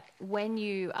that when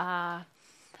you are...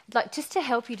 Like, just to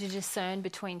help you to discern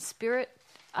between spirit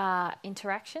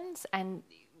interactions and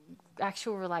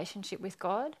actual relationship with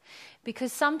God,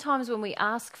 because sometimes when we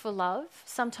ask for love,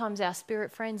 sometimes our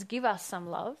spirit friends give us some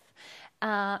love,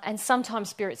 and sometimes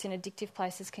spirits in addictive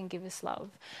places can give us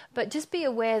love. But just be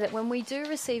aware that when we do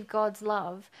receive God's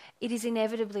love, it is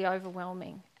inevitably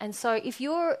overwhelming. And so if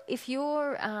you're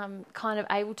kind of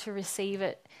able to receive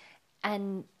it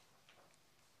and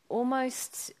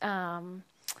almost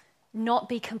not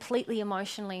be completely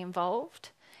emotionally involved,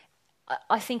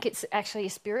 I think it's actually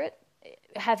a spirit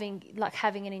having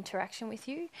an interaction with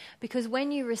you, because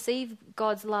when you receive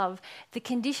God's love, the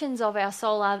conditions of our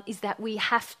soul is that we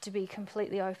have to be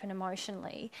completely open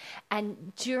emotionally,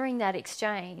 and during that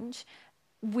exchange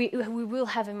we will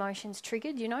have emotions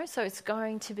triggered, so it's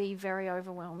going to be very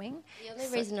overwhelming. The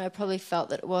only reason I probably felt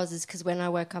that it was is because when I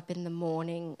woke up in the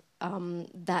morning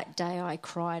that day I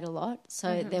cried a lot,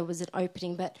 so there was an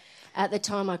opening, but at the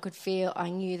time I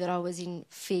knew that I was in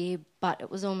fear, but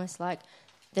it was almost like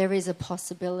there is a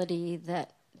possibility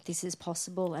that this is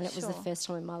possible, and it was the first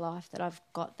time in my life that I've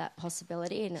got that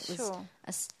possibility, and it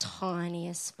was tiny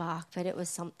a spark, but it was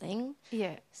something.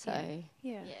 Yeah. So,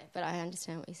 but I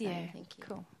understand what you're saying. Yeah. Thank you.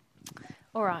 Cool.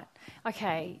 All right.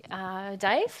 Okay,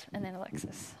 Dave and then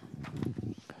Alexis.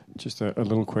 Just a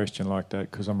little question like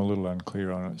that, because I'm a little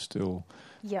unclear on it still.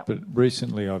 Yeah. But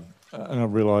recently I've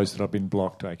realised that I've been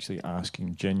blocked actually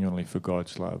asking genuinely for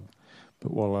God's love.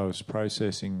 But while I was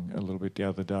processing a little bit the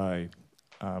other day,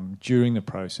 during the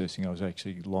processing, I was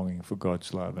actually longing for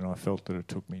God's love, and I felt that it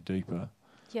took me deeper.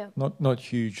 Yeah. Not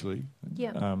hugely.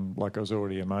 Yeah. Like I was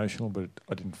already emotional, but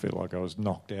I didn't feel like I was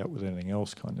knocked out with anything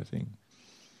else, kind of thing.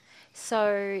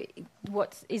 So,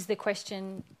 what is the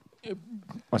question?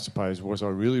 I suppose, was I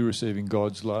really receiving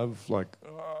God's love? Like,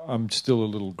 I'm still a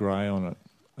little grey on it.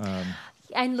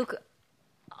 And look,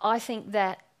 I think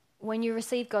that when you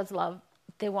receive God's love,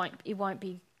 it won't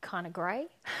be kind of grey.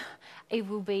 It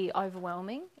will be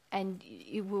overwhelming, and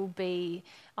it will be,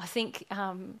 I think,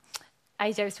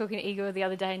 AJ was talking to Igor the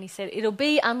other day, and he said, it'll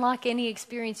be unlike any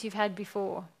experience you've had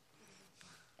before.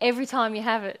 Every time you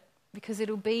have it, because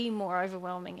it'll be more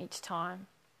overwhelming each time.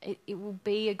 It will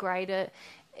be a greater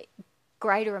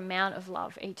amount of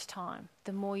love each time,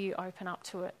 the more you open up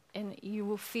to it, and you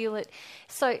will feel it.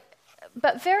 So,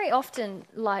 but very often,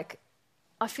 like,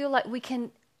 I feel like we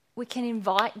can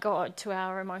invite God to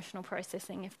our emotional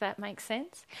processing, if that makes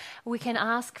sense. We can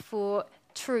ask for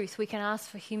truth, we can ask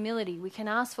for humility, we can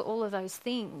ask for all of those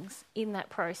things in that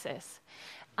process.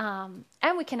 And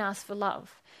we can ask for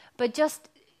love. But just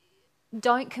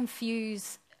don't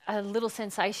confuse a little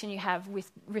sensation you have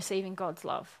with receiving God's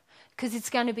love, because it's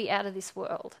going to be out of this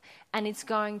world, and it's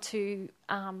going to,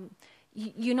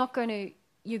 you're going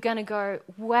to go,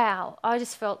 wow, I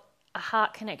just felt a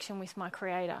heart connection with my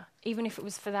Creator, even if it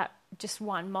was for that just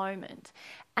one moment.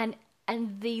 And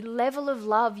the level of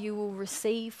love you will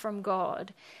receive from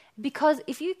God, because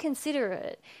if you consider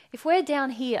it, if we're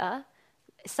down here,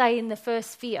 say in the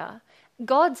first sphere,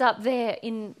 God's up there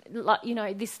in,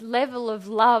 this level of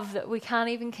love that we can't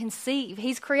even conceive.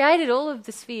 He's created all of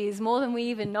the spheres more than we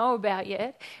even know about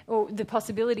yet, or the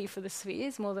possibility for the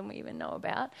spheres more than we even know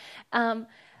about.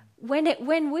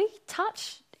 When we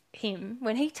touch Him,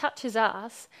 when He touches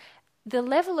us, the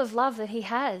level of love that He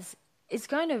has is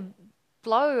going to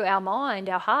blow our mind,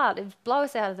 our heart, and blow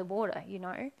us out of the water,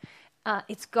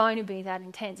 It's going to be that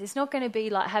intense. It's not going to be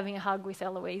like having a hug with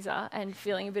Eloisa and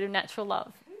feeling a bit of natural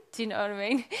love. Do you know what I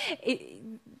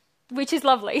mean? Which is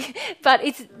lovely, but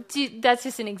that's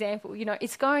just an example.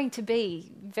 It's going to be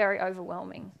very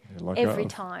overwhelming every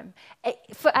time.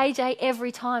 For AJ,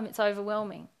 every time it's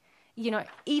overwhelming.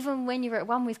 Even when you're at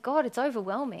one with God, it's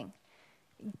overwhelming,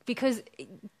 because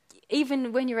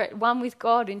even when you're at one with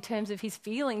God in terms of His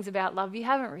feelings about love, you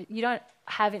don't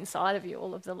have inside of you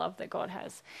all of the love that God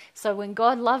has. So when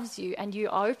God loves you and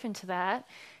you're open to that,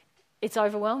 it's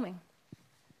overwhelming.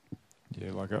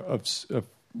 Yeah, like I've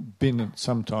been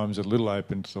sometimes a little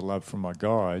open to the love from my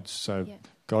guides, so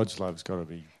God's love's got to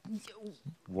be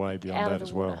way beyond that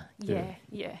as well. Yeah.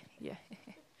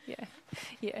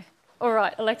 All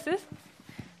right, Alexis?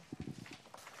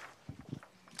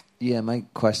 Yeah, my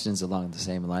question's along the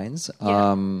same lines.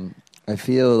 Yeah. I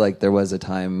feel like there was a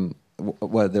time,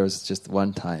 there was just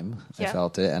one time I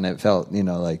felt it, and it felt,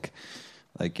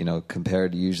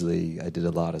 compared to usually I did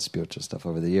a lot of spiritual stuff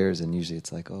over the years, and usually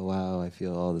it's like, oh wow, I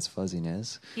feel all this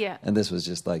fuzziness. Yeah. And this was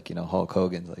just like, Hulk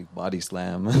Hogan's like body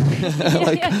slam,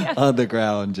 on the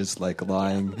ground, just like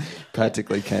lying,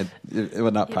 practically can't,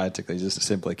 well not practically, just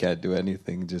simply can't do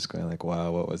anything, just going like, wow,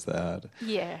 what was that?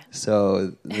 Yeah.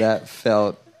 So that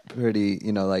felt pretty,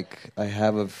 I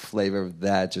have a flavor of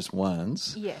that just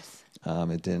once. Yes.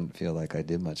 It didn't feel like I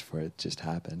did much for it, it just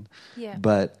happened. Yeah.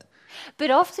 But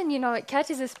often, it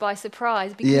catches us by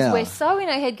surprise, because we're so in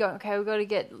our head going, okay, we've got to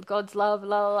get God's love, blah,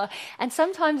 blah, blah. And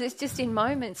sometimes it's just in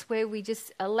moments where we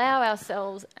just allow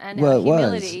ourselves and our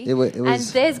humility, it was, and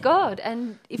there's God.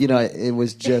 And it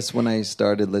was just when I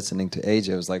started listening to AJ,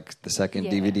 it was like the second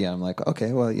DVD, I'm like,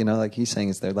 okay, well, like he's saying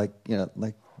it's there, like,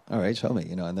 all right, show me,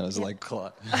 and then it was like,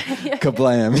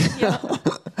 kablam,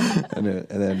 and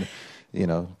then,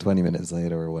 20 minutes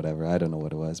later or whatever, I don't know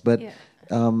what it was. But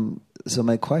so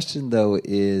my question, though,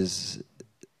 is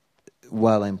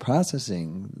while I'm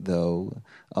processing, though,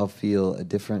 I'll feel a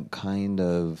different kind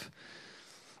of,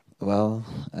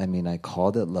 I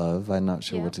called it love. I'm not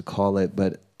sure what to call it,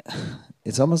 but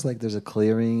it's almost like there's a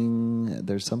clearing.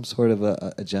 There's some sort of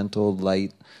a gentle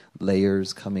light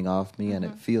layers coming off me, and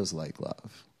it feels like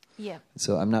love. Yeah.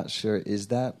 So I'm not sure, is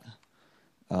that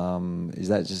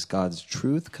just God's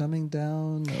truth coming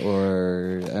down,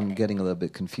 or I'm getting a little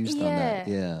bit confused on that?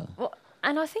 Yeah. Well,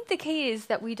 and I think the key is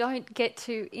that we don't get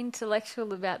too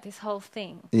intellectual about this whole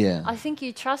thing. Yeah. I think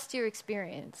you trust your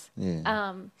experience.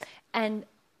 Yeah. And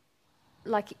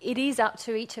it is up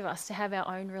to each of us to have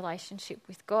our own relationship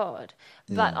with God.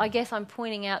 But I guess I'm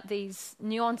pointing out these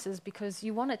nuances because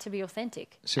you want it to be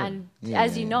authentic. Sure. And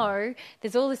as you know,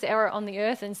 there's all this error on the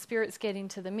earth, and spirits get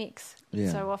into the mix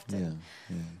so often.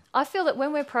 Yeah. I feel that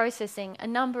when we're processing a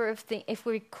number of things, if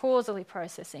we're causally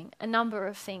processing, a number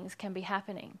of things can be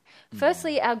happening.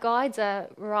 Firstly, our guides are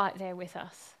right there with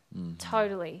us,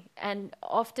 totally. And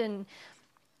often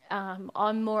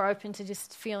I'm more open to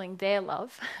just feeling their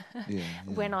love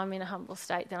when I'm in a humble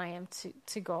state than I am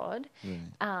to God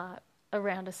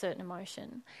around a certain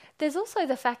emotion. There's also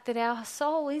the fact that our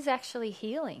soul is actually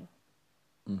healing.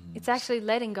 Mm-hmm. It's actually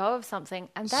letting go of something,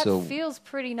 and that feels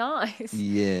pretty nice.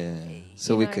 Yeah.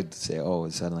 So we could say,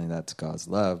 suddenly that's God's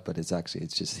love, but it's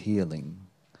just healing.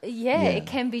 it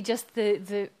can be just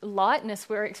the lightness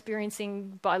we're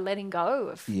experiencing by letting go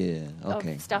of,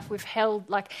 of stuff we've held.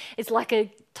 Like, it's like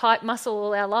a tight muscle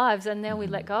all our lives, and now we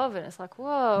let go of it. It's like,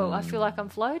 whoa, I feel like I'm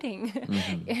floating,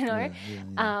 you know?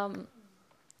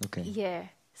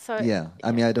 So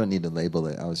I mean, I don't need to label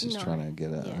it. I was just trying to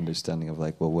get an understanding of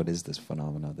like, well, what is this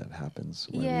phenomenon that happens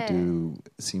when we do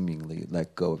seemingly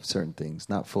let go of certain things,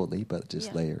 not fully, but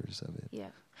just layers of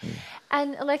it.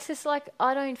 And Alexis, like,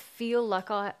 I don't feel like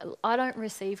I don't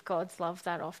receive God's love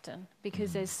that often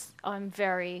because there's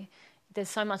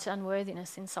so much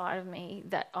unworthiness inside of me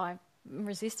that I'm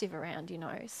resistive around, you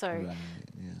know. So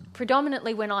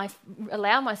predominantly when I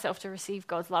allow myself to receive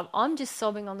God's love, I'm just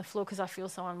sobbing on the floor because I feel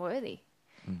so unworthy.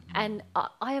 And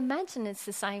I imagine it's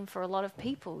the same for a lot of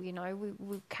people, you know.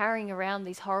 We're carrying around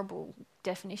these horrible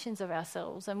definitions of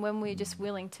ourselves, and when we're just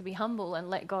willing to be humble and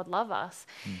let God love us,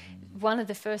 one of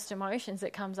the first emotions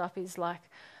that comes up is like,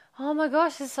 oh my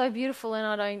gosh, it's so beautiful, and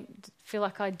I don't feel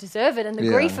like I deserve it, and the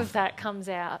grief of that comes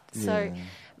out. So,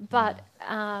 but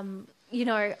you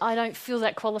know, I don't feel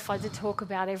that qualified to talk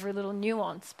about every little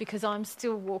nuance because I'm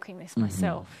still walking this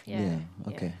myself.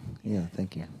 Okay.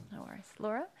 Thank you. No worries.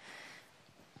 Laura?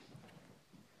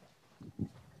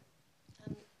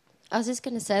 I was just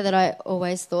going to say that I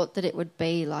always thought that it would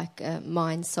be like a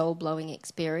mind soul-blowing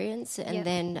experience, and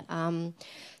then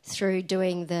through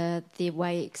doing the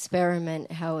Way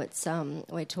experiment, how it's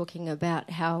we're talking about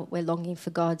how we're longing for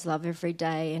God's love every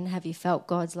day, and have you felt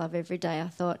God's love every day? I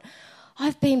thought,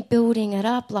 I've been building it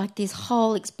up like this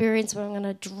whole experience where I'm going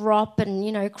to drop and,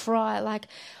 you know, cry. Like,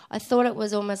 I thought it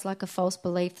was almost like a false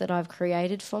belief that I've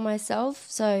created for myself.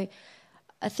 So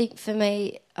I think for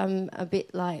me, I'm a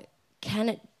bit like, can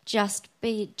it just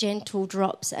be gentle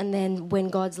drops, and then when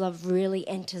God's love really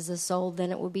enters the soul,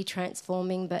 then it will be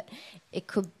transforming? But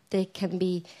there can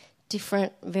be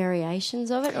different variations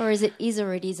of it, or is it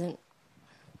or it isn't?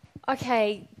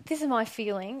 Okay, this is my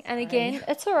feeling, and again,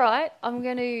 it's all right. I'm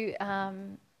going to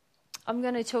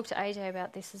talk to AJ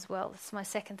about this as well. It's my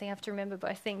second thing. I have to remember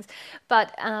both things,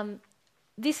 but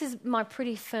this is my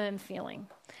pretty firm feeling.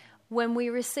 When we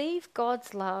receive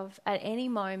God's love at any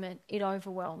moment, it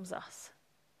overwhelms us.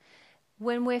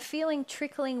 When we're feeling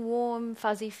trickling, warm,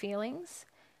 fuzzy feelings,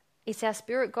 it's our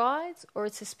spirit guides or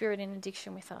it's a spirit in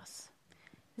addiction with us.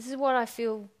 This is what I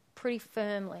feel pretty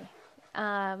firmly.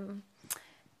 I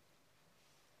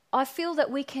feel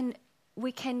that we can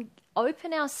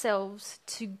open ourselves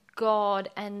to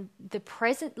God and the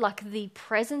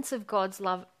presence of God's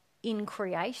love in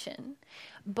creation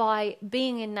by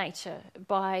being in nature,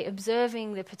 by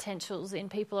observing the potentials in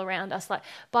people around us, like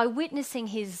by witnessing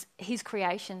his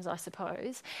creations, I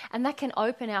suppose. And that can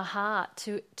open our heart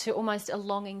to almost a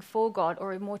longing for God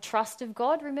or a more trust of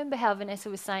God. Remember how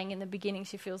Vanessa was saying in the beginning,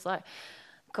 she feels like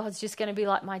God's just going to be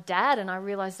like my dad, and I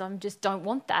realised I just don't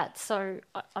want that, so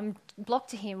I'm blocked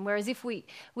to him. Whereas if we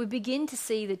begin to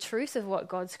see the truth of what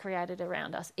God's created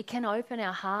around us, it can open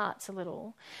our hearts a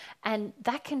little, and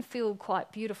that can feel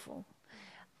quite beautiful.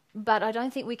 But I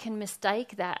don't think we can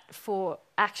mistake that for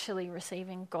actually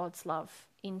receiving God's love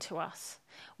into us,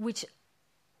 which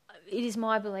it is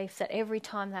my belief that every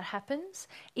time that happens,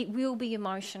 it will be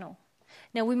emotional.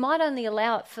 Now, we might only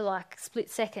allow it for like split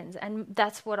seconds, and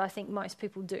that's what I think most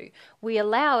people do. We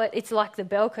allow it, it's like the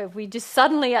bell curve. We just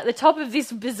suddenly at the top of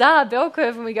this bizarre bell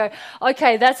curve and we go,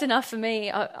 okay, that's enough for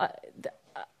me.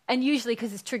 And usually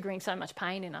because it's triggering so much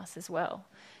pain in us as well.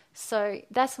 So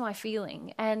that's my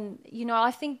feeling. And, you know,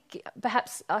 I think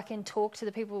perhaps I can talk to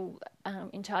the people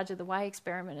in charge of the Way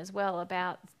experiment as well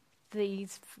about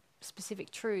these specific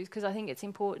truths, because I think it's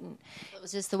important. It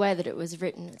was just the way that it was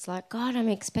written. It's like, God, I'm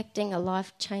expecting a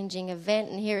life-changing event,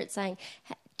 and here it's saying,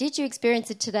 did you experience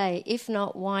it today? If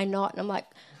not, why not? And I'm like,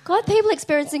 God, people are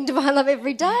experiencing divine love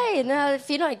every day. And if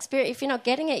you're not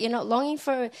getting it, you're not longing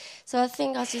for it. So I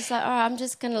think I was just like, all right, I'm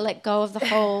just going to let go of the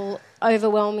whole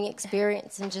overwhelming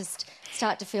experience and just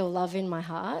start to feel love in my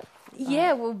heart.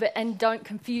 Yeah, and don't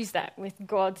confuse that with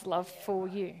God's love for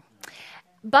you.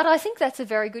 But I think that's a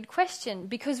very good question,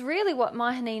 because really what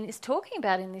Mahoneen is talking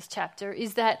about in this chapter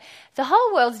is that the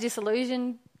whole world's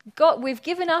disillusioned. We've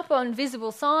given up on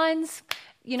visible signs.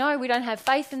 You know, we don't have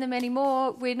faith in them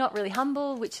anymore. We're not really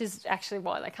humble, which is actually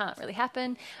why they can't really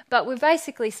happen. But we're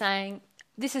basically saying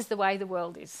this is the way the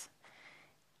world is.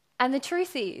 And the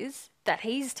truth is that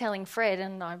he's telling Fred,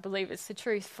 and I believe it's the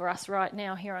truth for us right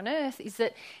now here on earth, is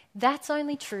that that's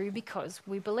only true because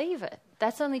we believe it.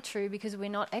 That's only true because we're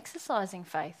not exercising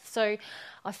faith. So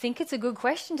I think it's a good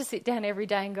question to sit down every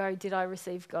day and go, did I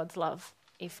receive God's love?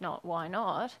 If not, why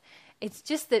not? It's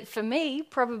just that for me,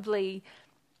 probably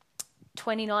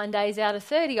 29 days out of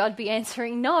 30, I'd be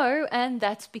answering no, and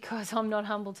that's because I'm not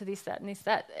humble to this, that, and this,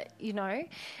 that, you know.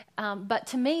 But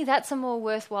to me, that's a more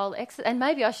worthwhile exercise. And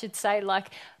maybe I should say, like,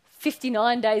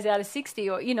 59 days out of 60,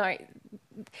 or, you know,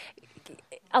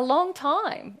 a long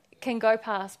time can go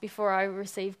past before I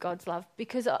receive God's love,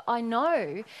 because I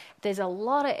know there's a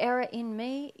lot of error in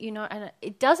me, you know, and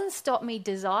it doesn't stop me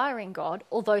desiring God,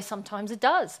 although sometimes it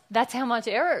does. That's how much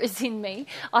error is in me.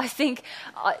 I think,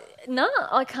 no,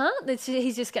 I can't.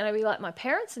 He's just going to be like my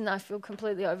parents, and I feel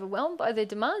completely overwhelmed by their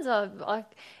demands.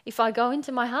 If I go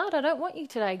into my heart, I don't want you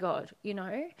today, God, you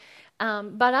know.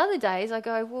 But other days I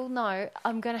go, well, no,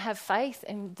 I'm going to have faith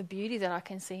in the beauty that I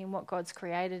can see in what God's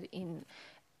created in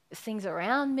things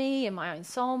around me, in my own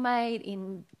soulmate,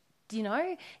 in, you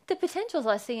know, the potentials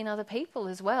I see in other people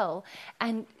as well,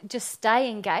 and just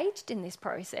stay engaged in this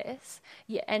process,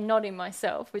 and not in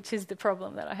myself, which is the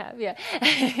problem that I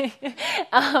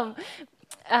have,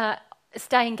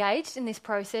 stay engaged in this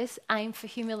process, aim for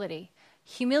humility.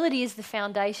 Humility is the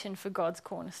foundation for God's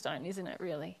cornerstone, isn't it,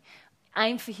 really?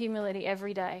 Aim for humility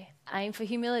every day. Aim for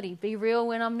humility. Be real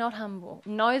when I'm not humble.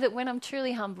 Know that when I'm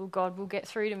truly humble, God will get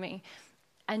through to me.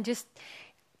 And just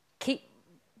keep...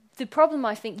 The problem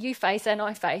I think you face and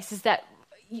I face is that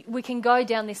we can go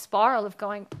down this spiral of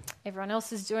going, everyone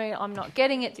else is doing it, I'm not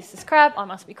getting it, this is crap, I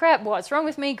must be crap, what's wrong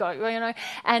with me, God, you know,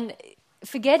 and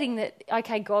forgetting that,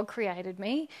 okay, God created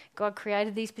me, God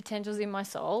created these potentials in my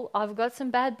soul, I've got some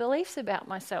bad beliefs about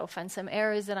myself and some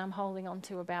errors that I'm holding on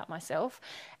to about myself.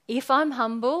 If I'm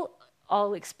humble,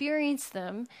 I'll experience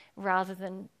them rather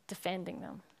than defending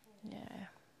them. Yeah.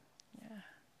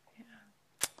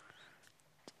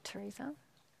 Teresa?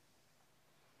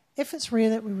 If it's rare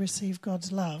that we receive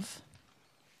God's love,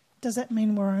 does that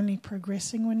mean we're only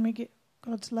progressing when we get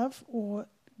God's love, or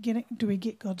do we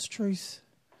get God's truth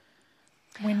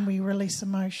when we release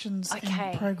emotions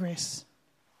and progress?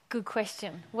 Good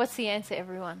question. What's the answer,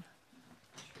 everyone?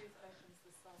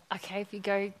 Okay, if you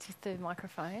go to the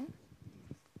microphone.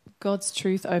 God's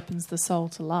truth opens the soul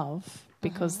to love,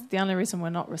 because the only reason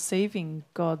we're not receiving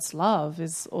God's love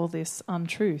is all this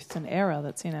untruth and error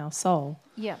that's in our soul.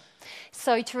 Yeah.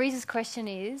 So Teresa's question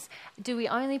is, do we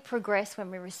only progress when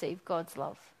we receive God's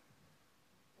love?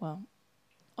 Well,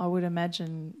 I would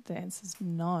imagine the answer is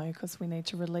no, because we need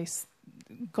to release...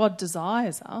 God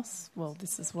desires us. Well,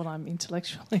 this is what I'm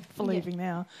intellectually believing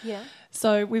now. Yeah.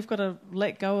 So we've got to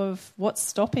let go of what's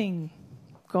stopping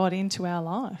God into our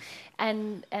life.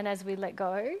 And as we let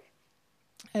go...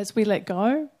 As we let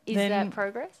go... Is that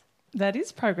progress? That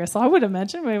is progress, I would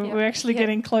imagine. We're actually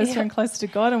getting closer and closer to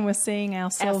God, and we're seeing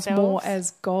ourselves more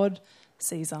as God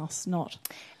sees us, not...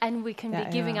 And we can be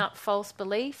giving up false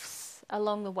beliefs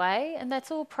along the way, and that's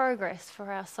all progress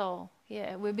for our soul.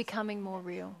 Yeah, we're becoming more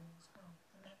real.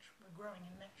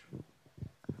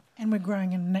 And we're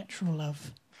growing in natural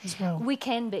love as well. We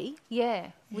can be,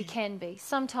 we can be.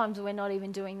 Sometimes we're not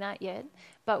even doing that yet,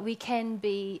 but we can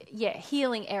be,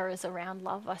 healing errors around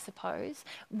love, I suppose,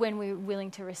 when we're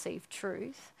willing to receive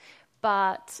truth.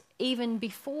 But even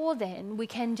before then, we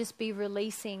can just be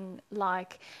releasing,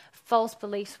 like, false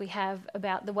beliefs we have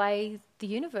about the way the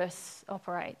universe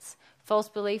operates, false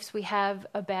beliefs we have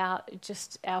about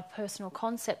just our personal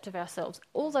concept of ourselves.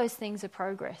 All those things are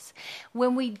progress.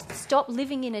 When we stop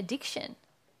living in addiction,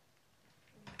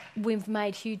 we've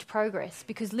made huge progress,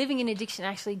 because living in addiction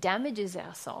actually damages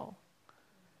our soul.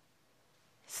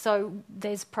 So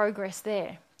there's progress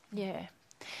there. Yeah.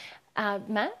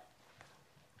 Matt?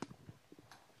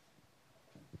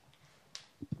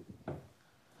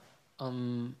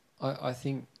 I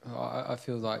think I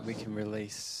feel like we can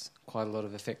release quite a lot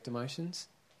of affect emotions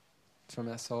from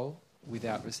our soul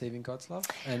without receiving God's love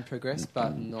and progress,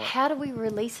 but not... How do we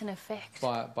release an affect?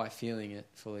 By feeling it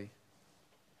fully.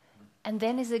 And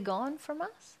then is it gone from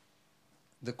us?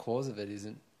 The cause of it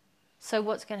isn't. So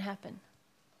what's going to happen?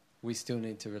 We still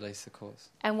need to release the cause.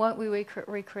 And won't we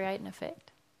recreate an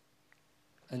effect?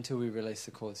 Until we release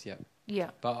the cause, yeah. Yeah.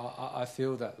 But I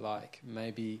feel that, like,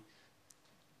 maybe,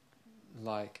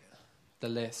 like, the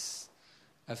less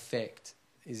effect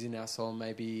is in our soul,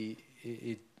 maybe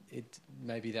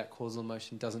maybe that causal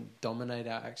emotion doesn't dominate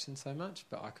our action so much,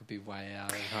 but I could be way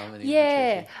out of harmony.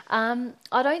 Yeah.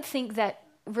 I don't think that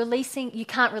you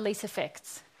can't release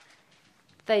effects.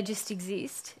 They just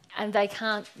exist, and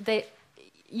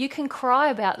you can cry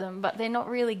about them, but they're not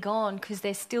really gone because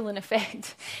they're still an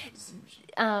effect.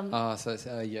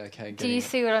 Okay. Do you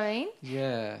see what I mean?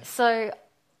 Yeah. So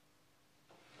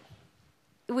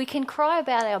we can cry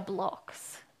about our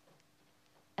blocks,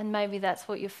 and maybe that's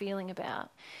what you're feeling about.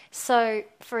 So,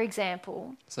 for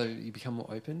example... So you become more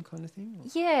open kind of thing? Or?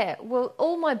 Yeah, well,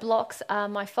 all my blocks are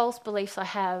my false beliefs I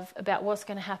have about what's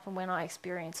going to happen when I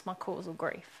experience my causal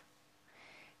grief.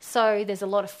 So there's a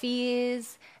lot of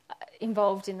fears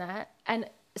involved in that. And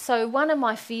so one of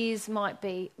my fears might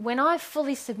be, when I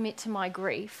fully submit to my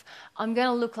grief, I'm going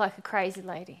to look like a crazy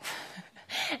lady.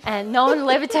 And no one will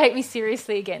ever take me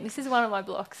seriously again. This is one of my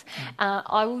blocks.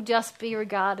 I will just be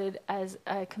regarded as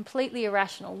a completely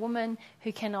irrational woman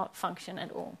who cannot function at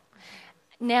all.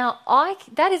 Now,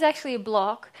 that is actually a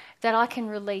block that I can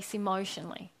release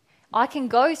emotionally. I can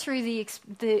go through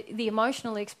the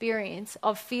emotional experience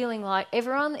of feeling like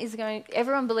everyone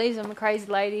believes I'm a crazy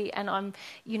lady, and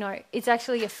it's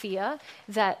actually a fear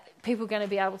that people are going to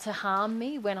be able to harm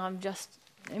me when I'm just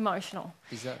emotional.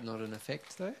 Is that not an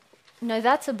effect though? No,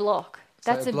 that's a block.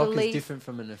 So that's a block belief. is different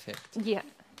from an effect. Yeah.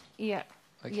 Okay.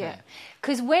 Yeah.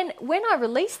 Because when I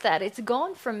release that, it's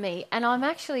gone from me, and I'm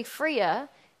actually freer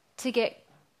to get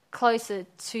closer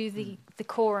to the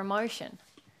core emotion.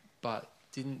 But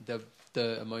didn't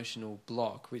the emotional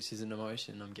block, which is an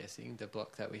emotion, I'm guessing, the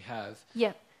block that we have,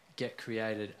 get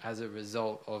created as a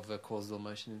result of a causal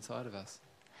emotion inside of us?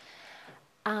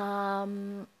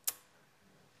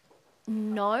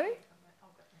 No.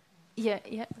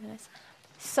 Yeah.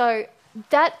 So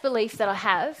that belief that I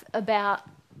have about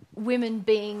women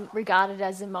being regarded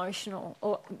as emotional,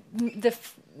 or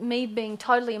me being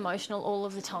totally emotional all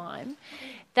of the time,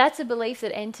 that's a belief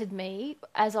that entered me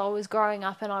as I was growing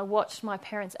up and I watched my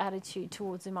parents' attitude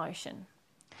towards emotion.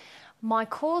 My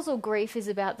causal grief is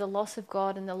about the loss of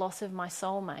God and the loss of my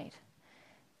soulmate.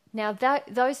 Now,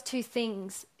 those two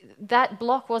things, that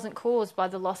block wasn't caused by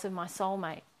the loss of my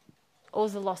soulmate or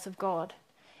the loss of God.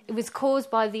 It was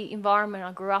caused by the environment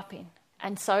I grew up in.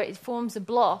 And so it forms a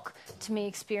block to me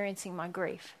experiencing my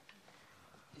grief.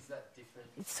 Is that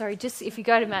different? Sorry, just if you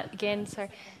go to Matt again, sorry.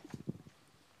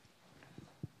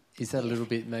 Is that a little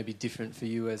bit maybe different for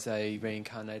you as a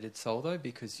reincarnated soul, though,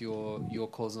 because your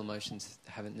causal emotions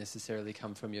haven't necessarily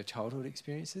come from your childhood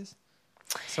experiences?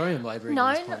 Sorry, I'm labouring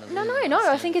on this point. No.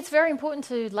 I think it's very important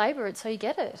to labour it so you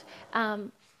get it.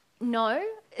 No.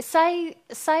 Say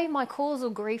my causal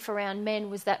grief around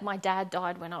men was that my dad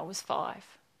died when I was 5.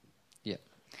 Yeah.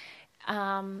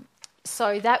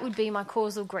 So that would be my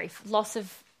causal grief, loss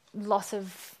of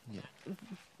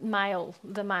male.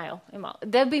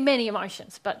 There'd be many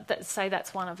emotions, but say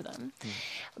that's one of them. Mm.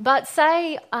 But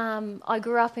say I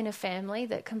grew up in a family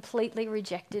that completely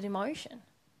rejected emotion.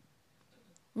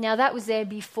 Now that was there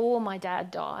before my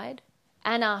dad died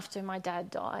and after my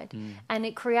dad died, and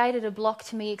it created a block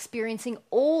to me experiencing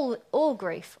all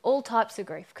grief, all types of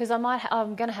grief, because I'm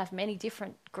going to have many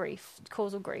different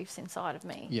causal griefs inside of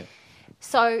me. Yeah.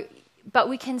 So, but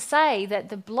we can say that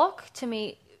the block to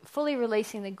me fully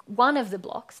releasing one of the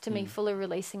blocks to me fully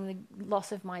releasing the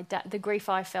loss of my dad, the grief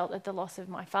I felt at the loss of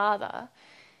my father,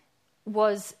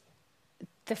 was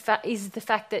the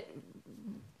fact that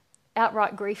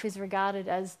outright grief is regarded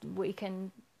as weak and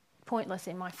pointless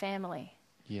in my family.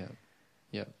 Yeah.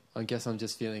 I guess I'm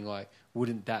just feeling like,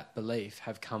 wouldn't that belief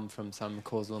have come from some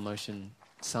causal emotion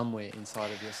somewhere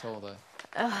inside of your soul,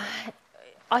 though?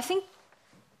 I think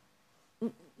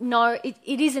no.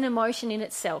 It is an emotion in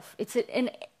itself. It's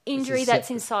an injury that's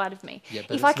inside of me. Yeah,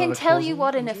 if I can tell you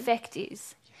what an effect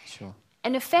is, sure.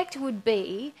 An effect would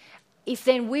be if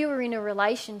then we were in a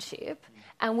relationship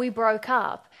and we broke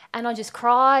up, and I just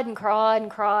cried and cried and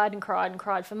cried and cried and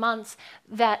cried for months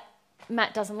that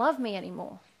Matt doesn't love me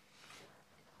anymore.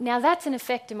 Now that's an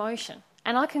effect emotion.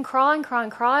 And I can cry and cry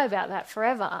and cry about that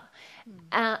forever.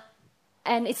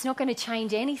 And it's not going to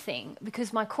change anything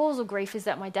because my causal grief is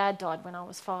that my dad died when I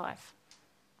was 5.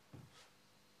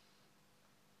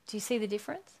 Do you see the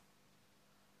difference?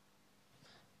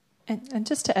 And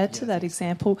just to add to that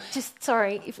example... Just,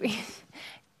 sorry, if we...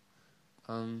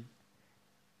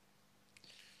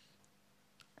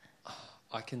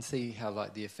 I can see how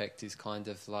like the effect is kind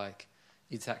of like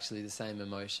it's actually the same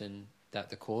emotion that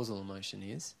the causal emotion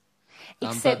is.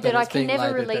 Except that I can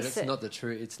never release it. But it's not the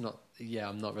truth. It's not. Yeah,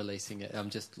 I'm not releasing it. I'm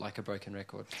just like a broken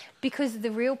record. Because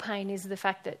the real pain is the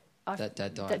fact that Dad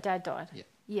died. That Dad died.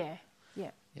 Yeah.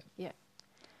 Yeah.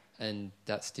 And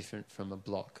that's different from a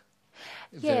block.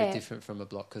 Very different from a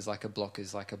block because like a block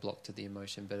is like a block to the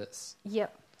emotion, but it's.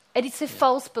 Yep. And it's a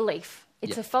false belief.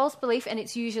 It's a false belief, and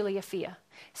it's usually a fear.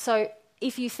 So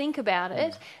if you think about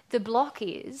it, the block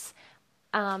is,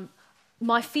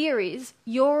 my fear is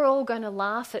you're all going to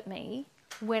laugh at me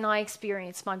when I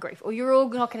experience my grief, or you're all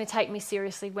not going to take me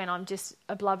seriously when I'm just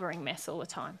a blubbering mess all the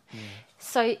time. Yeah.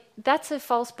 So that's a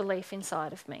false belief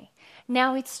inside of me.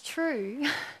 Now, it's true,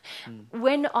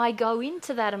 when I go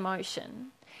into that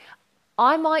emotion,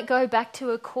 I might go back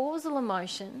to a causal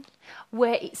emotion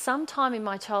where sometime in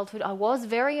my childhood I was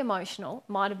very emotional,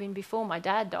 might have been before my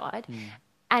dad died,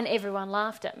 and everyone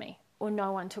laughed at me or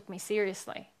no one took me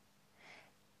seriously.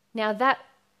 Now, that,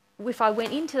 if I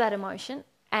went into that emotion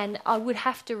and I would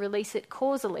have to release it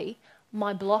causally,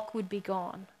 my block would be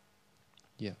gone.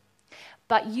 Yeah.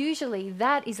 But usually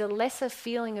that is a lesser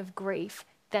feeling of grief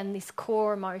than this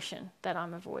core emotion that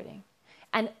I'm avoiding.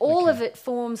 And all of it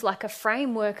forms like a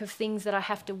framework of things that I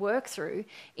have to work through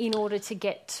in order to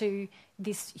get to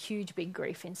this huge, big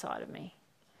grief inside of me.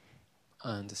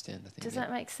 I understand the thing. Does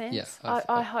that make sense? Yeah.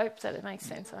 I hope that it makes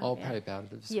sense. I'll pray about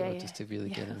it as well, just to really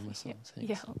get it in myself.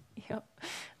 Yeah.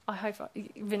 I hope...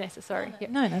 Vanessa, sorry.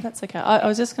 No, that's okay. I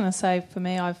was just going to say, for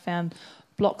me, I've found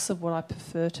blocks of what I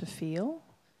prefer to feel.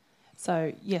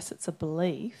 So, yes, it's a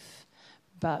belief,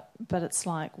 but it's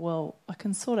like, well, I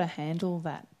can sort of handle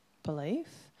that belief.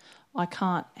 I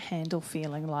can't handle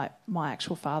feeling like my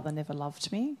actual father never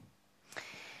loved me.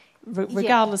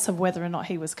 Regardless of whether or not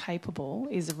he was capable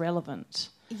is irrelevant.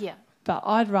 Yeah. But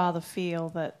I'd rather feel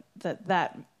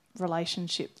that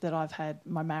relationship that I've had,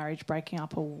 my marriage breaking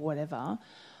up or whatever,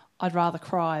 I'd rather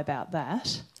cry about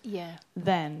that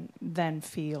than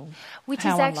feel which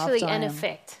how is actually an I am.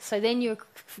 effect. So then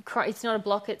it's not a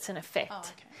block, it's an effect. Oh,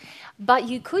 okay. But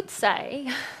you could say...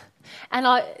 And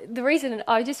the reason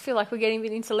I just feel like we're getting a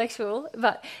bit intellectual,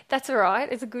 but that's all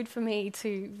right. It's good for me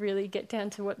to really get down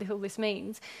to what the hell this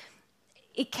means.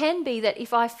 It can be that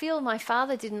if I feel my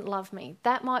father didn't love me,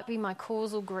 that might be my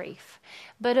causal grief.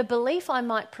 But a belief I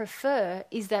might prefer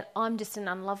is that I'm just an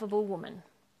unlovable woman.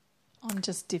 I'm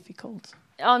just difficult.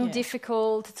 I'm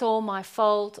difficult, it's all my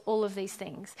fault, all of these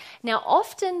things. Now,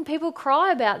 often people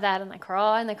cry about that and they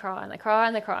cry and they cry and they cry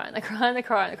and they cry and they cry and they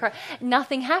cry and they cry.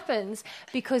 Nothing happens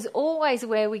because always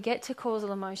where we get to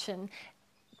causal emotion,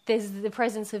 there's the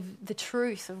presence of the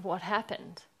truth of what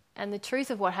happened. And the truth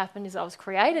of what happened is I was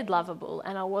created lovable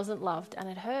and I wasn't loved and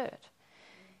it hurt.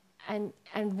 And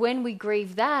when we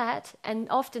grieve that, and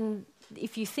often...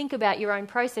 if you think about your own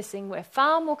processing, we're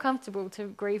far more comfortable to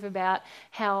grieve about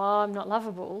how I'm not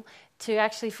lovable to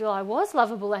actually feel I was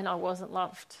lovable and I wasn't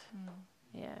loved.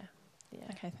 Yeah.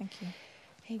 Okay, thank you.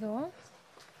 Here you go on.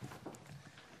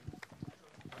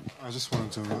 I just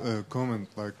wanted to comment,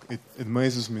 like, it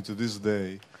amazes me to this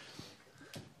day,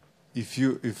 if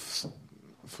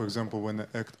for example, when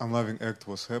an unloving act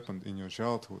was happened in your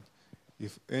childhood,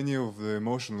 if any of the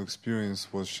emotional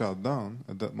experience was shut down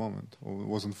at that moment or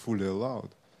wasn't fully allowed,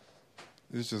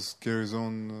 it just carries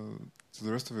on to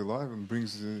the rest of your life and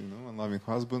brings, a loving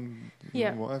husband,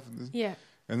 wife. Yeah.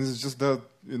 And it's just that,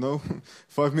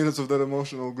 5 minutes of that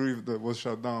emotional grief that was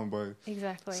shut down by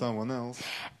someone else.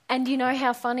 And you know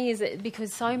how funny is it?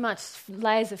 Because so much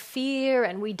layers of fear,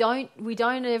 and we don't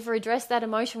ever address that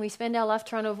emotion. We spend our life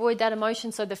trying to avoid that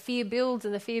emotion, so the fear builds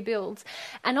and the fear builds.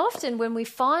 And often when we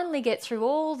finally get through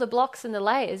all the blocks and the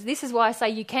layers, this is why I say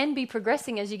you can be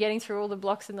progressing as you're getting through all the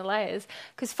blocks and the layers,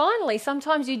 because finally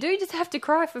sometimes you do just have to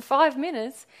cry for 5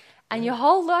 minutes and your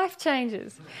whole life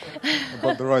changes.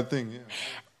 About the right thing, yeah.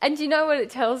 And do you know what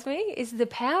it tells me? Is the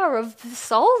power of the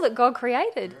soul that God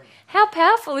created. How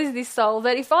powerful is this soul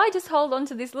that if I just hold on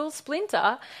to this little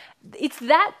splinter, it's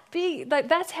that big. Like,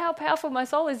 that's how powerful my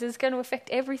soul is. It's going to affect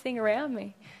everything around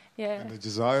me. Yeah. And the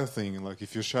desire thing, like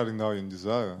if you're shutting down your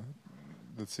desire,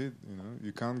 that's it.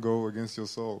 You can't go against your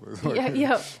soul.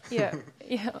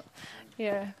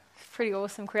 Yeah. Pretty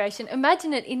awesome creation.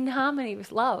 Imagine it in harmony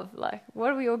with love. Like, what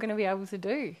are we all going to be able to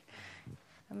do?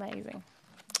 Amazing.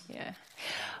 Yeah.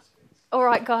 All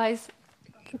right, guys.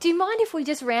 Do you mind if we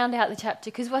just round out the chapter?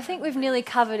 Because I think we've nearly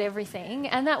covered everything,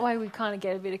 and that way we kind of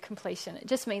get a bit of completion. It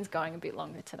just means going a bit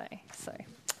longer today. So,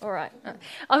 all right.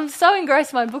 I'm so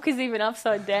engrossed my book is even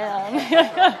upside down.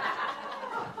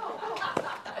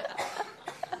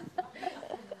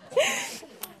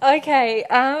 Okay.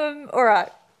 All right.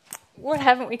 What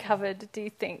haven't we covered, do you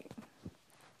think?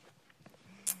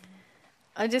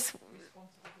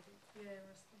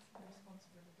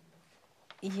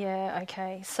 Yeah,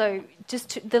 okay. So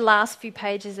just the last few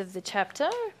pages of the chapter.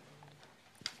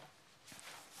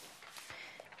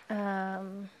 At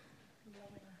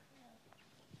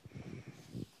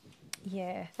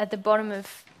the bottom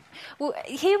of... Well,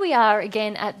 here we are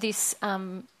again at this...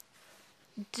 have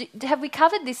we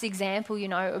covered this example,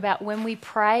 about when we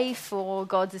pray for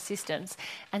God's assistance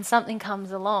and something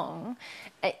comes along?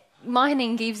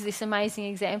 Mahanin gives this amazing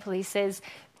example. He says...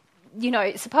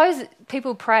 suppose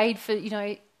people prayed for,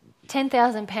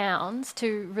 £10,000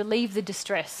 to relieve the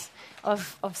distress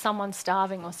of someone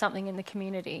starving or something in the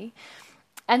community.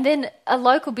 And then a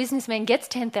local businessman gets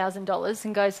 $10,000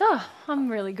 and goes, oh, I'm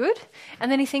really good.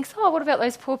 And then he thinks, oh, what about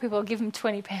those poor people? I'll give them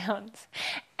 £20.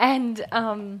 And,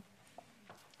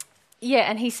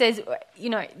 and he says,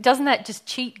 doesn't that just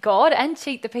cheat God and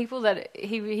cheat the people that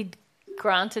he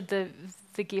granted the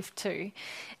gift to?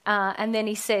 And then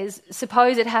he says,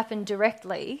 suppose it happened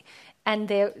directly, and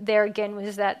there again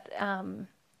was that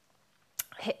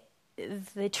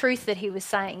the truth that he was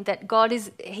saying, that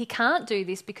he can't do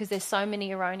this because there's so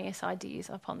many erroneous ideas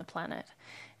upon the planet.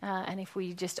 And if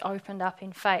we just opened up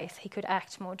in faith, he could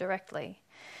act more directly.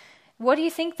 What do you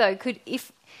think, though?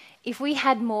 If we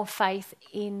had more faith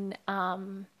in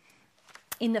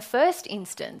the first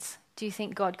instance, do you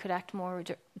think God could act more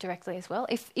directly as well?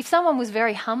 If someone was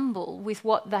very humble with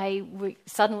what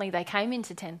suddenly they came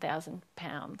into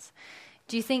 £10,000,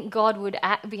 do you think God would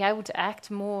be able to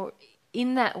act more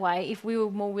in that way if we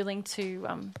were more willing to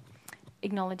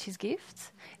acknowledge his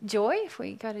gifts? Joy, if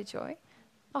we go to Joy.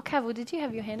 Oh, Cavill, did you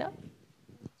have your hand up?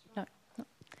 No.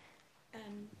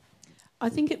 I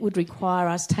think it would require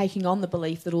us taking on the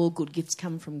belief that all good gifts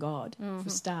come from God, for a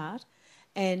start,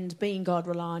 and being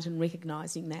God-reliant and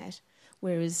recognising that.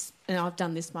 Whereas, and I've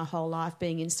done this my whole life,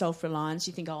 being in self-reliance,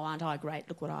 you think, oh, aren't I great,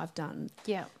 look what I've done.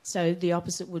 Yeah. So the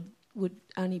opposite would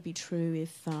only be true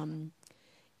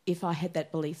if I had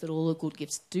that belief that all the good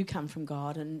gifts do come from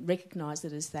God and recognised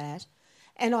it as that.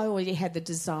 And I already had the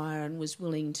desire and was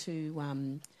willing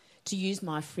to use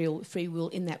my free will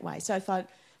in that way. So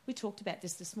we talked about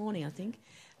this morning, I think.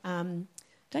 Don't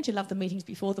you love the meetings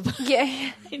before the...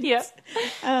 Yeah, yeah.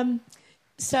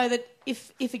 So that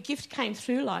if a gift came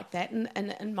through like that,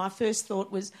 and my first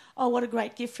thought was, oh, what a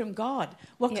great gift from God.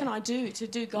 What can I do to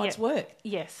do God's work?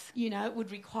 Yes. It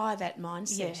would require that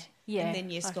mindset. Yeah. And then,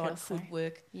 yes, God could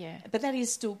work. Yeah. But that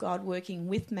is still God working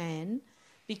with man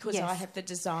because I have the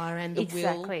desire and the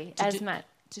will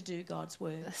to do God's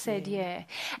work. Said, yeah.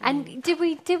 And did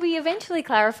we eventually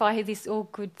clarify how this all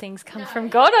good things come from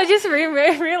God? I just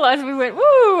realised we went,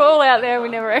 woo, all out there. We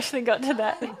never actually got to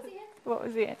that. What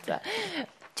was the answer?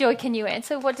 Joy, can you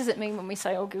answer? What does it mean when we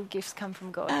say all good gifts come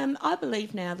from God? I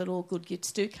believe now that all good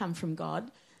gifts do come from God.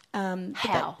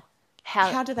 How?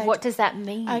 How do they? What does that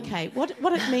mean? Okay, what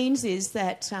it means is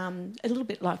that, a little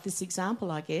bit like this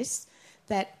example, I guess,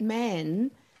 that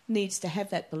man needs to have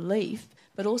that belief,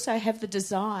 but also have the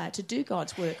desire to do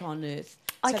God's work on earth,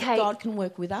 so that God can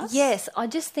work with us. Yes, I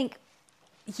just think,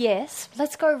 yes,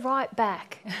 let's go right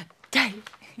back. Dave.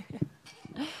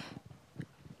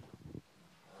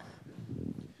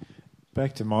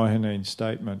 Back to Mahoneen's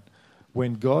statement,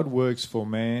 when God works for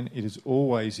man, it is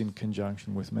always in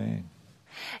conjunction with man.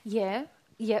 Yeah,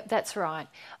 that's right.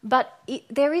 But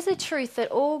there is a truth that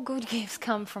all good gifts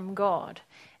come from God.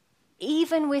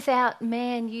 Even without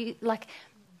man,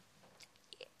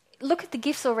 look at the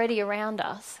gifts already around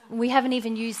us. We haven't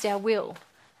even used our will.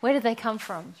 Where do they come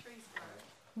from?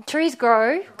 Trees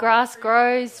grow, grass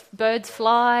grows, birds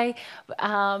fly,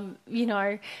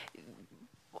 the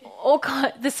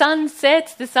sun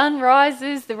sets, the sun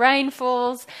rises, the rain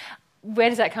falls. Where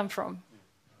does that come from?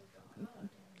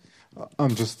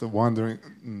 I'm just wondering,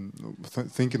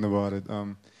 thinking about it.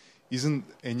 Isn't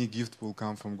any gift will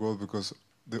come from God because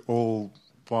the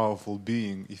all-powerful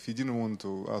being, if he didn't want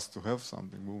us to have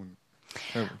something, we wouldn't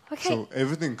have it. Okay. So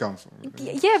everything comes from it.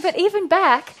 Yeah, but even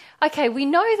back, we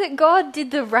know that God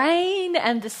did the rain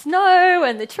and the snow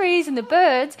and the trees and the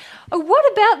birds.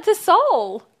 What about the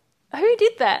soul? Who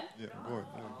did that? Yeah, God.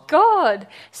 Yeah. God.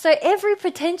 So every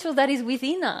potential that is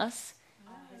within us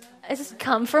has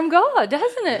come from God,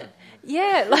 hasn't it?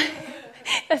 Yeah,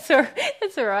 that's all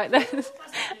right.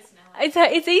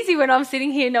 It's easy when I'm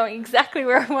sitting here knowing exactly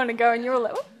where I want to go, and you're all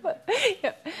like, what?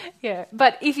 Yeah.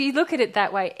 But if you look at it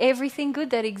that way, everything good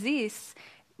that exists,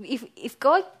 if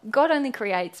God only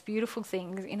creates beautiful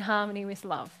things in harmony with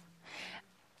love.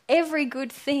 Every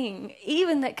good thing,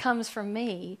 even that comes from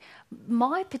me,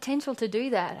 my potential to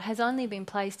do that has only been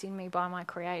placed in me by my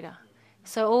Creator.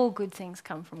 So all good things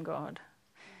come from God.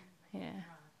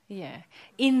 Yeah,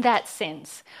 in that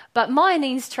sense. But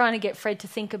Mahoneen's trying to get Fred to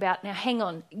think about, now hang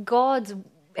on,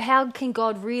 how can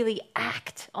God really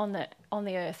act on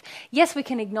the earth? Yes, we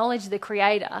can acknowledge the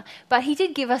Creator, but he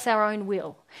did give us our own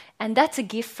will. And that's a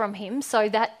gift from him, so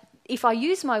that if I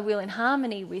use my will in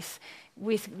harmony with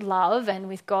love and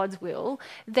with God's will,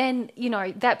 then,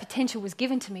 that potential was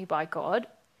given to me by God,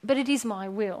 but it is my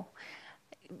will.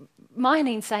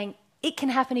 Mahoneen's saying it can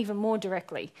happen even more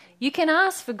directly. You can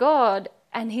ask for God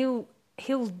and he'll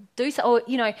He'll do so.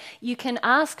 Or, you can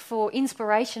ask for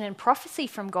inspiration and prophecy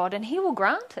from God and he will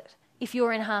grant it if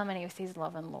you're in harmony with his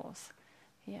love and laws.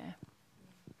 Yeah.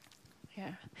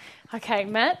 Okay,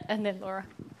 Matt, and then Laura.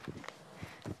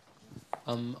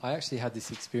 I actually had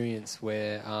this experience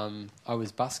where I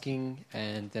was busking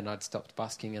and then I'd stopped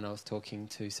busking and I was talking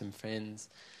to some friends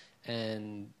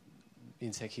and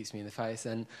insect hits me in the face,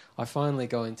 and I finally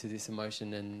go into this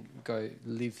emotion and go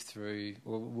live through,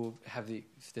 or will have the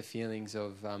feelings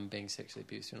of being sexually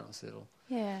abused when I was little.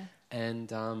 Yeah.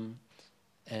 And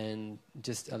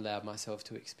just allowed myself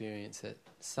to experience it.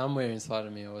 Somewhere inside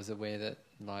of me, I was aware that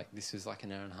this was like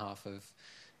an hour and a half of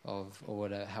or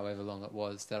whatever, however long it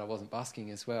was, that I wasn't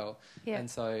busking as well. Yeah. And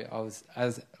so I was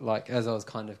as I was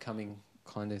kind of coming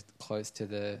close to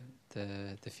the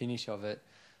finish of it,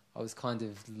 I was kind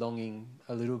of longing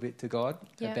a little bit to God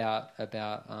about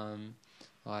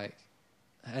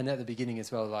and at the beginning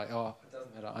as well, it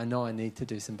doesn't matter. I know I need to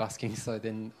do some busking so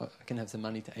then I can have some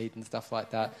money to eat and stuff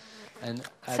like that. And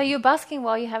so you're busking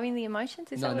while you're having the emotions?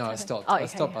 No, I stopped. I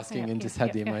stopped busking and just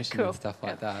had the emotion and stuff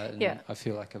like that. And I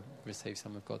feel like I've received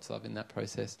some of God's love in that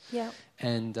process. Yeah.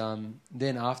 And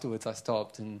then afterwards I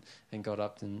stopped and got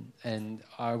up and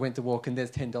I went to walk and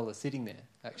there's $10 sitting there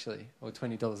actually, or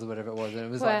 $20 or whatever it was. And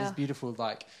it was like this beautiful,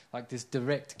 like this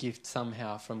direct gift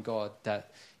somehow from God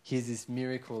that here's this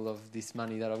miracle of this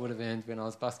money that I would have earned when I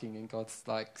was busking, and God's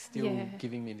still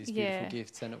giving me these beautiful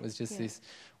gifts. And it was just this,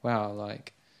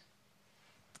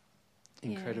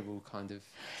 incredible kind of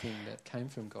thing that came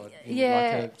from God in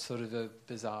a sort of a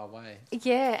bizarre way.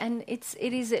 Yeah, and it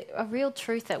is a real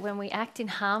truth that when we act in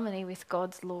harmony with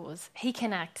God's laws, he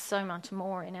can act so much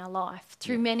more in our life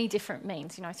through many different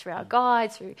means, through our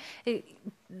guides, through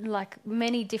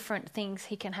many different things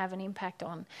he can have an impact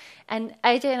on. And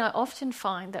AJ and I often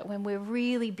find that when we're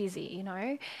really busy,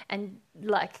 and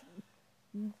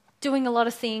doing a lot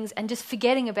of things and just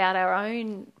forgetting about our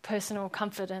own personal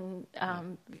comfort and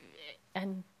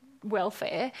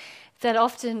welfare, that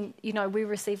often, we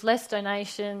receive less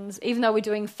donations. Even though we're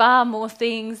doing far more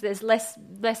things, there's less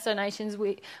donations.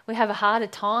 We have a harder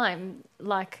time,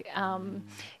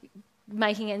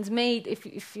 making ends meet,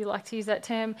 if you like to use that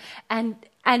term, and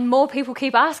more people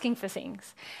keep asking for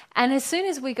things. And as soon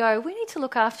as we go, we need to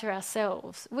look after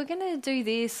ourselves, we're going to do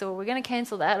this, or we're going to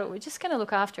cancel that, or we're just going to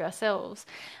look after ourselves,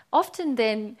 often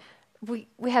then we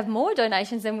have more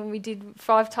donations than when we did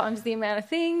 5 times the amount of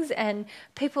things, and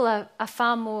people are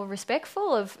far more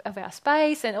respectful of our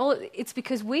space and all. It's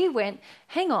because we went,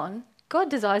 hang on, God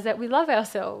desires that we love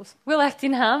ourselves. We'll act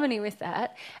in harmony with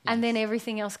that, and then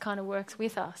everything else kind of works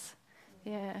with us.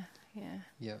 Yeah.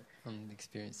 Yeah, I'm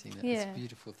experiencing that. It's a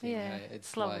beautiful thing. Yeah,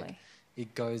 it's lovely.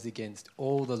 It goes against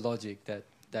all the logic that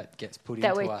gets put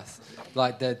into us,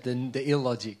 the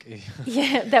illogic.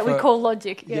 That we call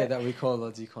logic. Yeah, that we call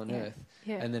logic on earth.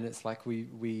 Yeah. And then it's like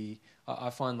I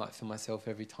find for myself,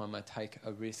 every time I take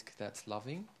a risk that's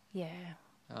loving,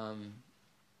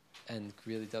 and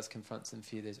really does confront some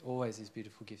fear, there's always these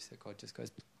beautiful gifts that God just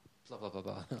goes blah blah blah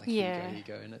blah. Here you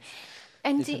go,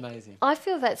 and it's amazing. I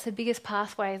feel that's the biggest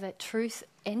pathway that truth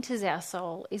enters our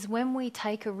soul, is when we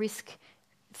take a risk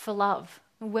for love.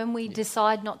 When we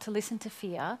decide not to listen to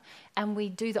fear and we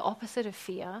do the opposite of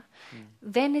fear,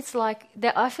 then it's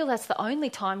that. I feel that's the only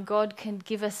time God can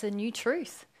give us a new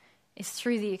truth, is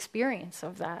through the experience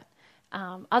of that.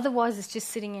 Otherwise, it's just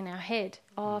sitting in our head.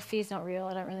 Oh, fear's not real.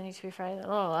 I don't really need to be afraid of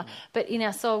that. But in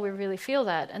our soul, we really feel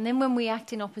that. And then when we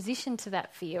act in opposition to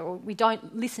that fear, or we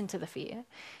don't listen to the fear,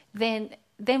 then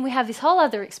we have this whole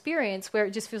other experience where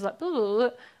it just feels like,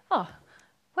 oh,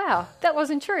 wow, that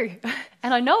wasn't true.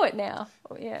 And I know it now.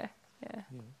 Oh, yeah.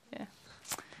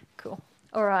 Cool.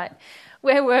 All right.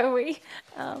 Where were we?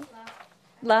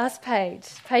 Last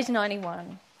page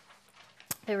 91.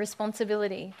 The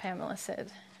responsibility, Pamela said.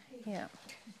 Yeah.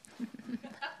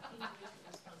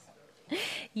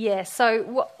 Yeah,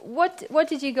 so what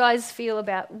did you guys feel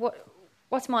about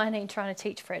what's Mahoney trying to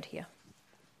teach Fred here?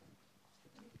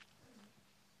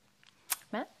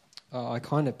 I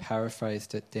kind of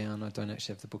paraphrased it down. I don't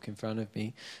actually have the book in front of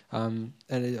me. And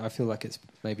I feel like it's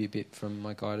maybe a bit from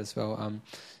my guide as well.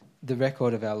 The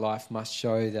record of our life must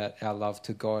show that our love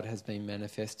to God has been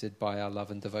manifested by our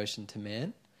love and devotion to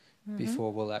man,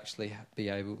 before we'll actually be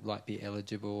able, be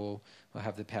eligible or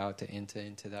have the power to enter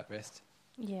into that rest.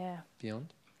 Yeah. Beyond.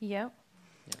 Yep.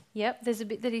 Yeah. Yep. There's a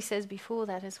bit that he says before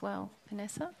that as well.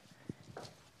 Vanessa?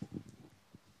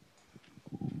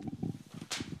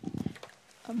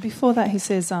 Before that, he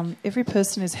says, every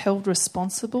person is held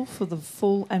responsible for the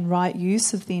full and right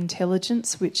use of the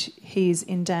intelligence which he is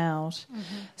endowed.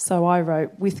 So I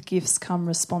wrote, with gifts come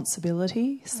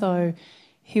responsibility. So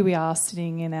here we are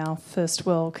sitting in our first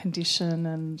world condition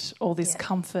and all this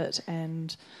comfort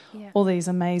and all these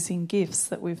amazing gifts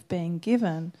that we've been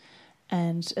given.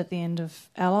 And at the end of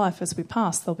our life, as we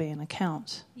pass, there'll be an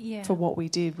account for what we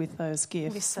did with those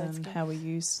gifts how we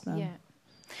used them. Yeah.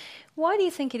 Why do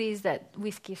you think it is that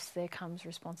with gifts there comes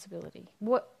responsibility?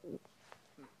 What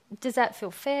does that feel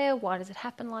fair? Why does it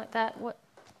happen like that?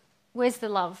 Where's the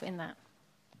love in that?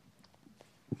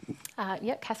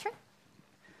 Catherine?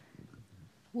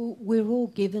 Well, we're all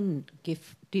given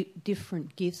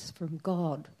different gifts from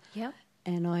God. Yeah.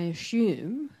 And I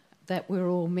assume that we're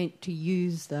all meant to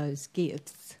use those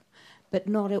gifts, but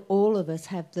not all of us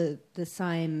have the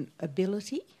same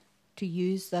ability to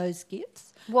use those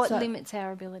gifts. What limits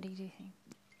our ability, do you think?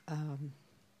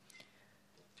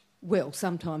 Well,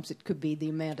 sometimes it could be the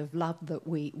amount of love that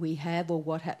we have, or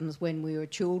what happens when we were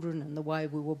children and the way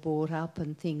we were brought up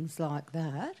and things like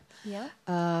that. Yeah.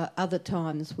 Other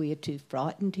times we are too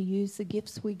frightened to use the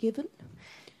gifts we're given.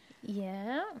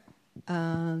 Yeah.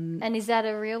 And is that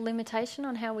a real limitation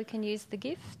on how we can use the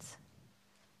gifts?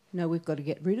 No, we've got to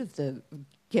get rid of the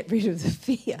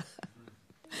fear.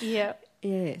 Yeah.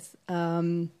 Yes.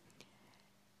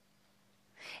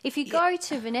 If you go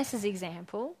to Vanessa's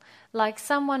example, like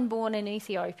someone born in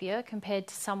Ethiopia compared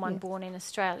to someone born in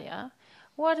Australia,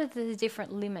 what are the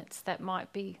different limits that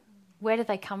might be? Where do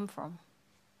they come from?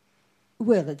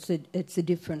 Well, it's a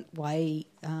different way.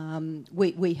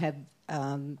 We have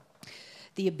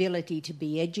the ability to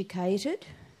be educated.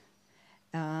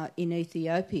 In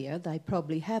Ethiopia, they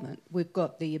probably haven't. We've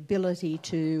got the ability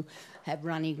to have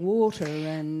running water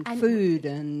and food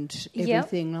and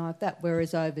everything like that,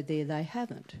 whereas over there they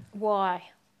haven't. Why?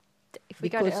 If we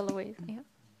go to Eloise,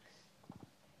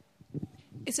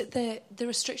 Is it the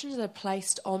restrictions that are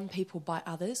placed on people by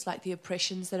others, like the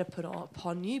oppressions that are put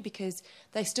upon you, because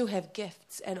they still have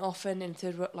gifts, and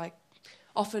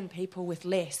often people with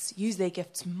less use their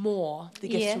gifts more, the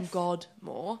gifts from God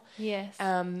more. Yes.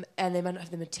 And they might not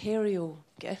have the material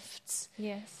gifts.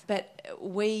 Yes. But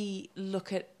we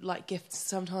look at like gifts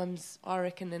sometimes, I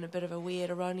reckon, in a bit of a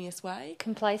weird, erroneous way.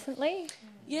 Complacently?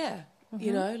 Yeah. Mm-hmm.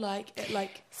 You know,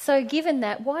 like. So given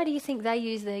that, why do you think they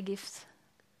use their gifts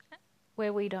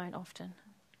where we don't often?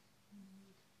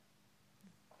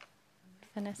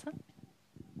 Vanessa?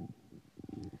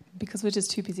 Because we're just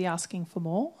too busy asking for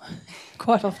more,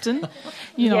 quite often.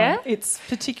 You know, it's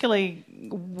particularly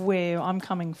where I'm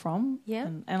coming from. Yeah.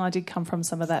 And I did come from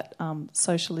some of that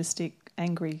socialistic,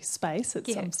 angry space at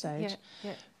some stage.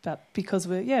 Yeah. But because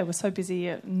we're so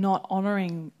busy not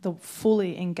honouring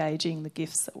fully engaging the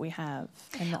gifts that we have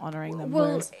and not honouring them.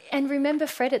 Well, and remember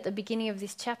Fred at the beginning of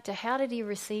this chapter, how did he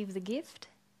receive the gift?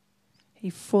 He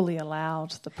fully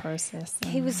allowed the process.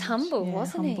 He was humble,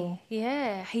 wasn't he?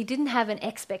 Yeah. He didn't have an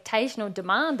expectation or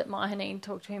demand that Mahonine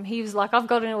talked to him. He was like, I've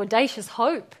got an audacious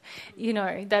hope,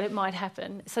 that it might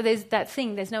happen. So there's that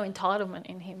thing, there's no entitlement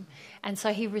in him. And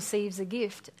so he receives a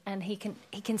gift, and he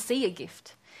can see a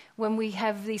gift. When we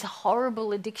have these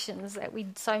horrible addictions that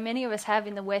so many of us have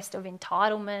in the West of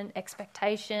entitlement,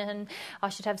 expectation, I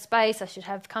should have space, I should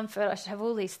have comfort, I should have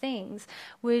all these things,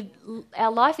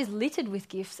 our life is littered with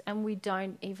gifts and we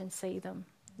don't even see them.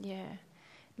 Yeah.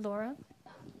 Laura?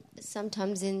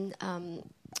 Sometimes in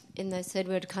those third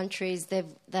world countries,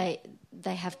 they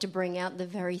have to bring out the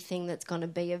very thing that's going to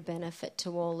be of benefit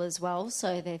to all as well.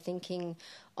 So they're thinking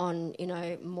on,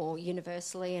 more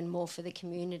universally and more for the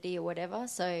community or whatever.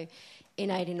 So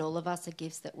innate in all of us are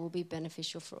gifts that will be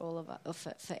beneficial for all of us, or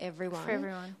for everyone. For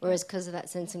everyone. Whereas because of that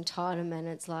sense of entitlement,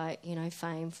 it's like,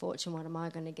 fame, fortune, what am I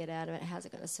going to get out of it? How's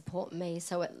it going to support me?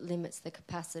 So it limits the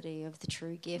capacity of the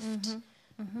true gift.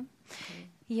 Mm-hmm. Mm-hmm.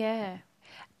 Yeah.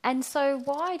 And so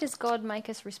why does God make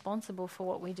us responsible for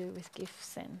what we do with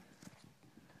gifts then?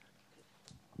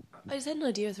 I just had an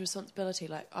idea with responsibility.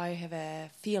 Like, I have a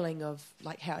feeling of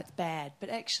like how it's bad, but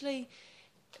actually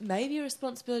maybe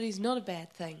responsibility is not a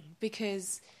bad thing,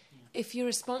 because if you're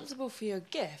responsible for your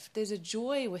gift, there's a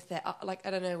joy with that. Like, I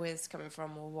don't know where it's coming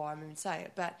from or why I'm going to say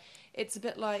it, but it's a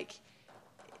bit like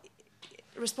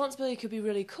responsibility could be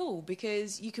really cool,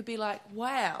 because you could be like,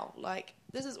 wow, like,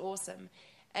 this is awesome.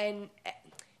 And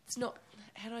it's not,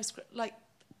 how do I script, like,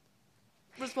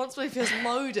 responsibility feels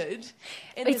loaded.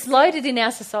 It's loaded in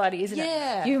our society, isn't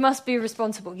it? You must be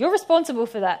responsible. You're responsible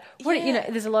for that.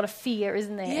 There's a lot of fear,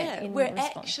 isn't there? Yeah, where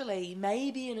actually,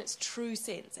 maybe in its true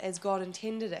sense, as God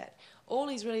intended it, all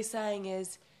he's really saying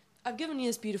is, I've given you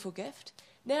this beautiful gift.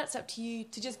 Now it's up to you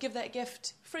to just give that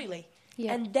gift freely.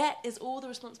 Yeah. And that is all the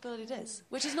responsibility it is,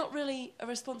 which is not really a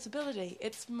responsibility.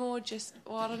 It's more just,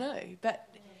 I don't know, but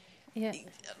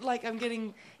like I'm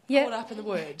getting caught up in the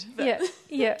word. But.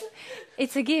 Yeah,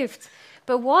 it's a gift.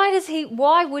 But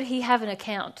why would he have an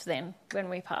account then when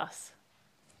we pass?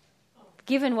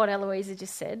 Given what Eloisa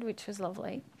just said, which was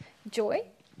lovely. Joy?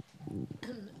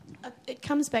 It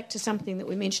comes back to something that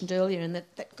we mentioned earlier, and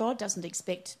that God doesn't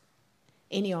expect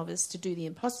any of us to do the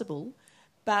impossible,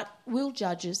 but will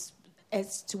judge us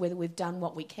as to whether we've done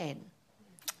what we can.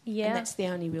 Yeah. And that's the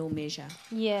only real measure.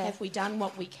 Yeah. Have we done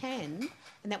what we can?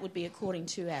 And that would be according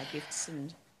to our gifts.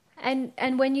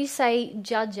 And when you say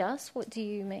judge us, what do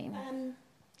you mean?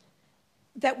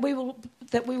 That we will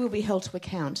be held to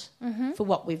account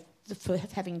for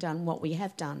having done what we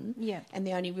have done. Yeah. And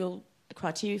the only real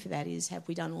criteria for that is, have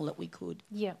we done all that we could?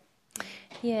 Yeah.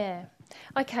 Yeah.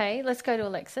 Okay, let's go to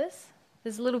Alexis.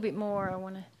 There's a little bit more I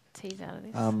want to tease out of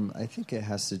this. I think it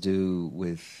has to do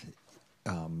with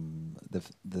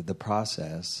the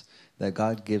process that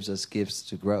God gives us gifts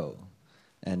to grow.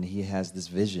 And he has this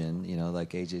vision,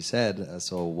 like AJ said, a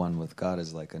soul one with God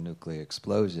is like a nuclear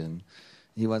explosion.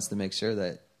 He wants to make sure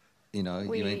that, you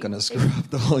ain't going to screw up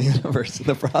the whole universe in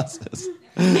the process.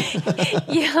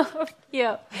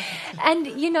 Yeah. And,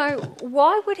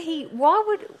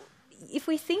 if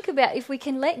we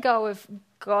can let go of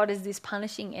God as this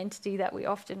punishing entity that we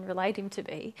often relate him to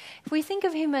be, if we think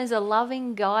of him as a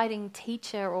loving, guiding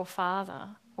teacher or father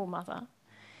or mother,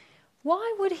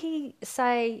 why would he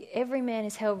say every man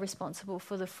is held responsible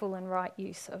for the full and right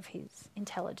use of his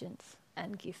intelligence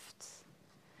and gifts?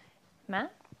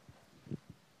 Matt?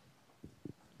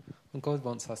 Well, God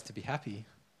wants us to be happy.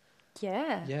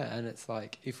 Yeah. Yeah, and it's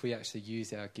like if we actually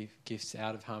use our gifts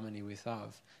out of harmony with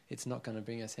love, it's not going to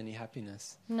bring us any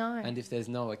happiness. No. And if there's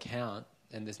no account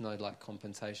and there's no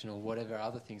compensation or whatever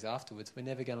other things afterwards, we're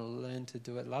never going to learn to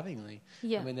do it lovingly.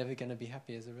 Yeah. And we're never going to be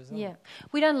happy as a result. Yeah.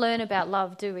 We don't learn about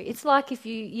love, do we? It's like if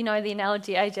you the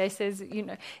analogy AJ says,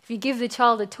 if you give the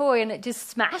child a toy and it just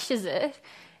smashes it,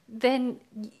 then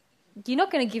you're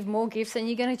not going to give more gifts, and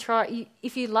you're going to try.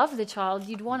 If you love the child,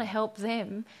 you'd want to help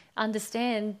them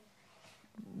understand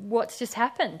what's just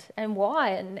happened and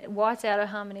why it's out of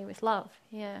harmony with love.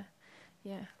 Yeah.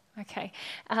 Okay.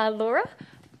 Laura?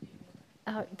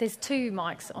 There's two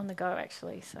mics on the go,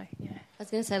 actually, so, yeah. I was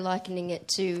going to say, likening it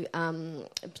to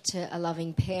a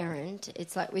loving parent,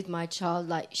 it's like with my child,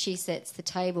 like she sets the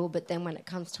table, but then when it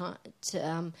comes time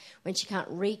to when she can't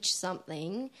reach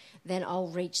something, then I'll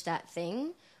reach that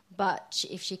thing. But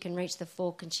if she can reach the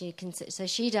fork and she can, so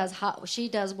she does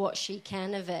what she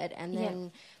can of it, and then.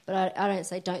 Yeah. But I don't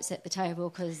say don't set the table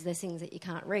because there's things that you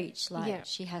can't reach.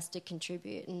 She has to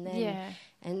contribute, and then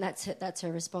and that's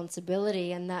her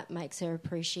responsibility, and that makes her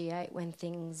appreciate when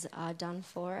things are done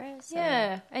for her. So.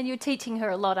 Yeah, and you're teaching her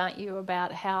a lot, aren't you,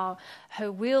 about how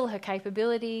her will, her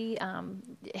capability,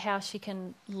 how she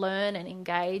can learn and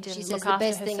engage and look after herself. She says the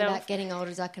best thing about getting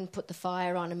older is I can put the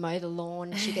fire on and mow the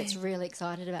lawn. She gets really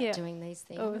excited about doing these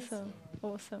things.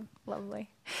 Awesome, lovely.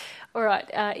 All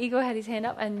right, Igor had his hand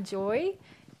up, and Joy.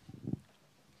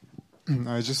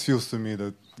 It just feels to me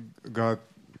that God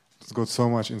has got so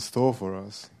much in store for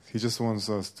us. He just wants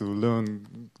us to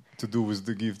learn to do with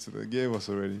the gifts that He gave us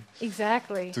already.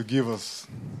 Exactly. To give us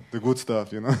the good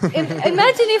stuff, Imagine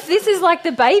if this is like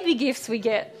the baby gifts we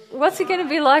get. What's it going to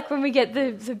be like when we get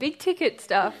the big ticket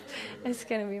stuff? It's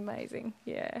going to be amazing.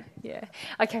 Yeah.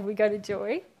 Okay, we go to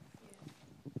Joy.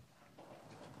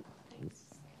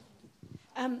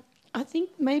 I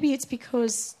think maybe it's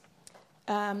because...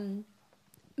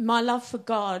 my love for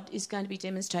God is going to be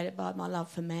demonstrated by my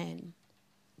love for man.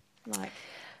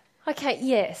 Okay,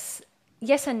 yes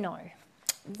and no.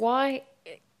 Why?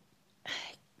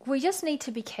 We just need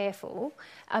to be careful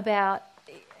about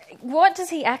what does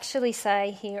he actually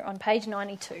say here on page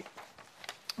 92.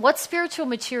 What's spiritual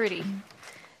maturity?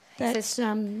 That's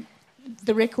the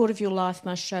record of your life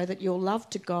must show that your love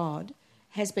to God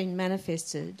has been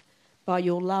manifested by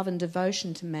your love and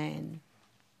devotion to man.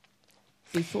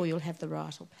 Before you'll have the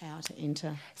right or power to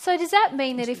enter. So does that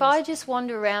mean that if I just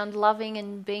wander around loving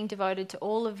and being devoted to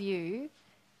all of you,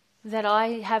 that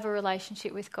I have a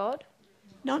relationship with God?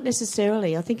 Not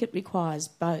necessarily. I think it requires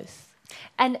both.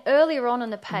 And earlier on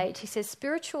the page, he says,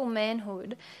 spiritual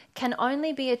manhood can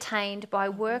only be attained by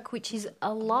work which is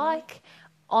alike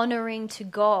honouring to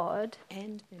God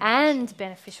and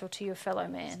beneficial to your fellow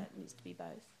man. So it needs to be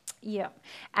both. Yeah.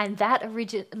 And that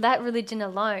religion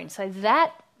alone, so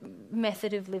that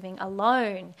method of living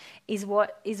alone is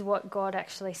what God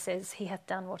actually says he hath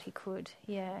done what he could.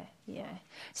 Yeah.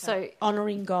 So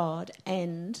honouring God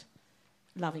and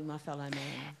loving my fellow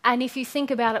man. And if you think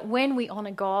about it, when we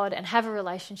honour God and have a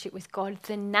relationship with God,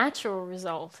 the natural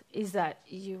result is that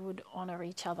you would honour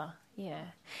each other. Yeah.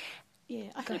 Yeah,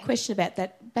 I got a question about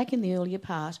that. Back in the earlier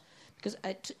part, because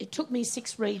it took me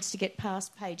 6 reads to get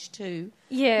past page 2.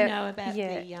 Yeah. You know, about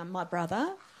the my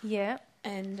brother. Yeah.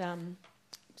 And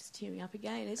just tearing up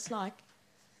again. It's like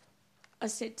I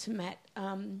said to Matt,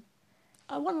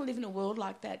 I want to live in a world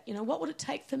like that. You know, what would it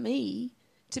take for me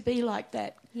to be like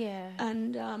that? Yeah.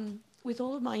 And with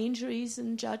all of my injuries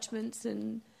and judgments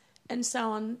and so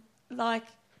on, like,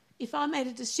 if I made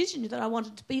a decision that I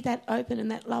wanted to be that open and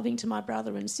that loving to my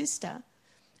brother and sister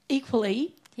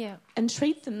equally, and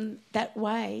treat them that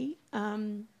way,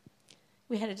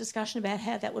 we had a discussion about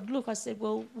how that would look. I said,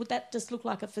 well, would that just look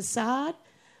like a facade,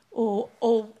 or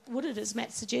would it, as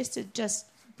Matt suggested, just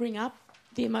bring up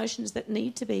the emotions that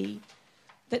need to be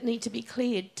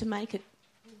cleared to make it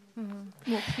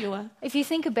more pure? If you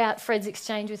think about Fred's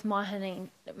exchange with Myhaneen,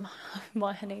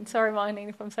 sorry Myhaneen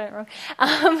if I'm saying it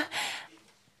wrong,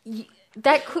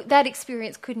 that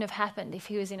experience couldn't have happened if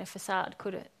he was in a facade,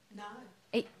 could it? No.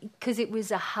 Because it was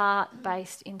a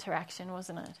heart-based interaction,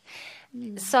 wasn't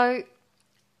it? So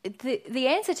the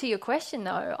answer to your question,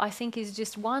 though, I think is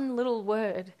just one little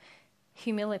word: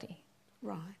 humility.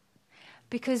 Right.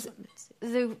 Because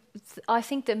I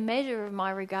think the measure of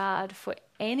my regard for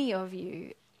any of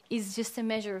you is just a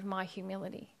measure of my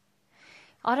humility.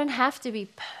 I don't have to be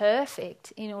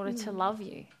perfect in order to love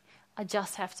you. I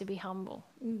just have to be humble.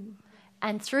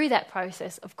 And through that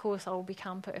process, of course, I will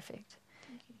become perfect.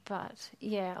 But,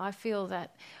 yeah, I feel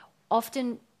that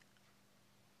often,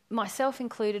 myself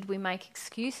included, we make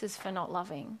excuses for not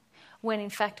loving, when in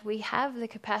fact we have the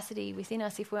capacity within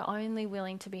us if we're only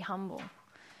willing to be humble.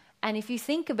 And if you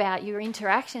think about your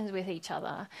interactions with each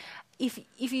other,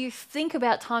 if you think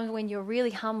about times when you're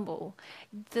really humble,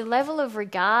 the level of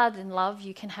regard and love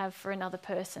you can have for another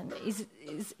person is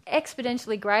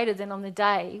exponentially greater than on the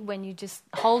day when you're just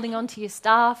holding on to your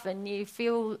stuff and you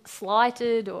feel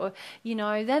slighted, or, you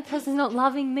know, that person's not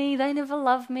loving me, they never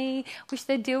love me, wish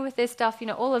they'd deal with their stuff, you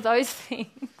know, all of those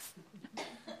things.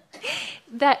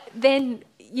 That then,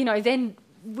 you know, then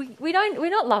we're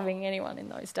not loving anyone in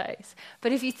those days.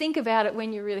 But if you think about it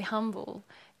when you're really humble,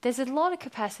 there's a lot of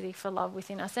capacity for love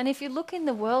within us. And if you look in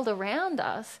the world around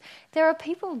us, there are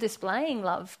people displaying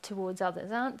love towards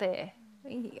others, aren't there?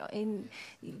 In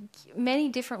many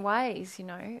different ways, you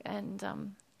know,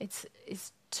 and it's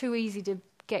too easy to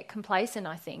get complacent,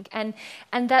 I think. And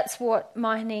that's what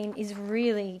Myhaneen is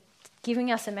really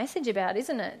giving us a message about,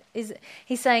 isn't it?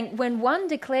 He's saying, when one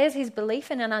declares his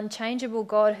belief in an unchangeable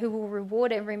God who will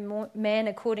reward every man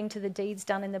according to the deeds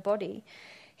done in the body,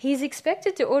 he is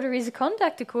expected to order his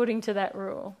conduct according to that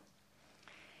rule.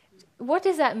 What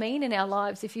does that mean in our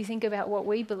lives if you think about what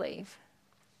we believe?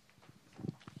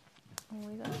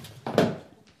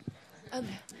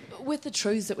 With the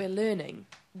truths that we're learning,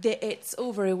 it's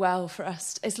all very well for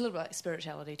us. It's a little bit like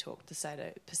spirituality talk, the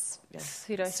pseudo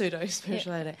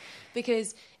spirituality,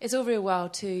 because it's all very well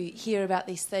to hear about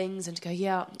these things and to go,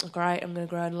 yeah, great, I'm going to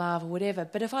grow in love or whatever.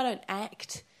 But if I don't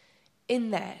act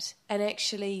in that and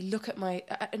actually look at my,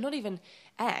 not even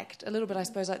act, a little bit, I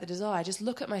suppose, like the desire, just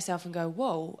look at myself and go,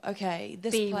 whoa, okay,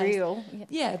 this be place, real.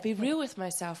 Yeah, be real with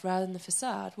myself rather than the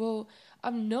facade. Well,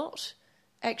 I'm not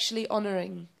actually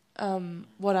honouring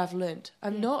what I've learnt. I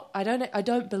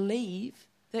don't believe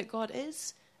that God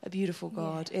is a beautiful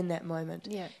God in that moment.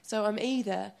 Yeah. So I'm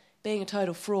either being a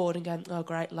total fraud and going, oh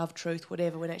great, love, truth,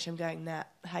 whatever, when actually I'm going, nah,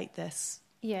 hate this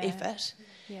effort.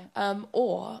 Yeah.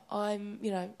 Or I'm,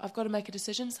 I've got to make a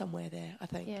decision somewhere there, I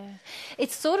think. Yeah.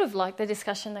 It's sort of like the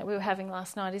discussion that we were having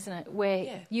last night, isn't it?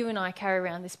 Where you and I carry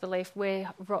around this belief we're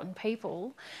rotten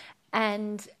people,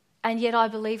 and yet I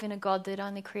believe in a God that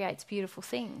only creates beautiful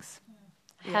things.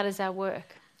 Yeah. How does that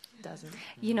work? Doesn't.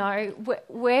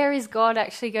 Where is God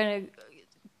actually going to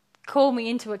call me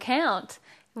into account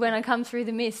when I come through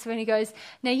the mist, when he goes,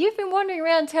 now you've been wandering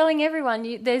around telling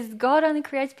everyone there's God only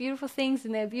creates beautiful things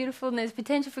and they're beautiful and there's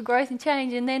potential for growth and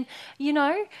change, and then,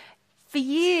 for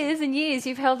years and years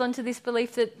you've held on to this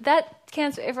belief that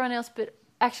counts for everyone else, but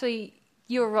actually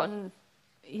you're rotten,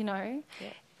 Yeah.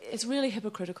 It's really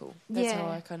hypocritical. That's how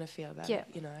I kind of feel about it,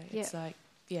 It's like,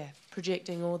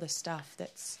 projecting all this stuff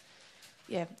that's,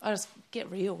 I just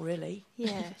get real, really.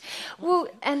 Yeah. Well,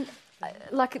 and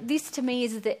like this to me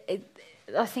is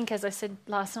I think, as I said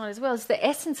last night as well, it's the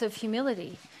essence of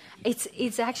humility.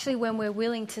 It's actually when we're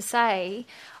willing to say,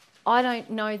 I don't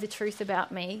know the truth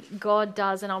about me, God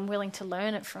does, and I'm willing to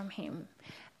learn it from him.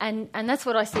 And that's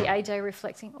what I see AJ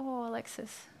reflecting. Oh,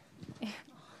 Alexis.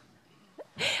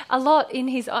 A lot in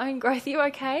his own growth. Are you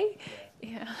okay?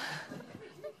 Yeah.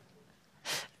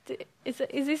 Is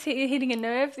this hitting a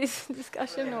nerve, this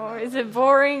discussion, or is it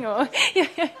boring? Or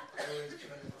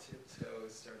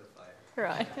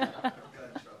right.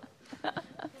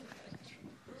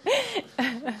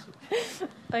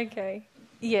 Okay.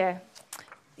 Yeah.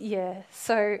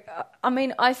 So,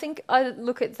 I think I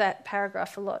look at that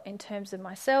paragraph a lot in terms of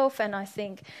myself, and I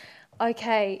think,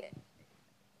 okay,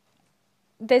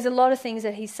 there's a lot of things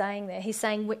that he's saying there. He's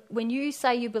saying when you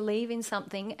say you believe in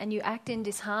something and you act in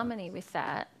disharmony with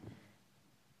that,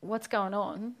 what's going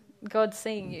on? God's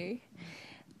seeing you.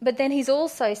 But then he's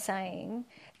also saying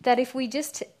that if we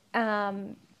just have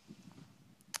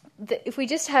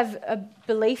a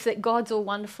belief that God's all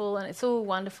wonderful and it's all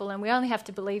wonderful and we only have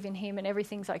to believe in him and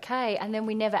everything's okay, and then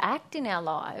we never act in our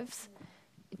lives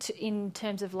in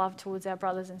terms of love towards our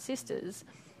brothers and sisters,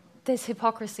 there's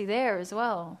hypocrisy there as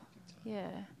well.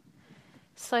 Yeah.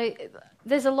 So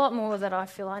there's a lot more that I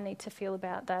feel I need to feel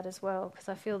about that as well, because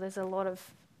I feel there's a lot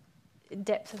of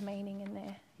depth of meaning in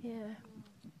there. Yeah.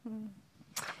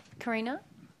 Karina?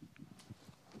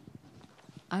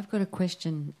 I've got a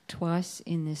question. Twice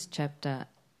in this chapter,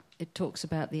 it talks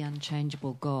about the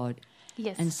unchangeable God.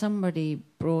 Yes. And somebody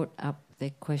brought up the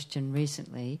question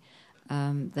recently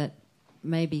that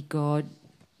maybe God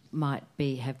might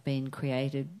have been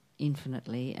created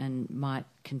infinitely and might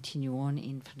continue on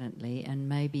infinitely, and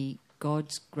maybe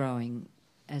God's growing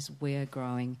as we're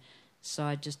growing. So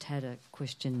I just had a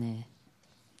question there.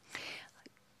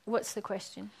 What's the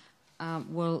question?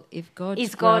 Well, if God's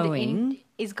is growing,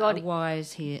 God why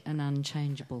is he an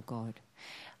unchangeable God?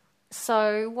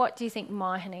 So what do you think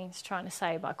Mahani's trying to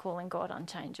say by calling God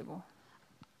unchangeable?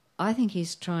 I think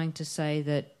he's trying to say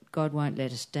that God won't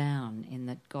let us down, in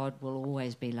that God will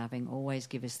always be loving, always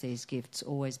give us these gifts,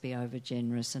 always be over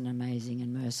generous and amazing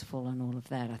and merciful and all of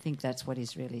that. I think that's what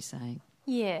he's really saying.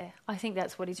 Yeah, I think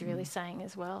that's what he's really saying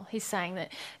as well. He's saying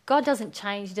that God doesn't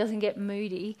change, he doesn't get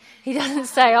moody. He doesn't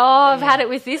say, I've had it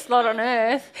with this lot on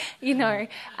earth. You know,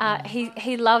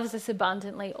 he loves us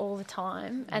abundantly all the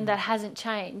time, and that hasn't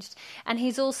changed. And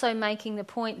he's also making the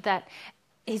point that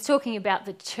he's talking about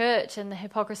the church and the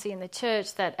hypocrisy in the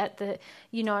church, that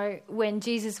when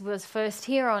Jesus was first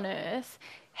here on earth,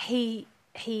 he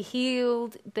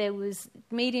healed, there was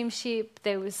mediumship,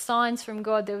 there was signs from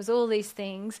God, there was all these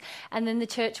things, and then the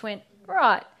church went,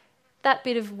 right, that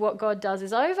bit of what God does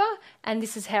is over, and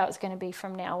this is how it's going to be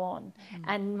from now on.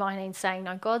 And Mahani's saying,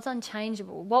 no, God's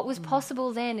unchangeable. What was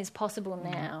possible then is possible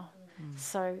now.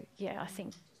 So, I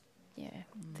think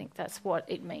that's what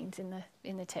it means in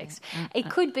the text. It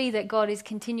could be that God is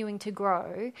continuing to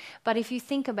grow, but if you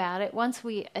think about it, once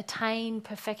we attain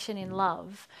perfection in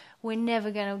love, we're never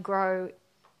going to grow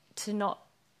to not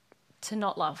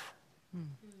love.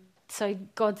 So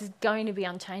God's going to be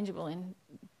unchangeable, and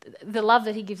the love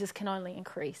that he gives us can only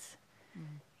increase.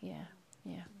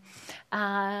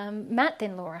 Matt,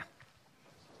 then Laura.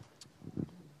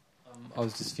 I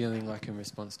was just feeling like, in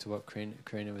response to what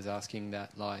Karina was asking,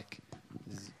 that like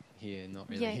here, not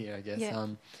really here, I guess,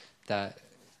 that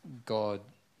God,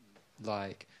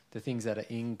 like the things that are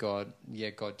in God,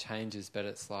 God changes, but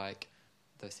it's like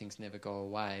those things never go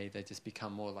away. They just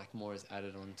become more is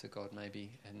added on to God,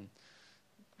 maybe. And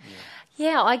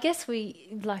I guess we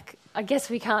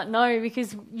can't know,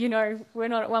 because we're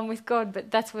not at one with God, but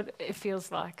that's what it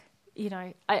feels like.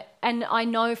 I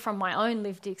know from my own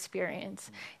lived experience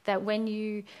that when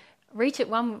you reach at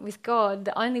one with God,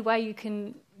 the only way you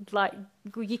can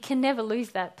never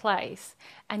lose that place.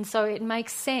 And so it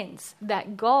makes sense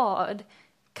that God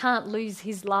can't lose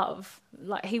his love.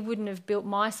 Like, he wouldn't have built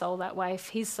my soul that way if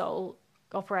his soul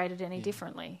operated any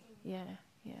differently.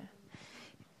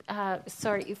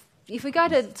 Sorry, if we go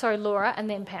to Laura and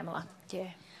then Pamela.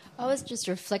 I was just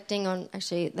reflecting on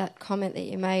actually that comment that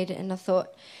you made, and I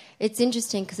thought it's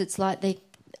interesting because it's like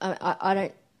I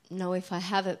don't know if I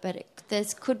have it, but there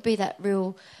could be that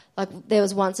real, like there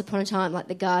was once upon a time like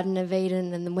the Garden of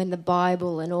Eden, and then when the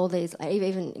Bible and all these,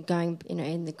 even going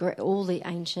in all the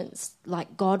ancients,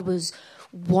 like God was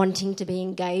wanting to be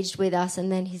engaged with us,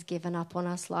 and then he's given up on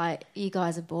us, like, you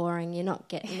guys are boring, you're not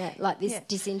getting it, like this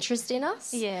disinterest in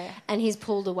us, and he's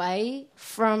pulled away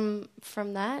from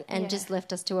that and just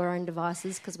left us to our own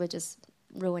devices because we're just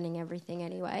ruining everything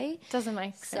anyway. Doesn't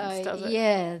make sense, does it?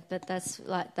 Yeah, but that's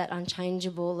like that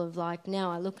unchangeable of like,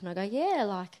 now I look and I go,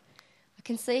 like I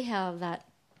can see how that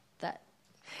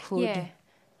could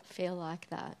feel like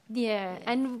that.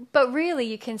 But really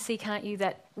you can see, can't you,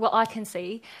 that, well, I can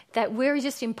see that we're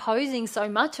just imposing so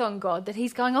much on God that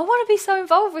he's going, I want to be so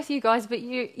involved with you guys, but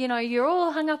you're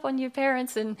all hung up on your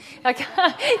parents, and I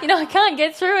can't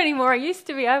get through anymore. I used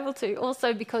to be able to.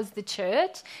 Also because the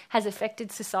church has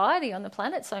affected society on the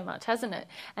planet so much, hasn't it?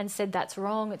 And said that's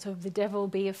wrong, it's of the devil,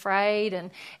 be afraid.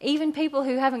 And even people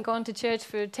who haven't gone to church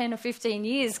for 10 or 15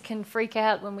 years can freak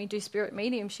out when we do spirit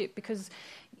mediumship, because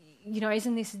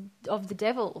isn't this of the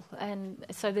devil? And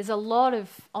so there's a lot of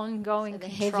ongoing the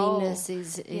control. heaviness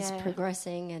is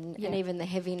progressing, and even the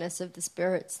heaviness of the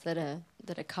spirits that are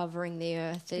covering the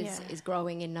earth is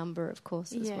growing in number, of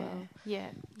course, as well. Yeah.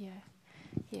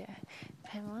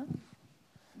 Pamela?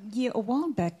 Yeah, a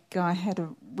while back I had a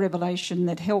revelation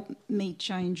that helped me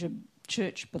change a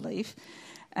church belief,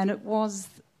 and it was,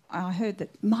 I heard that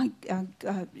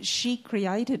she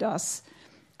created us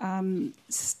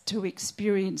to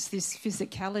experience this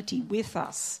physicality with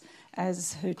us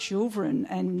as her children,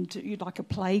 and like a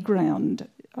playground.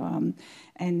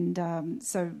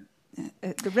 So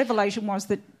the revelation was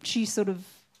that she sort of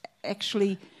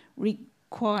actually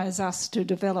requires us to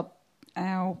develop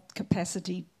our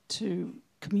capacity to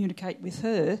communicate with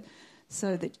her,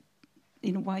 so that,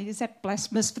 in a way, is that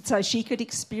blasphemous? But so she could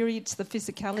experience the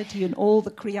physicality and all the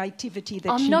creativity that she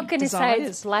desires. I'm not going to say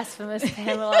it's blasphemous,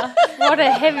 Pamela. What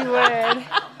a heavy word.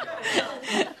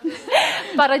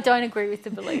 But I don't agree with the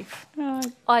belief.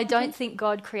 I don't think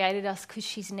God created us because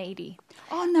she's needy.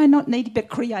 Oh, no, not needy, but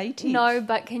creative. No,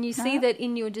 but can you see that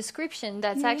in your description,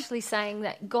 that's actually saying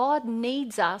that God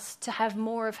needs us to have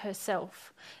more of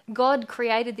herself. God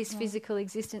created this physical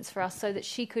existence for us so that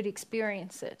she could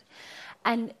experience it.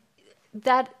 And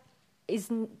that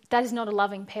is not a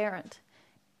loving parent.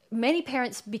 Many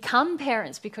parents become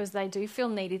parents because they do feel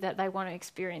needy, that they want to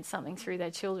experience something through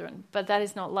their children, but that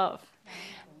is not love.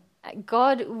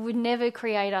 God would never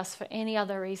create us for any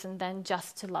other reason than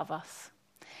just to love us.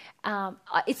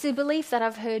 It's a belief that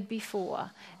I've heard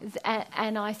before,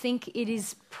 and I think it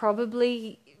is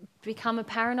probably become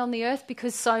apparent on the earth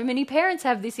because so many parents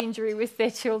have this injury with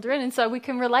their children, and so we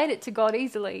can relate it to God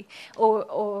easily.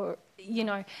 Or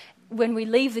when we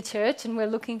leave the church and we're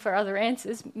looking for other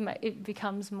answers, it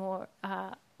becomes more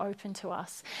open to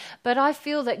us. But I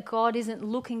feel that God isn't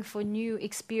looking for new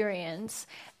experience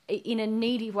in a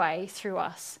needy way through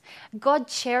us. God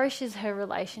cherishes her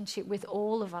relationship with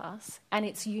all of us, and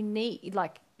it's unique.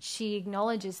 Like, she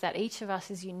acknowledges that each of us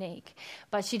is unique,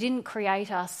 but she didn't create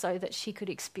us so that she could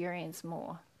experience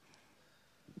more.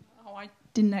 Oh, I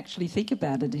didn't actually think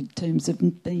about it in terms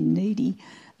of being needy.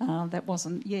 That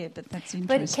wasn't, but that's interesting.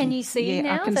 But can you see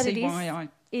now I can that see why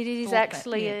it is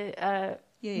actually that,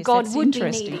 yes, God would be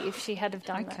needy if she had have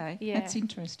done that. Okay, that's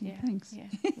interesting. Thanks. Yeah.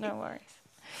 No worries.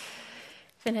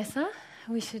 Vanessa,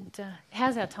 we should...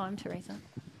 how's our time, Teresa?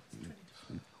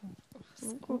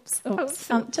 Oops.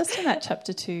 Just in that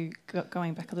chapter 2,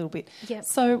 going back a little bit. Yep.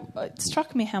 So it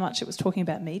struck me how much it was talking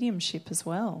about mediumship as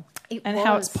well.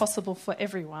 How it's possible for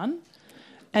everyone.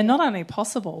 And not only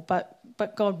possible, but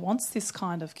God wants this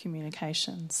kind of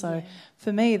communication. So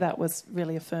for me, that was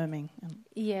really affirming.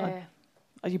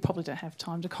 You probably don't have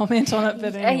time to comment on it,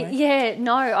 but anyway.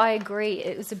 I agree.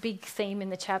 It was a big theme in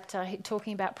the chapter,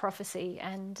 talking about prophecy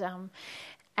and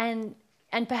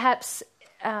perhaps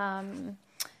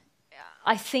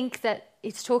I think that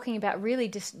it's talking about really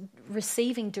just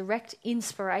receiving direct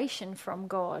inspiration from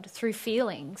God through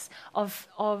feelings of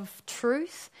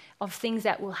truth, of things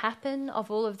that will happen,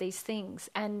 of all of these things.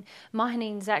 And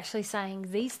Mahanine's actually saying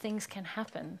these things can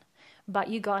happen, but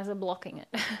you guys are blocking it.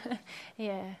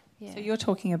 Yeah. So you're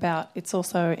talking about it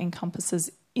also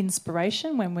encompasses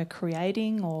inspiration when we're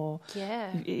creating, or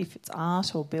if it's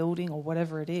art or building or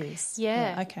whatever it is.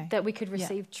 Okay. That we could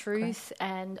receive truth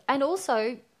and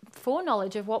also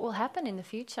foreknowledge of what will happen in the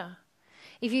future.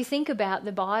 If you think about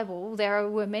the Bible, there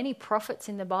were many prophets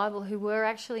in the Bible who were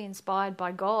actually inspired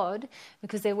by God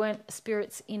because there weren't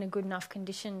spirits in a good enough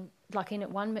condition, like in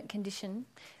at-one-ment condition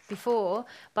before,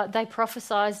 but they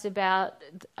prophesied about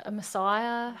a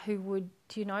Messiah who would,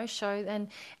 show,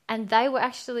 and they were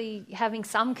actually having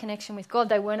some connection with God.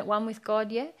 They weren't at one with God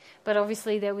yet, but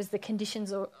obviously there was the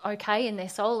conditions okay in their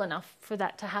soul enough for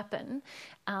that to happen.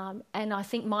 And I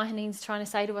think Mahanine's trying to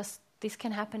say to us, this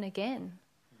can happen again.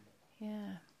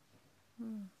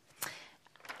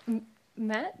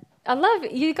 Matt? I love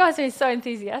it. You guys are so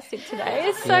enthusiastic today.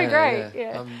 It's so great.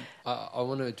 Yeah. I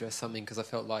want to address something because I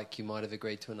felt like you might have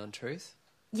agreed to an untruth.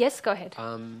 Yes, go ahead.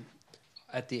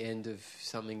 At the end of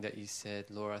something that you said,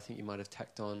 Laura, I think you might have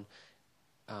tacked on,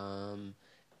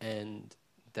 and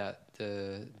that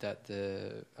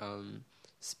the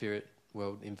spirit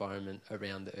world environment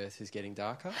around the earth is getting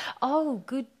darker. Oh,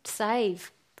 good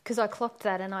save, because I clocked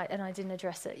that and I didn't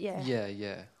address it. Yeah.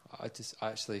 I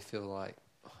actually feel like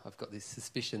I've got this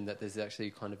suspicion that there's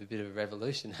actually kind of a bit of a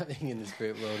revolution happening in the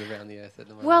spirit world around the earth at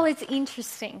the moment. Well, it's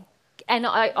interesting. And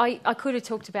I could have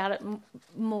talked about it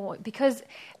more because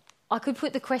I could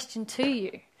put the question to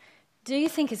you. Do you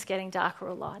think it's getting darker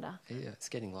or lighter? Yeah, it's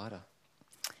getting lighter.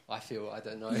 I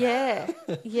don't know.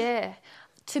 Yeah.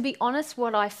 To be honest,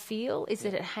 what I feel is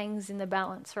that it hangs in the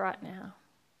balance right now.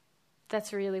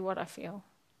 That's really what I feel.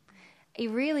 It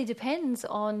really depends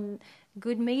on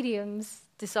good mediums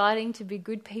deciding to be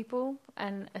good people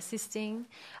and assisting.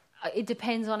 It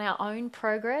depends on our own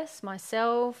progress,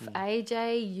 myself,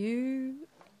 AJ, you,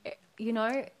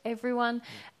 everyone.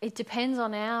 It depends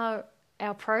on our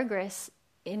progress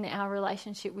in our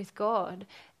relationship with God.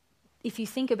 If you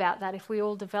think about that, if we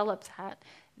all develop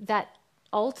that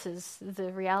alters the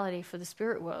reality for the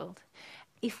spirit world.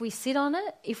 If we sit on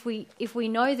it, if we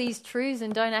know these truths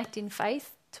and don't act in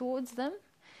faith towards them,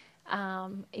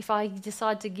 if I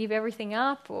decide to give everything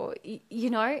up, or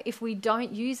if we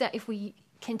don't use that, if we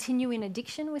continue in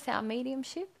addiction with our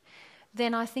mediumship,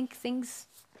 then I think things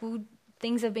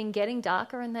have been getting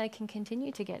darker, and they can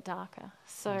continue to get darker.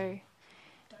 So,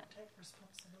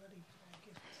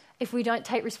 if we don't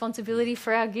take responsibility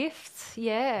for our gifts,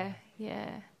 yeah.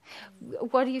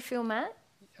 What do you feel, Matt?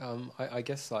 I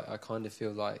guess I kind of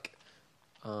feel like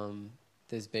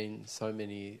there's been so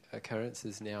many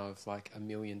occurrences now of like 1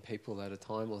 million people at a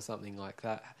time or something like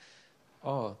that.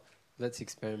 Oh, let's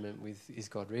experiment with is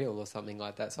God real or something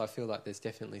like that. So I feel like there's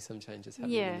definitely some changes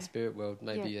happening in the spirit world,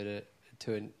 maybe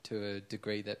to a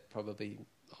degree that probably,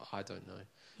 I don't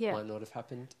know, might not have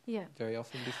happened very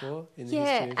often before in the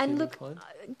history of humankind.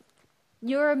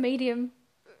 You're a medium,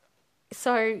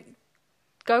 so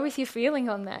go with your feeling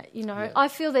on that, I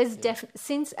feel there's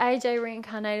since AJ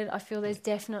reincarnated, I feel there's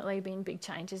definitely been big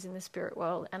changes in the spirit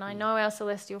world, and I know our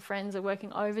celestial friends are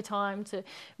working overtime to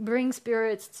bring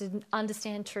spirits to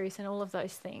understand truth and all of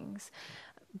those things.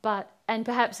 And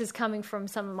perhaps it's coming from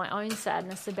some of my own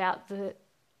sadness about the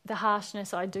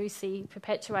harshness I do see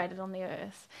perpetuated on the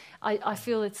earth. I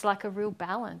feel it's like a real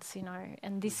balance,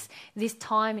 and this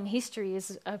time in history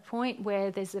is a point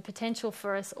where there's the potential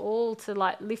for us all to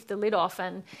like lift the lid off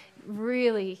and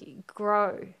really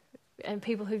grow, and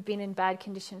people who've been in bad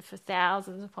condition for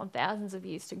thousands upon thousands of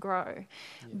years to grow.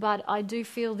 But I do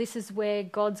feel this is where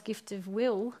God's gift of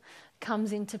will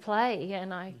comes into play,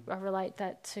 and I relate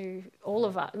that to all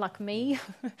of us, like me,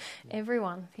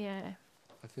 everyone,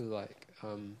 I feel like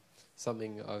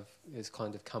something has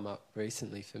kind of come up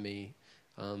recently for me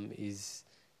is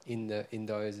in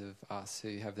those of us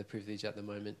who have the privilege at the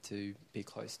moment to be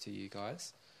close to you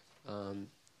guys,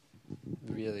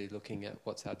 really looking at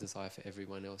what's our desire for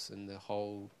everyone else and the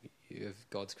whole of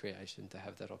God's creation to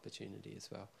have that opportunity as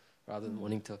well, rather than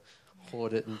wanting to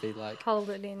hoard it and be like hold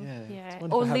it in,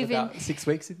 or live in 6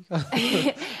 weeks or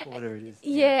whatever it is.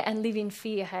 And live in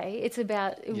fear. Hey, it's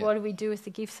about what do we do with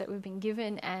the gifts that we've been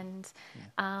given, and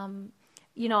I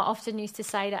often used to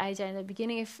say to AJ in the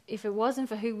beginning, if it wasn't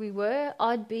for who we were,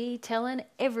 I'd be telling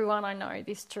everyone I know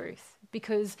this truth,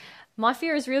 because my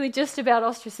fear is really just about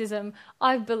ostracism.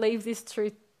 I believe this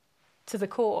truth to the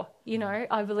core.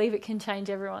 I believe it can change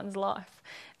everyone's life.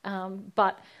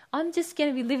 But I'm just going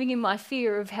to be living in my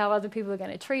fear of how other people are going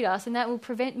to treat us, and that will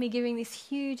prevent me giving this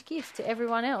huge gift to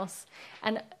everyone else.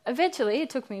 And eventually, it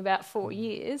took me about 4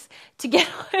 years to get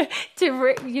to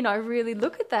really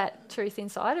look at that truth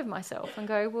inside of myself and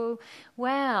go, well,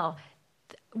 wow,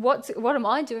 what am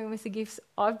I doing with the gifts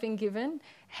I've been given?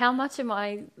 How much am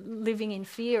I living in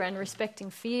fear and respecting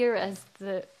fear as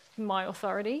my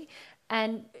authority?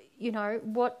 And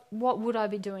what would I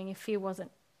be doing if fear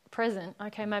wasn't present?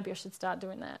 Okay, maybe I should start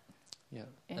doing that.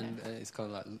 And it's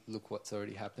kind of like, look what's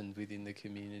already happened within the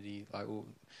community, like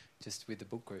just with the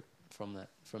book group from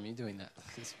you doing that.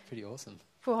 It's pretty awesome.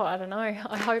 Well, I don't know.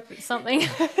 I hope it's something.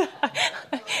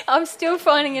 I'm still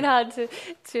finding it hard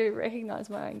to recognise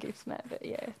my own gifts, Matt. But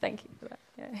thank you for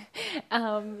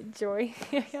that. Joy.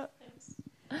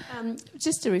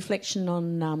 Just a reflection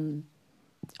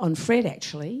on Fred,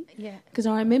 actually. Because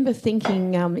I remember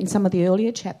thinking in some of the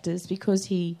earlier chapters, because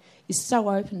he is so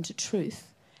open to truth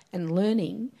and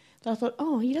learning, that I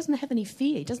thought, he doesn't have any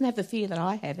fear. He doesn't have the fear that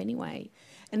I have anyway.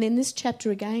 And then this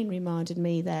chapter again reminded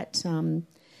me that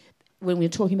when we were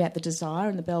talking about the desire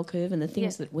and the bell curve and the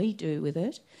things that we do with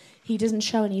it, he doesn't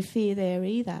show any fear there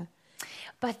either.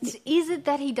 But is it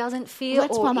that he doesn't fear,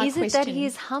 or is it that he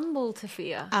is humble to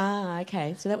fear?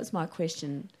 Okay. So that was my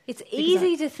question. It's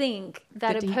easy to think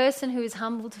that a person who is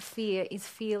humble to fear is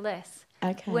fearless.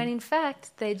 Okay. When in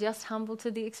fact, they're just humble to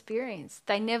the experience.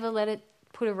 They never let it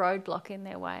put a roadblock in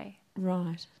their way.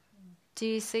 Right. Do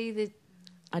you see the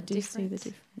I do see the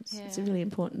difference. It's a really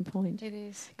important point. It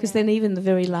is. Because then even the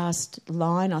very last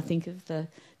line, I think, of the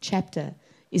chapter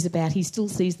is about he still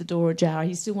sees the door ajar.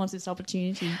 He still wants this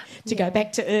opportunity to go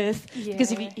back to earth because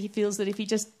he feels that if he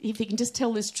can just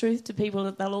tell this truth to people,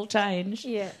 that they'll all change.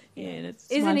 Yeah. And it's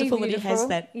Isn't wonderful he that he has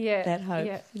that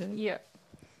hope.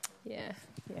 Yeah.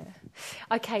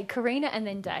 Okay, Karina and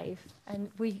then Dave.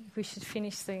 And we should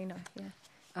finish sooner. Yeah.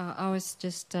 I was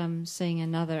just seeing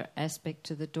another aspect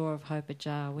to the door of hope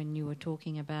ajar when you were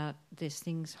talking about there's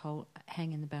things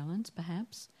hang in the balance,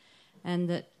 perhaps, and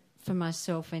that for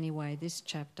myself anyway, this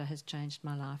chapter has changed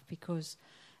my life because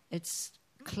it's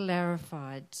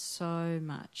clarified so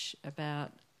much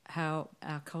about how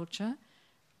our culture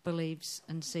believes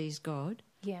and sees God,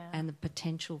 and the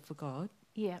potential for God,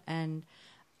 and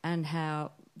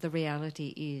how the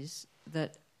reality is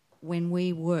that when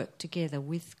we work together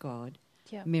with God,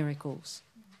 miracles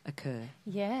occur.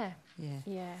 Yeah.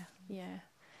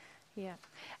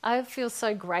 I feel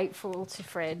so grateful to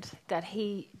Fred that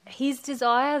his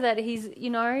desire, that he's,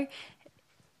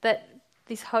 that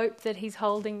this hope that he's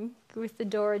holding with the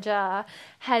door ajar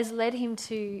has led him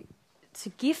to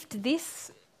gift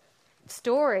this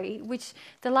story, which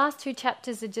the last 2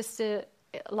 chapters are just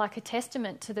like a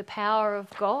testament to the power of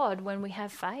God when we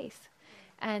have faith.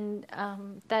 And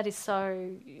that is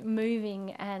so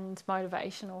moving and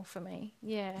motivational for me,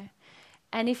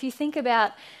 And if you think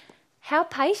about how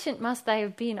patient must they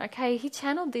have been. Okay, he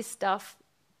channeled this stuff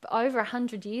over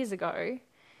 100 years ago,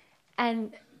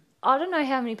 and I don't know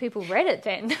how many people read it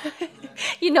then.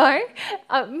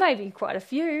 Maybe quite a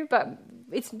few, but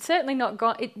it's certainly not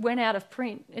gone. It went out of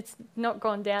print. It's not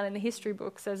gone down in the history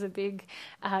books as a big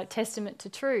testament to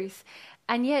truth.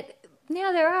 And yet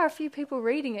now there are a few people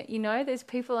reading it, There's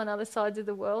people on other sides of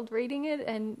the world reading it,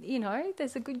 and,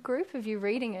 there's a good group of you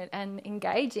reading it and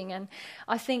engaging. And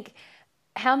I think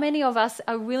how many of us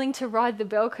are willing to ride the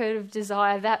bell curve of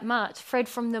desire that much? Fred,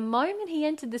 from the moment he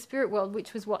entered the spirit world,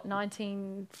 which was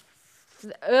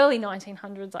early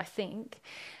 1900s, I think,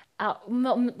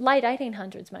 late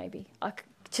 1800s maybe,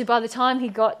 by the time he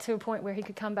got to a point where he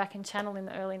could come back and channel in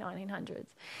the early 1900s.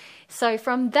 So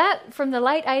from the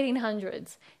late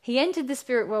 1800s, he entered the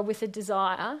spirit world with a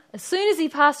desire. As soon as he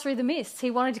passed through the mists,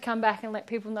 he wanted to come back and let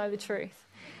people know the truth,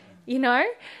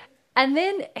 And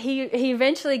then he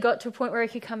eventually got to a point where he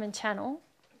could come and channel.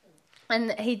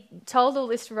 And he told all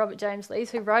this to Robert James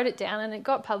Lees, who wrote it down, and it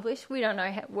got published. We don't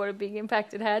know what a big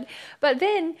impact it had. But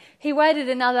then he waited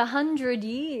another 100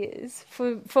 years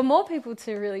for more people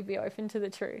to really be open to the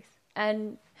truth.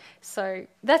 And so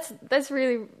that's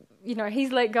really,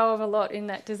 he's let go of a lot in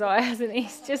that desire, hasn't he?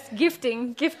 He's just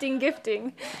gifting.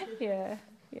 Yeah.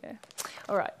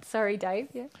 All right. Sorry, Dave.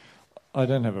 Yeah. I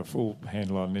don't have a full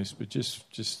handle on this, but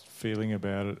just feeling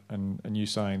about it, and you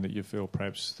saying that you feel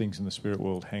perhaps things in the spirit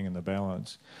world hang in the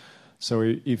balance. So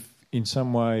if in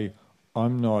some way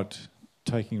I'm not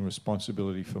taking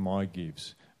responsibility for my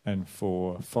gifts and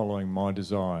for following my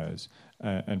desires,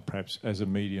 and perhaps as a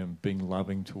medium being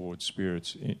loving towards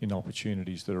spirits in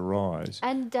opportunities that arise.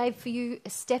 And Dave, for you,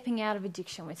 stepping out of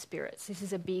addiction with spirits, this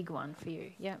is a big one for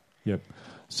you, Yep.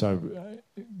 So,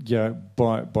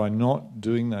 by not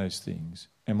doing those things,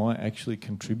 am I actually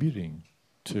contributing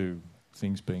to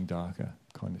things being darker,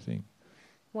 kind of thing?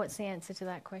 What's the answer to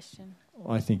that question?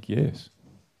 I think yes.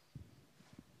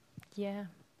 Yeah.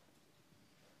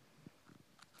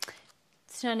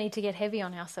 There's no need to get heavy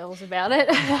on ourselves about it.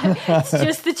 It's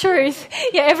just the truth.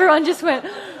 Yeah, everyone just went,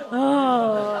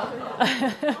 oh.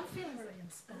 I'm feeling really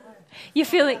inspired. You're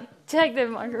feeling... Take the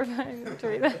microphone,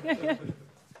 Teresa.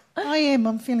 I am.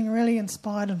 I'm feeling really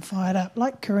inspired and fired up.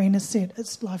 Like Karina said,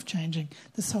 it's life-changing.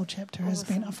 This whole chapter has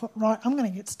been. I thought, right, I'm going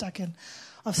to get stuck in.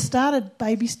 I've started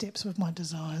baby steps with my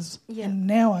desires, and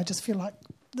now I just feel like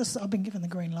this. I've been given the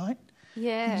green light.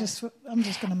 Yeah. I'm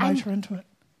just going to motor into it.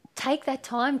 Take that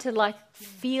time to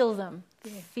feel them,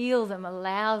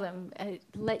 allow them,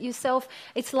 let yourself.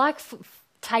 It's like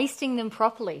tasting them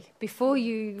properly before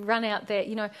you run out there,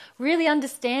 really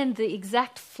understand the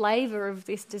exact flavour of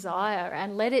this desire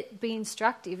and let it be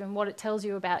instructive in what it tells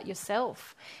you about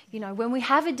yourself. When we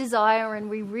have a desire and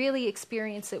we really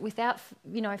experience it without,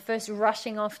 first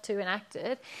rushing off to enact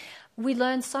it, we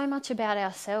learn so much about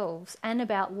ourselves and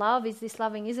about love. Is this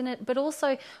loving, isn't it? But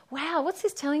also, wow, what's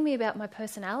this telling me about my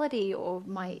personality, or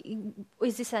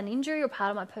is this an injury or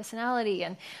part of my personality?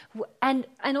 And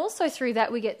also through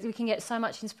that we can get so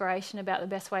much inspiration about the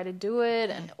best way to do it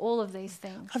and all of these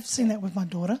things. I've seen that with my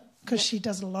daughter because she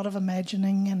does a lot of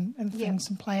imagining and things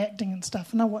and play acting and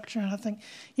stuff. And I watch her and I think,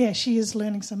 she is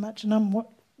learning so much, and I'm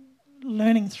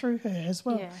learning through her as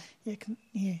well.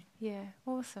 Yeah.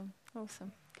 Awesome.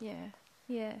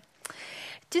 Yeah.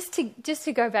 Just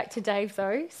to go back to Dave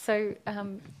though, so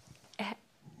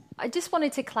I just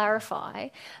wanted to clarify,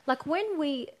 when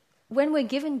we're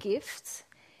given gifts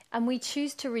and we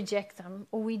choose to reject them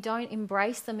or we don't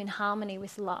embrace them in harmony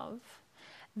with love,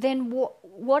 then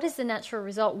what is the natural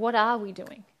result? What are we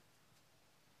doing?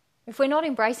 If we're not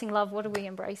embracing love, what are we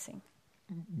embracing?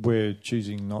 we're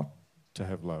choosing not to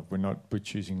have love. We're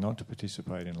choosing not to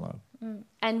participate in love.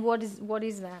 And what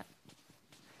is that?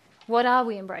 What are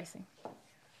we embracing?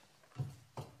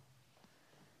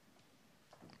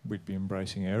 We'd be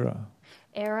embracing error.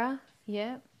 Error,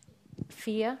 yeah.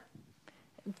 Fear,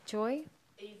 joy.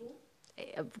 Evil.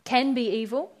 Can be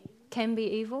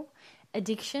evil.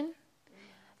 Addiction.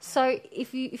 So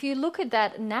if you look at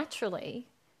that naturally,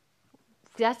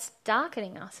 that's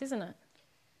darkening us, isn't it?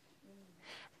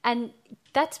 And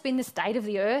that's been the state of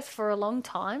the earth for a long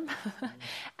time.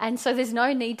 And so there's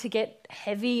no need to get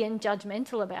heavy and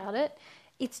judgmental about it.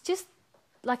 It's just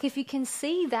like if you can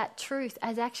see that truth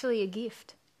as actually a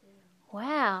gift.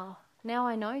 Wow, now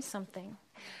I know something.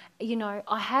 You know,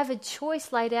 I have a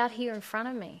choice laid out here in front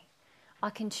of me.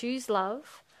 I can choose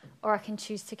love, or I can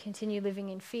choose to continue living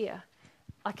in fear.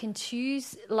 I can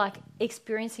choose like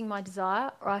experiencing my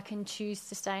desire, or I can choose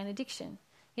to stay in addiction.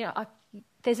 You know,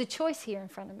 there's a choice here in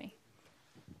front of me.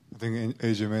 I think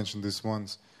AJ mentioned this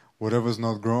once. Whatever's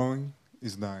not growing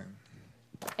is dying.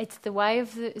 It's the way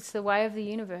of the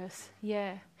universe,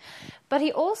 yeah. But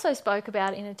he also spoke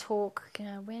about in a talk.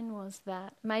 When was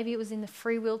that? Maybe it was in the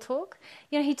free will talk.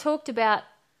 You know, he talked about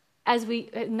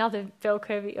another bell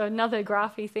curve or another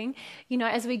graphy thing. You know,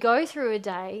 as we go through a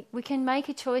day, we can make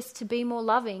a choice to be more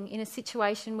loving in a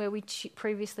situation where we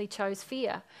previously chose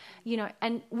fear. You know,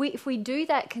 and if we do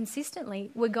that consistently,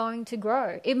 we're going to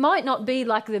grow. It might not be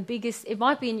like the biggest. It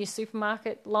might be in your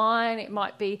supermarket line. It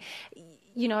might be,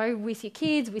 you know, with your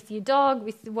kids, with your dog,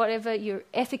 with whatever, your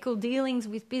ethical dealings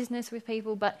with business, with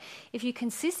people. But if you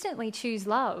consistently choose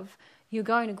love, you're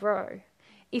going to grow.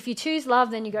 If you choose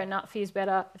love, then you go, nah, fear's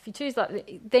better. If you choose love,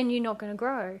 then you're not going to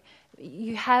grow.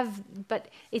 But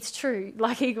it's true.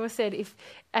 Like Igor said,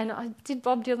 did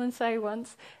Bob Dylan say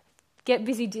once, get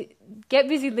busy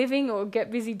living or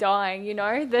get busy dying, you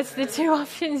know? That's the two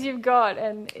options you've got.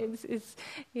 And it's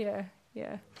yeah.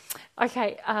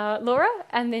 Okay, Laura,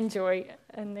 and then Joy,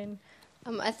 and then...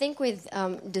 I think with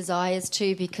desires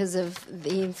too, because of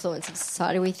the influence of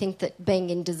society, we think that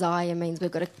being in desire means we've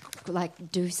got to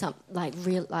do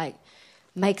something,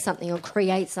 make something or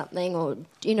create something or,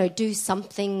 you know, do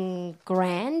something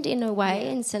grand in a way,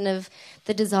 instead of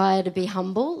the desire to be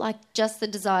humble. Like just the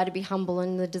desire to be humble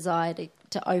and the desire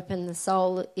to open the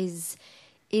soul is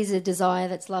a desire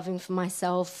that's loving for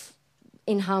myself,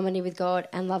 in harmony with God,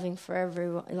 and loving for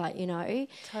everyone, like, you know.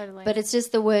 Totally. But it's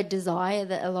just the word desire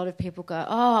that a lot of people go,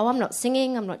 oh, I'm not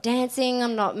singing, I'm not dancing,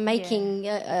 I'm not making,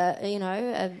 you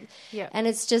know. And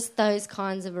it's just those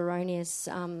kinds of erroneous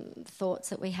thoughts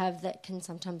that we have that can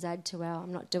sometimes add to our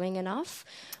I'm not doing enough.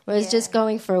 Whereas just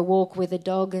going for a walk with a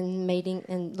dog and meeting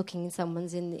and looking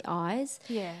someone's in the eyes.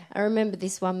 Yeah. I remember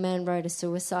this one man wrote a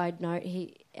suicide note,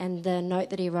 and the note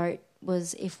that he wrote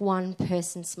was, if one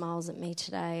person smiles at me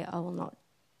today, I will not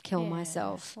kill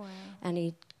myself. Wow. And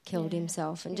he killed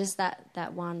himself. And just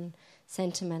that one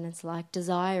sentiment, it's like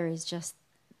desire is just,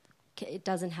 it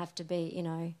doesn't have to be, you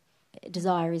know,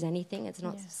 desire is anything. It's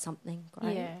not something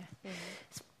great. Yeah.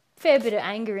 It's a fair bit of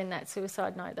anger in that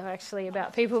suicide note, though, actually,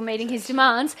 about people meeting his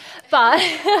demands. But...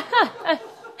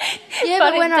 Yeah,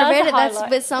 but when I read it,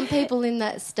 but some people in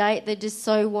that state, they're just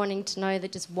so wanting to know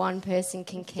that just one person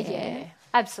can care. Yeah,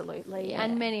 absolutely. Yeah.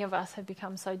 And many of us have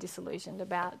become so disillusioned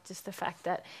about just the fact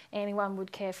that anyone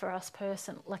would care for us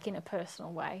in a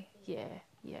personal way.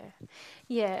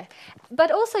 Yeah.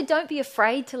 But also don't be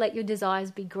afraid to let your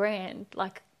desires be grand.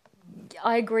 Like,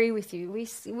 I agree with you.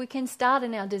 We can start,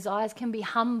 and our desires can be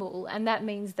humble, and that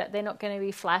means that they're not going to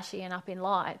be flashy and up in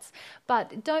lights.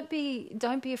 But don't be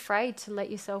afraid to let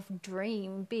yourself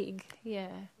dream big. Yeah,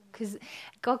 because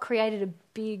God created a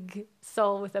big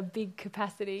soul with a big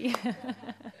capacity.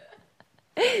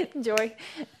 Joy.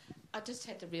 I just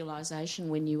had the realisation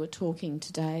when you were talking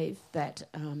to Dave that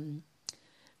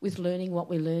with learning what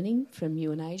we're learning from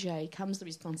you and AJ comes the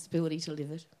responsibility to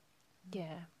live it.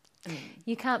 Yeah.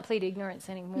 You can't plead ignorance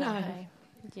anymore. No. Hey?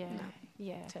 Yeah. No.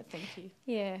 Yeah. So thank you.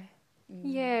 Yeah.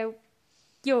 Yeah.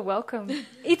 You're welcome.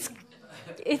 It's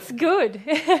good.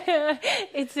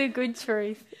 It's a good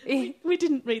truth. We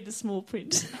didn't read the small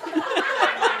print.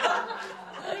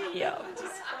 Yeah.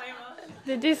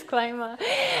 The disclaimer.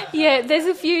 Yeah, there's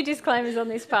a few disclaimers on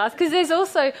this path, because there's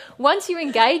also, once you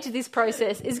engage this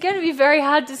process, it's going to be very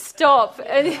hard to stop.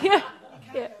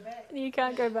 You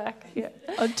can't go back. Yeah.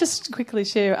 I'll just quickly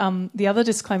share the other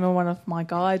disclaimer. One of my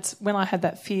guides, when I had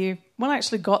that fear, when I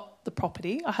actually got the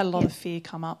property, I had a lot of fear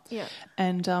come up. Yeah.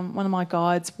 And one of my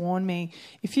guides warned me,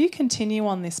 if you continue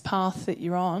on this path that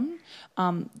you're on,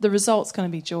 the result's going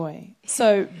to be joy.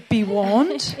 So be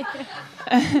warned.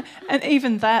 And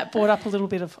even that brought up a little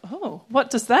bit of, what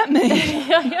does that mean?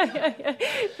 Yeah.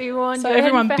 Be warned. So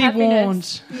everyone be happiness.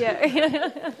 warned.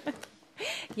 Yeah.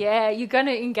 Yeah, you're going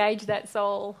to engage that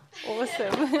soul.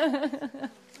 Awesome.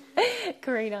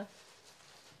 Karina.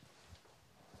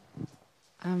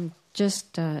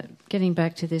 Just getting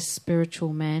back to this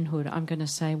spiritual manhood, I'm going to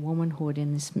say womanhood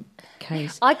in this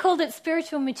case. I called it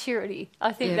spiritual maturity.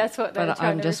 I think that's what they were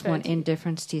trying to refer to. In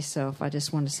deference to yourself, I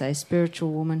just want to say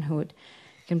spiritual womanhood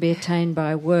can be attained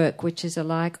by work which is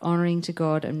alike honouring to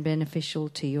God and beneficial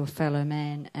to your fellow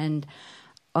man. And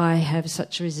I have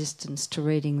such resistance to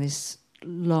reading this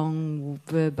long,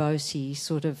 verbose,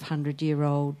 sort of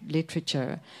 100-year-old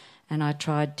literature. And I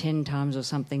tried 10 times or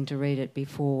something to read it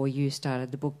before you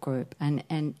started the book group. And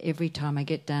every time I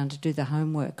get down to do the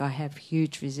homework, I have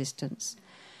huge resistance.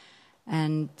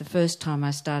 And the first time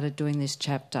I started doing this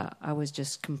chapter, I was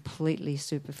just completely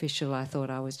superficial. I thought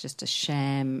I was just a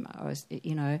sham. I was,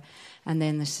 and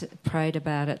then prayed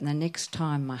about it. And the next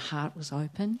time my heart was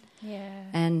open. Yeah.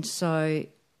 And so,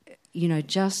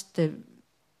 just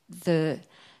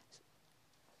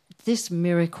this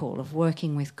miracle of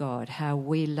working with God, how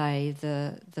we lay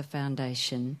the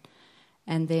foundation,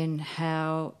 and then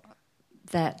how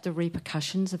the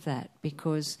repercussions of that,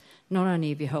 because not only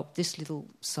have you helped this little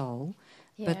soul,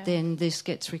 but then this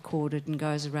gets recorded and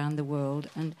goes around the world,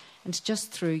 and it's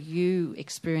just through you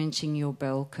experiencing your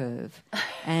bell curve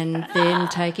and then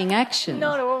taking action.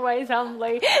 Not always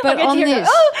humbly. But on this,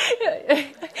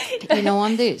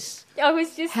 on this, I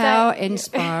was just how saying,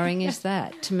 inspiring is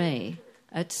that to me?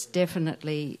 It's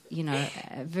definitely,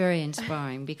 very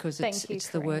inspiring because it's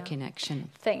the work in action.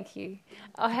 Thank you.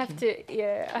 I have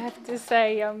to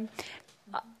say,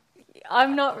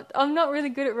 I'm not really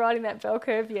good at riding that bell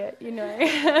curve yet,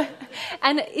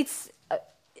 And it's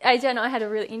AJ and I had a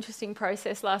really interesting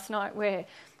process last night where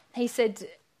he said,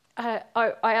 I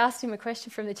asked him a question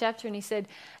from the chapter, and he said,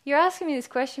 "You're asking me this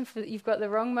question for you've got the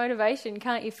wrong motivation.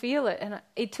 Can't you feel it?" And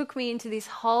it took me into this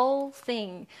whole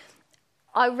thing.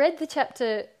 I read the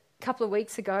chapter a couple of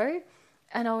weeks ago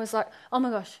and I was like, oh my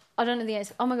gosh, I don't know the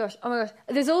answer. Oh my gosh.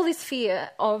 There's all this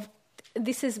fear of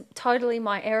this is totally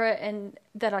my error, and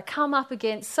that I come up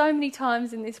against so many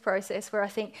times in this process where I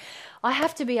think I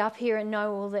have to be up here and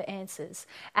know all the answers,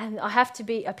 and I have to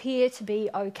be up here to be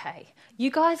okay.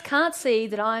 You guys can't see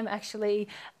that I'm actually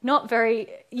not very,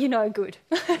 good.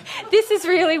 This is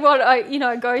really what I,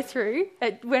 go through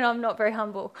when I'm not very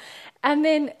humble. And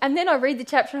then I read the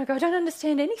chapter and I go, I don't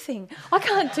understand anything. I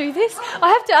can't do this. I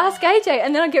have to ask AJ.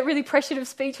 And then I get really pressured of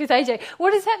speech with AJ.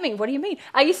 What does that mean? What do you mean?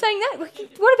 Are you saying that?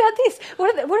 What about this?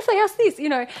 What if they ask this?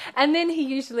 And then he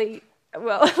usually,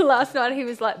 last night he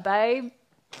was like, babe,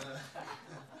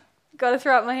 got to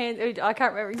throw up my hands. I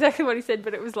can't remember exactly what he said,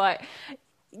 but it was like,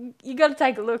 you got to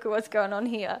take a look at what's going on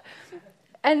here.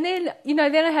 And then, then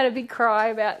I had a big cry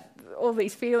about all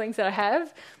these feelings that I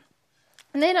have.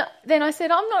 And then I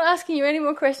said, I'm not asking you any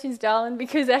more questions, darling,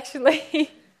 because actually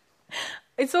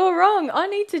it's all wrong. I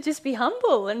need to just be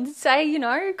humble and say,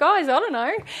 guys, I don't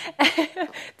know.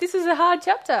 This is a hard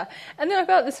chapter. And then I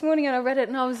got up this morning and I read it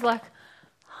and I was like,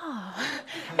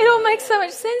 it all makes so much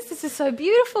sense. This is so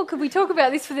beautiful. Could we talk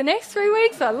about this for the next 3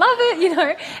 weeks? I love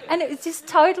it, And it's just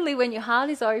totally when your heart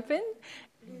is open,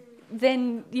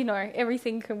 then,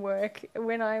 everything can work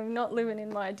when I'm not living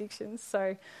in my addictions.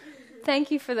 So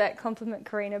thank you for that compliment,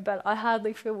 Karina, but I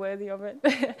hardly feel worthy of it.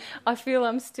 I feel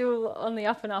I'm still on the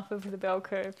up and up of the bell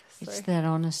curve. So. It's that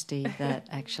honesty that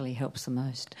actually helps the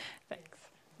most.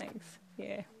 Thanks.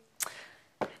 Yeah.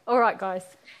 All right, guys.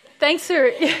 Thanks for...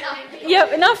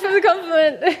 Yep, enough for the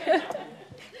compliment.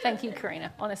 Thank you,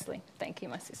 Karina. Honestly, thank you,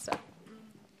 my sister.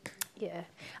 Yeah,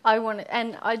 I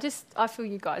feel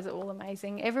you guys are all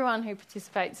amazing. Everyone who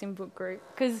participates in book group,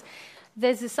 because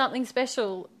there's something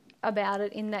special about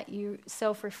it in that you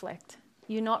self-reflect.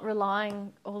 You're not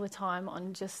relying all the time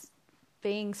on just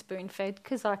being spoon-fed,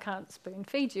 because I can't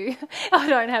spoon-feed you. I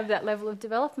don't have that level of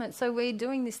development. So we're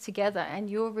doing this together and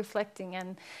you're reflecting,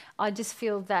 and I just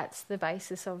feel that's the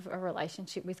basis of a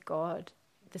relationship with God.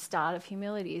 The start of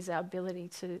humility is our ability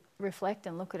to reflect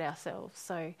and look at ourselves.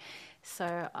 So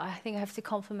I think I have to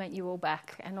compliment you all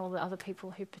back and all the other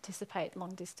people who participate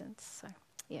long distance. So,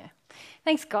 yeah.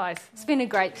 Thanks, guys. It's been a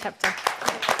great chapter.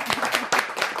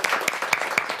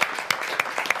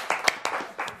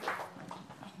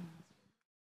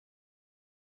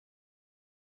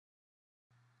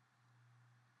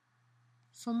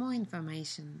 For more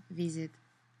information, visit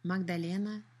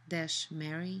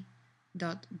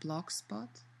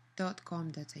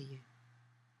magdalena-mary.blogspot.com.au.